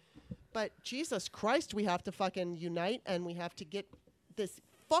about. But Jesus Christ, we have to fucking unite, and we have to get this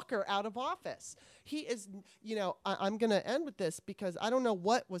fucker out of office. He is, I'm going to end with this, because I don't know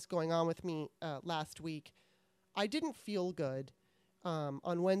what was going on with me last week. I didn't feel good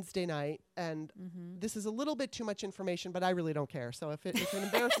on Wednesday night, and this is a little bit too much information, but I really don't care. So if it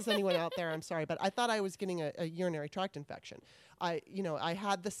embarrasses anyone out there, I'm sorry, but I thought I was getting a urinary tract infection. I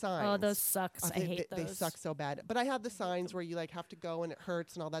had the signs. Oh, those sucks. I hate those. They suck so bad. But I had the signs where you like have to go and it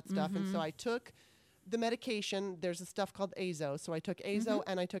hurts and all that stuff. And so I took the medication. There's a stuff called Azo. So I took Azo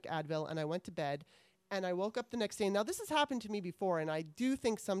and I took Advil and I went to bed, and I woke up the next day. Now this has happened to me before, and I do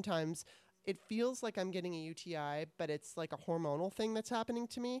think sometimes it feels like I'm getting a UTI, but it's like a hormonal thing that's happening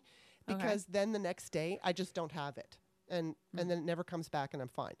to me, because then the next day I just don't have it, and then it never comes back, and I'm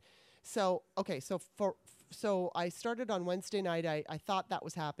fine. So so I started on Wednesday night. I thought that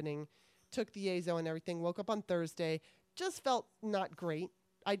was happening, took the Azo and everything. Woke up on Thursday, just felt not great.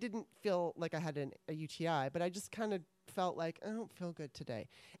 I didn't feel like I had a UTI, but I just kind of felt like I don't feel good today.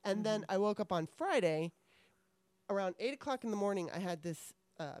 And then I woke up on Friday around 8:00 in the morning. I had this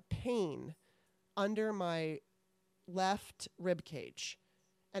pain under my left rib cage,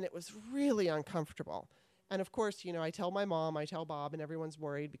 and it was really uncomfortable. And of course, I tell my mom, I tell Bob, and everyone's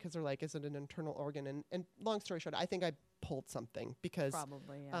worried because they're like, is it an internal organ? And long story short, I think I pulled something because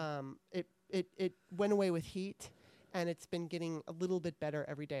probably, yeah. It went away with heat, and it's been getting a little bit better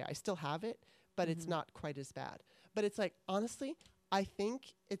every day. I still have it, but it's not quite as bad. But it's like, honestly, I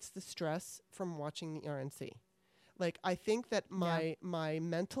think it's the stress from watching the RNC. Like, I think that my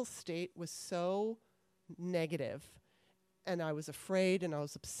mental state was so negative, and I was afraid, and I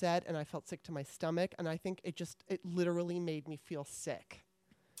was upset, and I felt sick to my stomach, and I think it literally made me feel sick,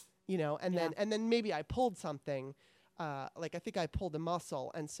 and then maybe I pulled something, like I think I pulled a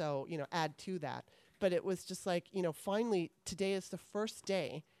muscle, and so, add to that. But it was just like, finally, today is the first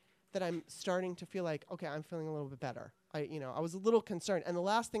day that I'm starting to feel like, okay, I'm feeling a little bit better. I was a little concerned. And the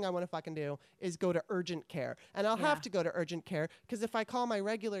last thing I want to fucking do is go to urgent care. And I'll have to go to urgent care because if I call my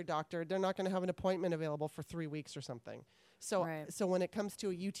regular doctor, they're not going to have an appointment available for 3 weeks or something. So so when it comes to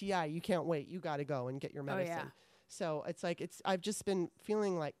a UTI, you can't wait. You got to go and get your medicine. Oh, yeah. So it's like I've just been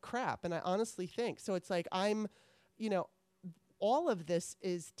feeling like crap. And I honestly think. So it's like I'm, all of this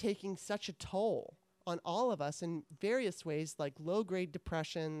is taking such a toll on all of us in various ways, like low-grade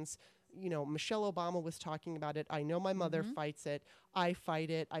depressions. Michelle Obama was talking about it. I know my mother fights it. I fight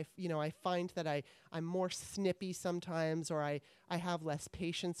it. I find that I'm more snippy sometimes, or I have less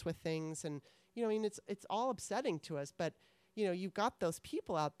patience with things. And, it's all upsetting to us. But, you've got those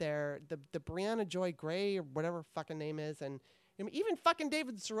people out there, the Brianna Joy Gray or whatever fucking name is. And even fucking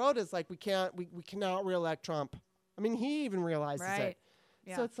David Sirota's like, we cannot reelect Trump. I mean, he even realizes it.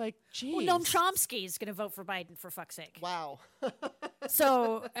 Yeah. So it's like, geez. Well, Noam Chomsky is going to vote for Biden, for fuck's sake. Wow.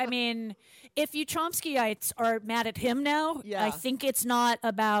 So, I mean, if you Chomskyites are mad at him now, I think it's not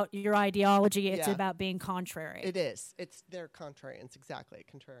about your ideology. It's about being contrary. It is. They're contrarians. Exactly.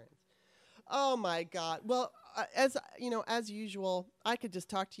 Contrarians. Oh, my God. Well, as usual, I could just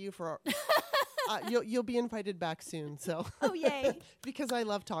talk to you for... you'll be invited back soon. So, oh yay! Because I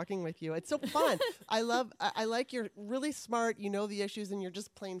love talking with you. It's so fun. I like you're really smart. You know the issues, and you're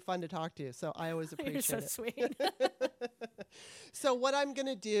just plain fun to talk to. So I always appreciate it. You're so sweet. So what I'm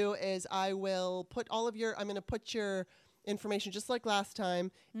gonna do is I will put I'm gonna put your information just like last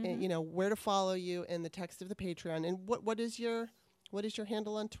time. And, where to follow you in the text of the Patreon. And what is your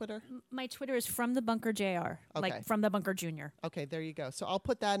handle on Twitter? My Twitter is From the Bunker JR, like From the Bunker Jr. Okay, there you go. So I'll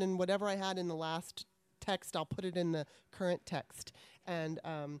put that in whatever I had in the last text. I'll put it in the current text. And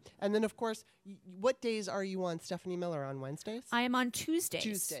then, of course, what days are you on, Stephanie Miller? On Wednesdays? I am on Tuesdays.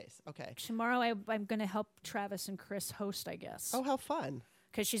 Tuesdays, okay. Tomorrow I'm going to help Travis and Chris host, I guess. Oh, how fun.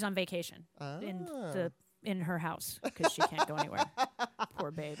 Because she's on vacation in her house because she can't go anywhere.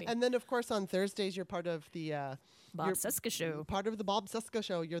 Poor baby. And then, of course, on Thursdays, you're part of the... Bob Cesca Show. Part of the Bob Cesca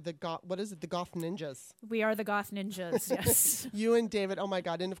Show. You're the what is it? The Goth Ninjas. We are the Goth Ninjas. Yes. You and David. Oh my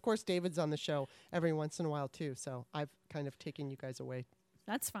God! And of course, David's on the show every once in a while too. So I've kind of taken you guys away.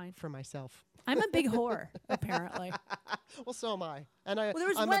 That's fine for myself. I'm a big whore, apparently. Well, so am I. And I'm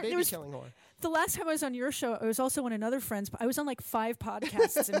a baby killing whore. The last time I was on your show, I was also on another friend's. I was on like 5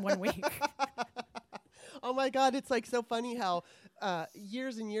 podcasts in 1 week. Oh my God! It's like so funny how.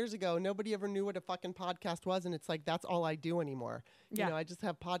 Years and years ago, nobody ever knew what a fucking podcast was, and it's like that's all I do anymore. I just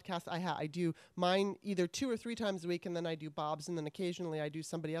have podcasts. I do mine either 2 or 3 times a week, and then I do Bob's, and then occasionally I do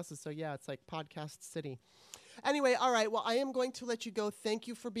somebody else's. So yeah, it's like podcast city. Anyway, all right. Well, I am going to let you go. Thank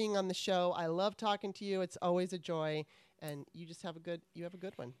you for being on the show. I love talking to you. It's always a joy, and you just have a good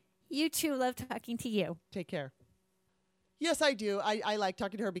one. You too. Love talking to you. Take care. Yes, I do. I like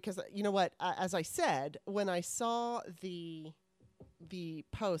talking to her because you know what? As I said, when I saw the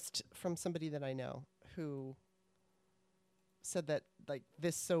post from somebody that I know who said that like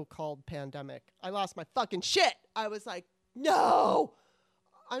this so-called pandemic. I lost my fucking shit. I was like, no.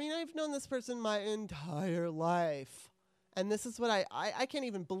 I mean, I've known this person my entire life. And this is what I can't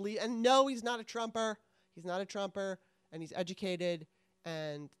even believe. And no, he's not a Trumper. He's not a Trumper. And he's educated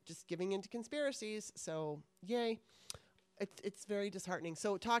and just giving into conspiracies. So, yay. It's very disheartening.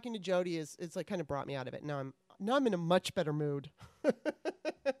 So talking to Jody is like kind of brought me out of it. Now I'm in a much better mood. But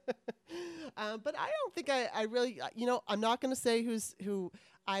I don't think I really, I'm not going to say who.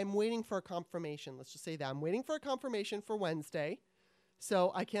 I'm waiting for a confirmation. Let's just say that. I'm waiting for a confirmation for Wednesday.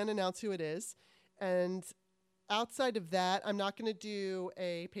 So I can't announce who it is. And outside of that, I'm not going to do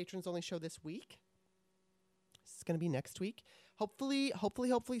a patrons only show this week. It's going to be next week. Hopefully,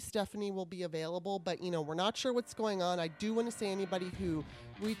 Stephanie will be available, but, we're not sure what's going on. I do want to say anybody who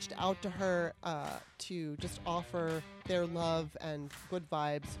reached out to her to just offer their love and good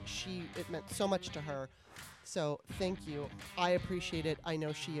vibes, it meant so much to her. So thank you. I appreciate it. I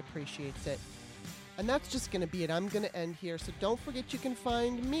know she appreciates it. And that's just going to be it. I'm going to end here. So don't forget you can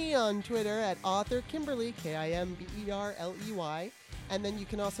find me on Twitter at author Kimberly, Kimberley. And then you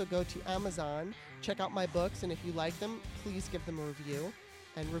can also go to Amazon, check out my books, and if you like them, please give them a review.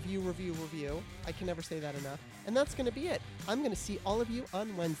 And review. I can never say that enough. And that's going to be it. I'm going to see all of you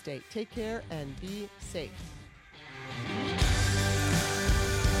on Wednesday. Take care and be safe.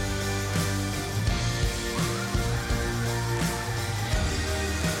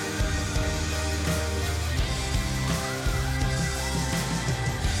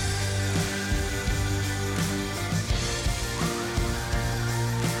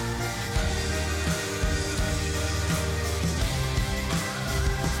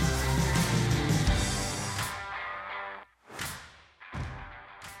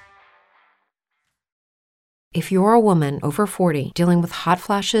 If you're a woman over 40 dealing with hot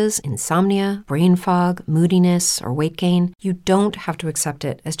flashes, insomnia, brain fog, moodiness, or weight gain, you don't have to accept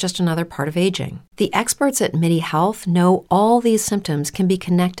it as just another part of aging. The experts at MIDI Health know all these symptoms can be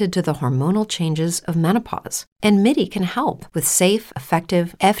connected to the hormonal changes of menopause. And MIDI can help with safe,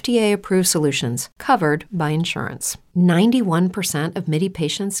 effective, FDA-approved solutions covered by insurance. 91% of MIDI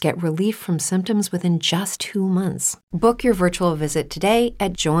patients get relief from symptoms within just 2 months. Book your virtual visit today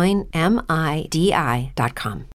at joinmidi.com.